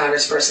legislator, your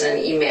congressperson, an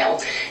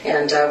email,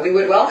 and we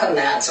would welcome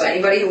that. So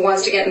anybody who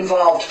wants to get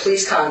involved,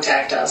 please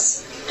contact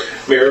us.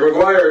 Mary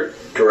Maquire,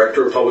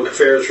 Director of Public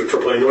Affairs for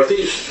AAA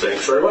Northeast.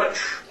 Thanks very much.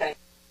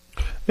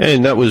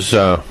 And that was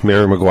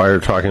Mary Maquire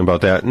talking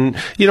about that. And,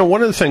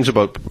 one of the things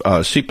about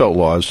seatbelt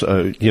laws,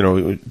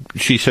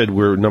 she said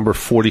we're number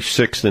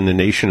 46th in the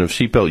nation of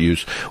seatbelt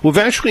use. We've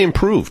actually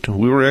improved.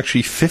 We were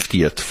actually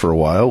 50th for a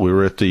while. We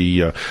were at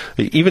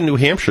even New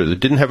Hampshire that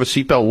didn't have a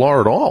seatbelt law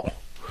at all.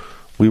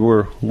 They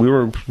were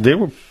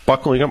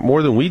buckling up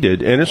more than we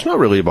did, and it's not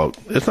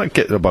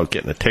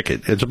getting a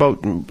ticket. It's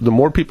about the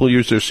more people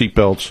use their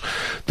seatbelts,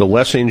 the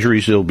less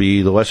injuries there'll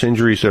be. The less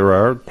injuries there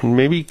are,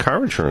 maybe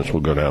car insurance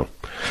will go down.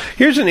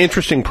 Here's an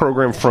interesting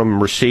program from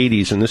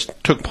Mercedes, and this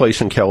took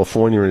place in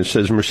California, and it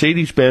says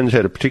Mercedes-Benz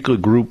had a particular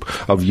group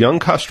of young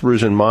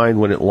customers in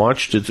mind when it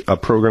launched a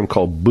program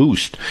called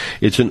Boost.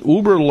 It's an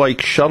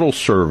Uber-like shuttle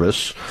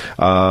service.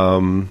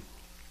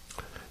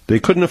 They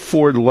couldn't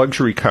afford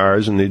luxury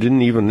cars, and they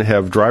didn't even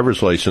have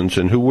driver's license.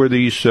 And who were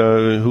these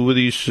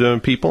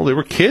people? They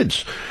were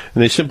kids,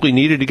 and they simply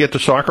needed to get to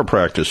soccer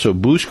practice. So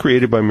Boost,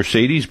 created by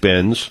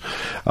Mercedes-Benz,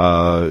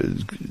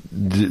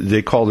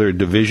 they call their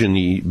division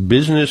the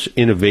Business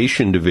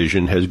Innovation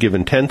Division, has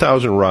given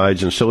 10,000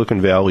 rides in Silicon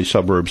Valley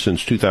suburbs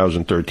since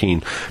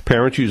 2013.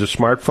 Parents use a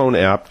smartphone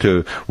app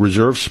to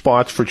reserve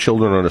spots for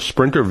children on a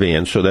Sprinter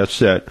van. So that's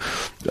that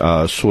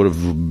sort of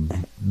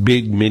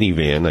big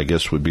minivan, I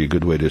guess would be a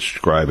good way to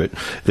describe it.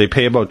 They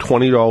pay about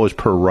 $20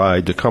 per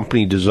ride. The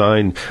company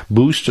designed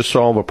Boost to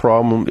solve a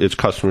problem its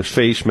customers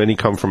face. Many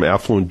come from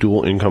affluent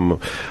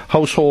dual-income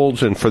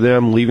households, and for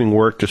them, leaving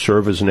work to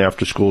serve as an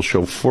after-school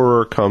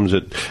chauffeur comes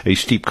at a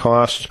steep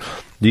cost.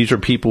 These are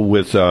people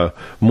with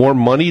more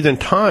money than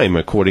time,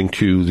 according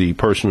to the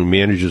person who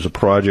manages the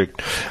project.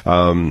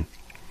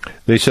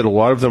 They said a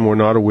lot of them were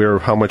not aware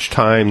of how much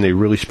time they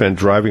really spent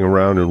driving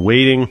around and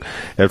waiting.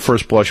 At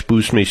first blush,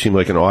 Boost may seem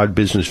like an odd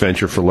business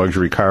venture for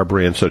luxury car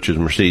brands such as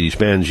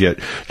Mercedes-Benz, yet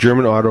the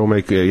German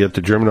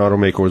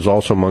automaker was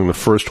also among the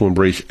first to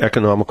embrace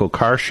economical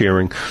car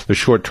sharing. The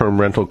short-term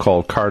rental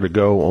called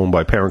Car2Go, owned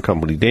by parent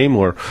company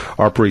Daimler,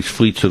 operates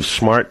fleets of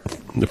Smart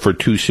for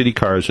 2 city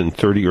cars in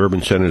 30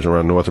 urban centers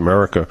around North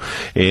America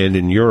and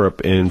in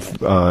Europe, and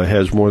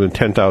has more than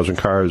 10,000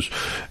 cars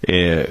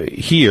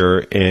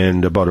here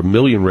and about 1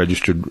 million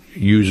registered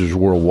users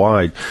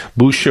worldwide.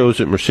 Boost shows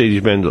that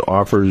Mercedes-Benz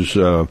offers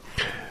they're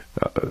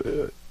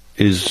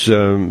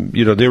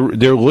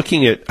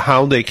looking at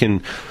how they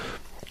can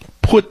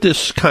put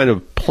this kind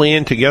of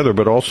plan together,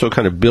 but also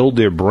kind of build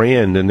their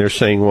brand. And they're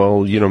saying,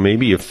 well,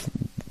 maybe if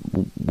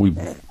we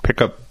pick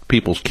up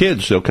people's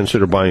kids, they'll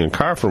consider buying a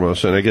car from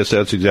us, and I guess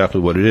that's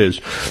exactly what it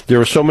is. There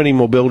are so many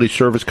mobility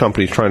service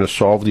companies trying to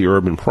solve the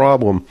urban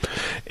problem,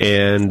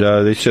 and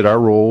they said our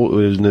role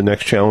in the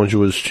next challenge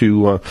was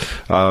to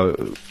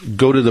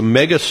go to the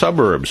mega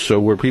suburbs, so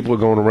where people are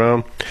going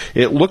around.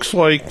 It looks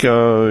like,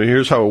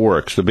 here's how it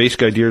works. The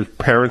basic idea is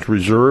parents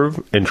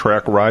reserve and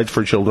track rides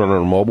for children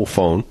on a mobile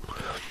phone.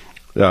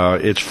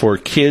 It's for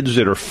kids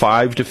that are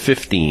 5 to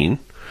 15.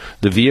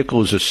 The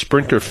vehicle is a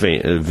Sprinter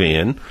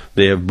van.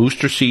 They have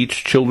booster seats,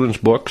 children's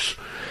books,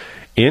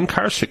 and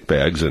car sick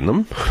bags in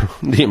them.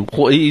 The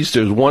employees,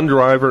 there's one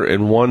driver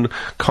and one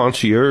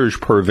concierge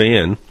per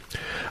van.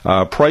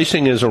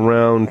 Pricing is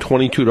around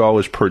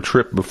 $22 per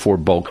trip before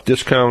bulk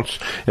discounts,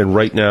 and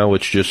right now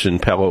it's just in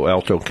Palo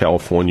Alto,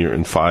 California,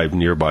 and 5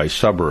 nearby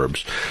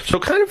suburbs. So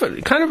kind of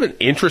an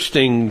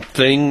interesting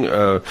thing.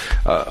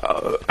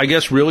 I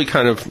guess really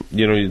kind of,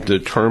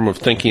 the term of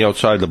thinking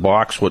outside the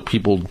box, what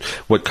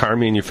car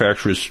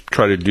manufacturers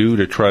try to do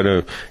to try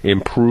to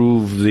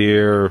improve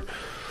their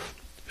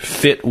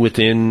fit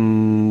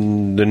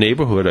within the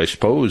neighborhood, I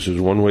suppose,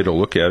 is one way to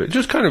look at it.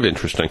 Just kind of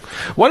interesting.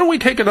 Why don't we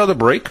take another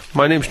break?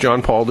 My name's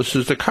John Paul. This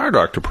is the Car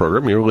Doctor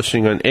program. You're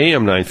listening on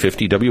AM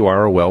 950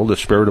 WROL, the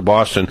Spirit of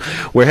Boston.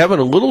 We're having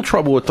a little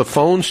trouble with the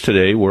phones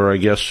today, where I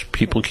guess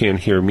people can't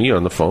hear me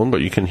on the phone,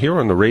 but you can hear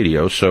on the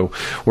radio. So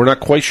we're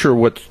not quite sure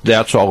what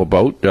that's all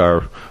about.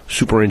 Our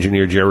super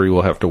engineer Jerry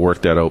will have to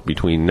work that out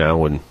between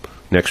now and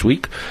next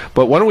week.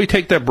 But why don't we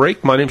take that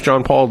break? My name's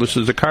John Paul. This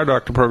is the Car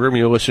Doctor program.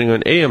 You're listening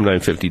on AM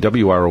 950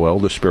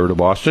 WROL, the Spirit of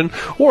Boston,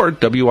 or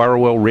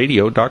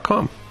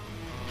WROLradio.com.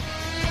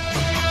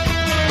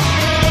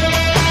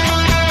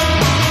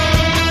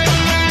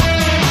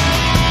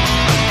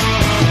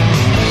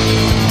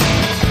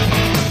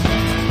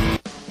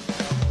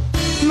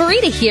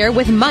 Marita here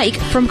with Mike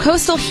from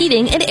Coastal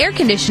Heating and Air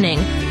Conditioning.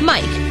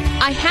 Mike,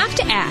 I have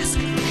to ask,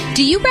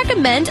 do you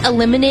recommend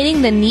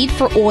eliminating the need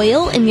for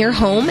oil in your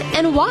home,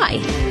 and why?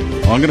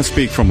 Well, I'm going to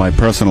speak from my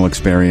personal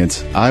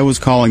experience. I was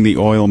calling the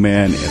oil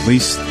man at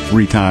least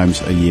 3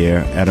 times a year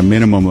at a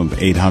minimum of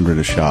 $800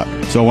 a shot.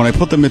 So when I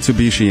put the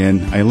Mitsubishi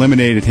in, I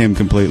eliminated him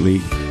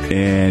completely.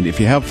 And if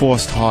you have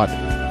forced hot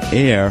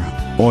air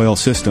oil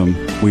system,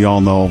 we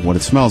all know what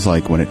it smells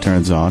like when it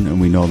turns on,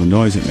 and we know the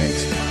noise it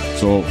makes.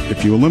 So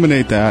if you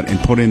eliminate that and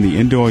put in the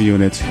indoor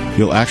units,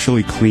 you'll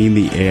actually clean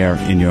the air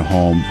in your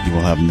home. You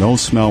will have no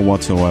smell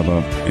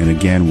whatsoever, and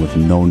again, with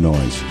no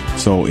noise.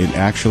 So it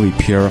actually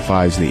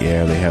purifies the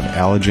air. They have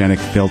allergenic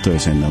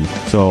filters in them.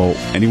 So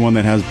anyone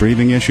that has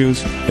breathing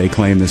issues, they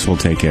claim this will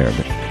take care of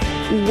it.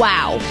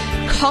 Wow.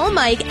 Call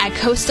Mike at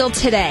Coastal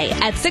today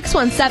at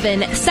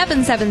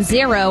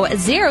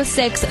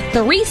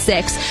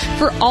 617-770-0636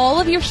 for all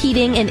of your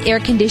heating and air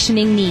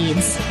conditioning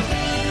needs.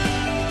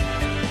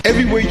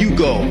 Everywhere you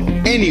go,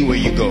 anywhere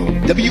you go,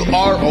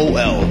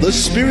 WROL, the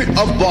Spirit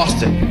of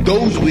Boston,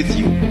 goes with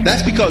you.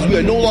 That's because we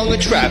are no longer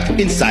trapped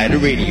inside a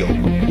radio.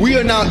 We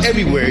are now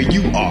everywhere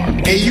you are,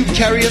 and you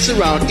carry us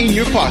around in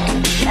your pocket.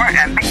 We're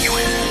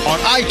ambiguous. On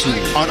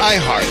iTunes, on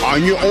iHeart,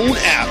 on your own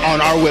app,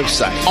 on our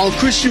website, on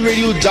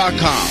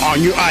ChristianRadio.com,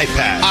 on your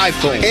iPad,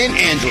 iPhone, and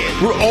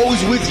Android. We're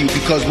always with you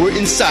because we're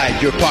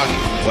inside your pocket.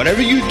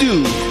 Whatever you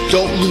do,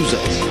 don't lose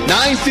us.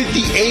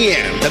 9:50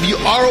 a.m.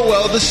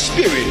 WROL, the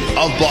Spirit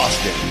of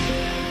Boston.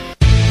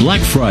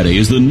 Black Friday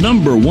is the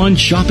 #1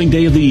 shopping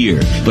day of the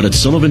year, but at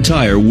Sullivan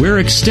Tire, we're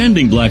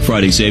extending Black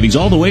Friday savings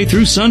all the way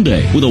through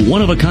Sunday with a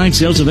one-of-a-kind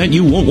sales event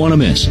you won't want to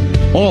miss.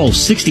 All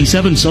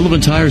 67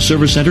 Sullivan Tire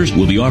service centers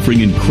will be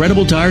offering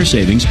incredible tire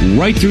savings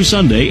right through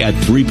Sunday at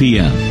 3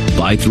 p.m.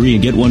 Buy 3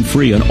 and get 1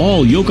 free on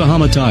all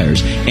Yokohama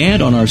tires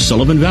and on our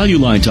Sullivan Value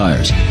Line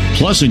tires.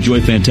 Plus,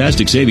 enjoy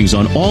fantastic savings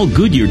on all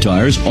Goodyear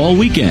tires all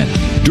weekend.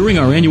 During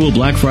our annual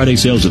Black Friday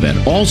sales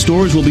event, all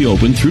stores will be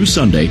open through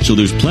Sunday, so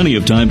there's plenty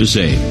of time to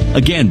save.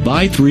 Again,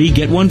 buy 3,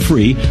 get 1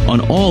 free on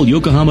all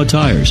Yokohama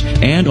tires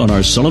and on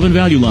our Sullivan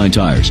Value Line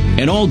tires.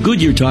 And all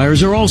Goodyear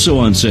tires are also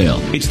on sale.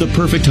 It's the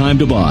perfect time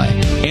to buy.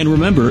 And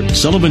remember,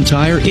 Sullivan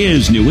Tire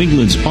is New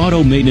England's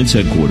auto maintenance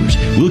headquarters.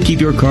 We'll keep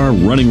your car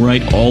running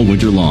right all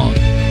winter long.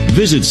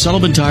 Visit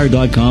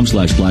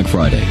sullivantire.com/Black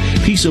Friday.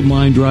 Peace of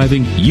mind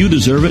driving, you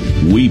deserve it,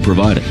 we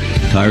provide it.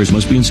 Tires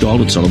must be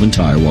installed at Sullivan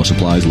Tire while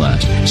supplies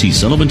last. See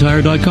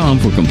sullivantire.com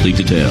for complete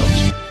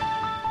details.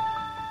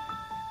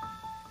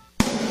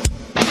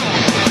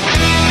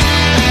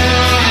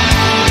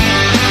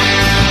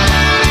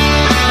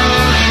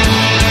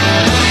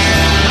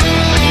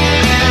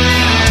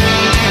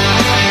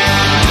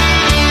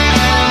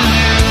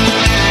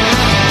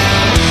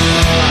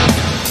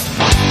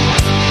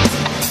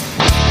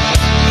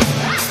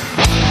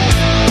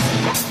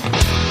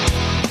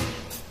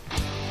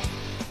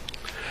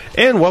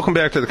 And welcome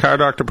back to the Car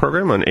Doctor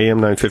program on AM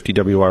 950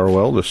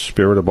 WROL, the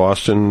Spirit of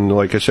Boston.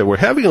 Like I said, we're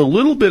having a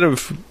little bit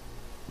of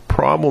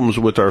problems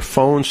with our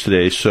phones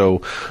today,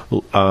 so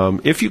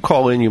if you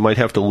call in, you might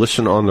have to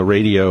listen on the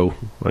radio,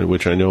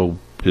 which I know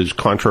is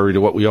contrary to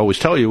what we always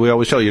tell you. We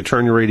always tell you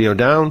turn your radio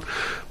down,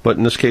 but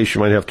in this case,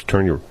 you might have to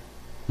turn your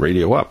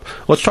radio up.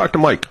 Let's talk to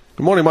Mike.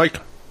 Good morning, Mike.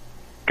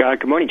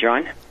 Good morning,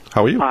 John.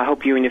 How are you? I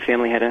hope you and your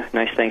family had a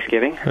nice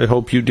Thanksgiving. I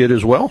hope you did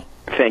as well.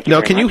 Thank you.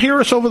 Now, very can much. you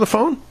hear us over the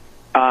phone?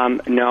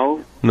 No.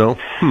 No?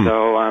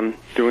 So,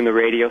 doing the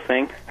radio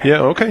thing.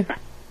 Yeah, okay.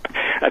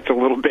 That's a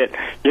little bit,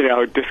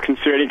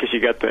 disconcerting because you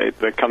got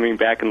the coming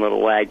back and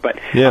little lag. But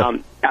yeah.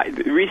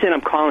 The reason I'm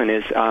calling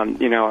is, I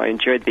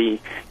enjoyed the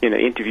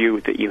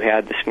interview that you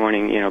had this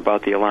morning,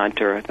 about the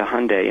Elantra, the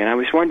Hyundai, and I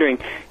was wondering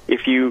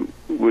if you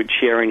would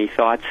share any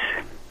thoughts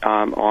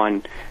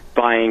on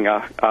buying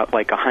a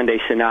Hyundai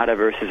Sonata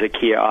versus a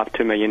Kia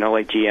Optima,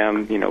 like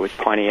GM, with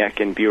Pontiac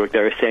and Buick.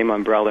 They're the same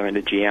umbrella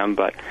under GM,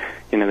 but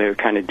they were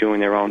kind of doing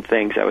their own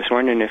things. I was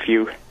wondering if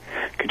you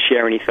could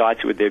share any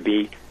thoughts. Would there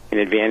be an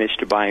advantage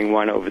to buying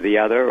one over the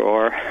other,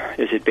 or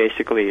is it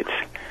basically it's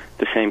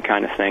the same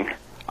kind of thing?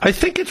 I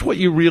think it's what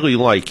you really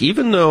like.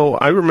 Even though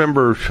I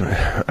remember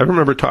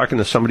talking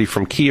to somebody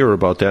from Kia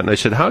about that, and I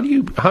said,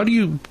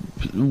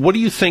 what do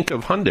you think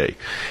of Hyundai?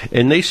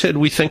 And they said,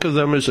 we think of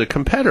them as a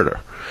competitor.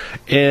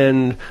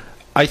 And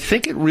I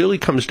think it really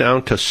comes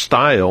down to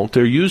style.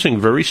 They're using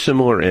very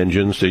similar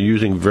engines. They're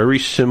using very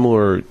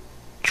similar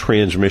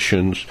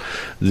transmissions.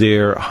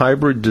 Their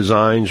hybrid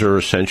designs are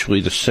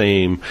essentially the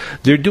same.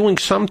 They're doing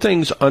some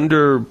things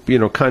under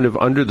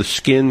the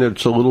skin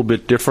that's a little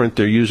bit different.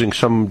 They're using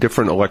some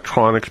different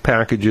electronics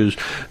packages.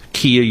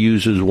 Kia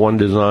uses one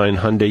design,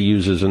 Hyundai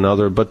uses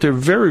another, but they're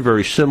very,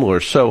 very similar.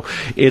 So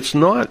it's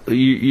not,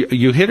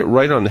 you hit it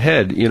right on the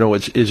head.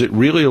 Is it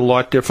really a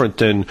lot different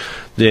than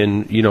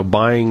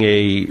buying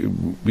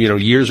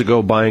years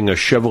ago buying a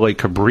Chevrolet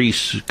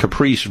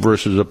Caprice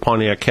versus a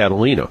Pontiac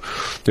Catalina?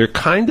 They're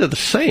kind of the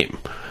same.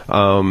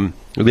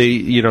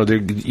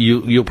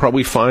 You'll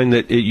probably find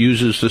that it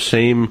uses the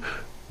same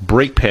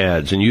brake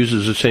pads and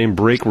uses the same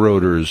brake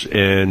rotors,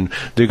 and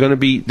they're going to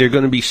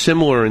be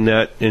similar in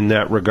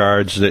that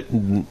regards.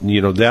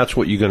 That's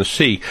what you're going to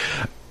see.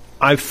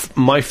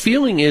 My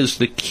feeling is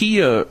the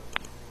Kia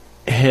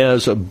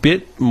has a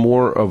bit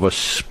more of a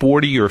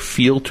sportier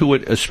feel to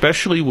it,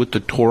 especially with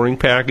the touring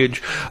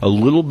package, a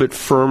little bit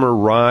firmer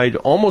ride,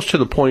 almost to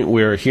the point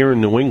where here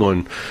in New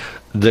England,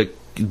 the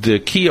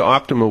Kia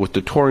Optima with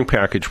the touring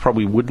package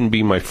probably wouldn't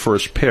be my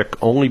first pick,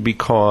 only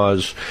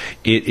because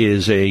it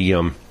is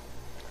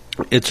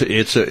it's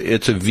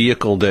a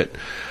vehicle that,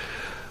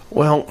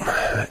 well,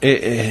 the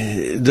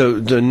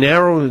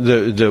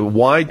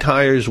wide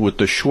tires with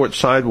the short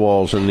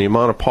sidewalls and the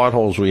amount of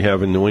potholes we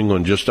have in New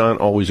England just aren't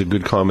always a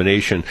good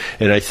combination.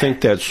 And I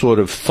think that sort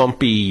of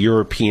thumpy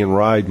European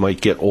ride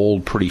might get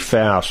old pretty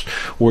fast,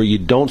 where you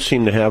don't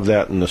seem to have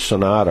that in the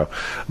Sonata.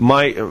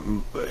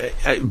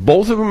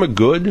 Both of them are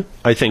good.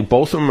 I think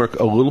both of them are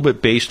a little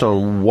bit based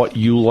on what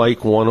you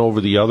like one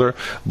over the other,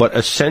 but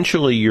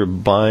essentially you're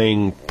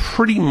buying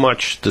pretty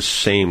much the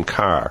same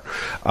car.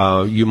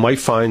 You might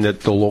find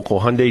that the local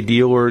Hyundai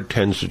dealer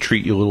tends to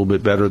treat you a little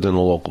bit better than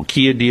the local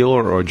Kia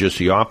dealer, or just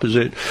the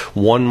opposite.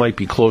 One might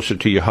be closer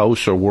to your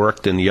house or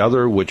work than the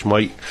other, which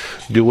might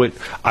do it.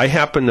 I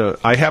happen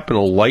to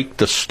like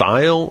the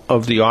style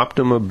of the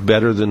Optima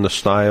better than the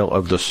style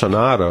of the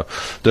Sonata.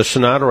 The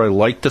Sonata, I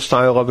liked the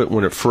style of it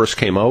when it first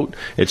came out.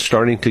 It's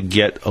starting to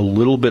get a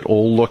little bit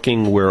old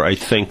looking, where I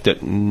think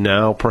that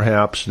now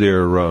perhaps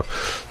they're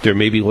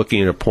maybe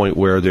looking at a point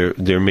where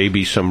there may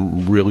be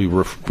some really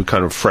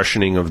kind of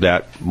freshening of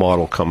that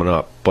model coming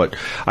up. But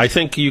I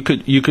think you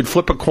could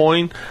flip a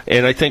coin,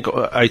 and I think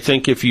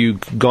if you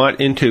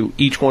got into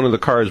each one of the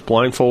cars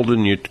blindfolded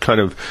and you kind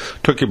of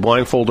took your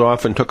blindfold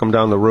off and took them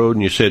down the road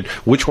and you said,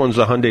 which one's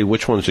the Hyundai,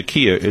 which one's the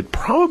Kia, it'd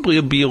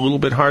probably be a little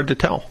bit hard to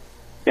tell.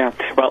 Yeah,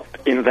 well,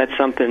 that's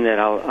something that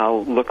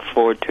I'll look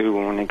forward to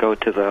when I go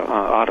to the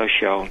auto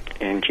show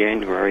in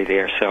January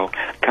there. So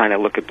kind of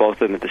look at both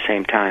of them at the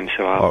same time.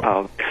 So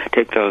I'll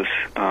take those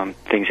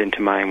things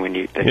into mind when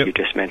you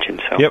just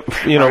mentioned. So yep,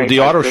 the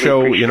auto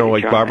show,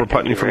 like Barbara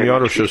Putney from the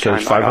auto show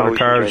says, 500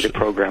 cars. Enjoy the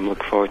program.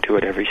 Look forward to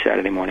it every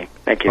Saturday morning.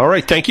 Thank you. All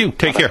right, thank you.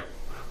 Take care.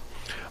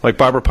 Like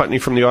Barbara Putney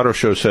from the auto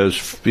show says,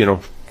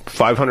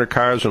 500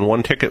 cars and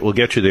one ticket will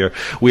get you there.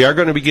 We are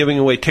going to be giving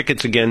away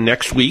tickets again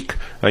next week.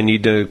 I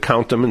need to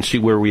count them and see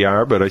where we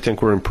are, but I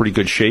think we're in pretty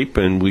good shape,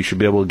 and we should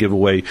be able to give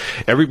away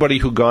everybody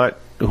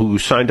who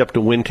signed up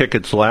to win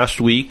tickets last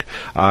week.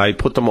 I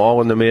put them all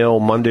in the mail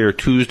Monday or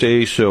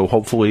Tuesday, so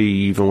hopefully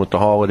even with the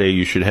holiday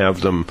you should have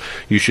them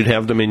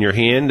in your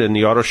hand. And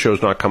the auto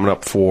show's not coming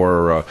up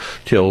for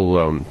till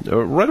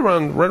right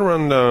around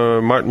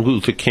Martin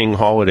Luther King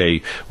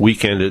holiday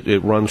weekend.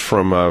 It runs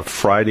from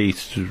Friday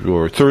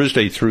or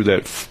Thursday through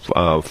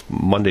that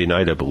Monday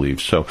night, I believe.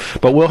 So,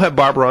 but we'll have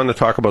Barbara on to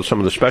talk about some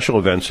of the special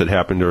events that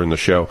happened during the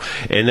show,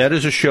 and that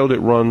is a show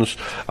that runs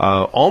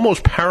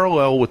almost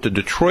parallel with the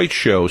Detroit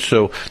show.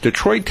 So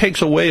Detroit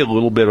takes away a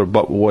little bit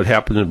about what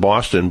happens in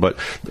Boston, but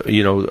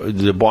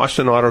the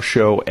Boston Auto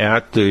Show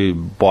at the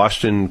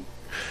Boston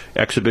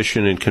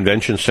Exhibition and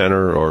Convention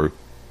Center, or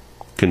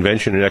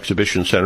Convention and Exhibition Center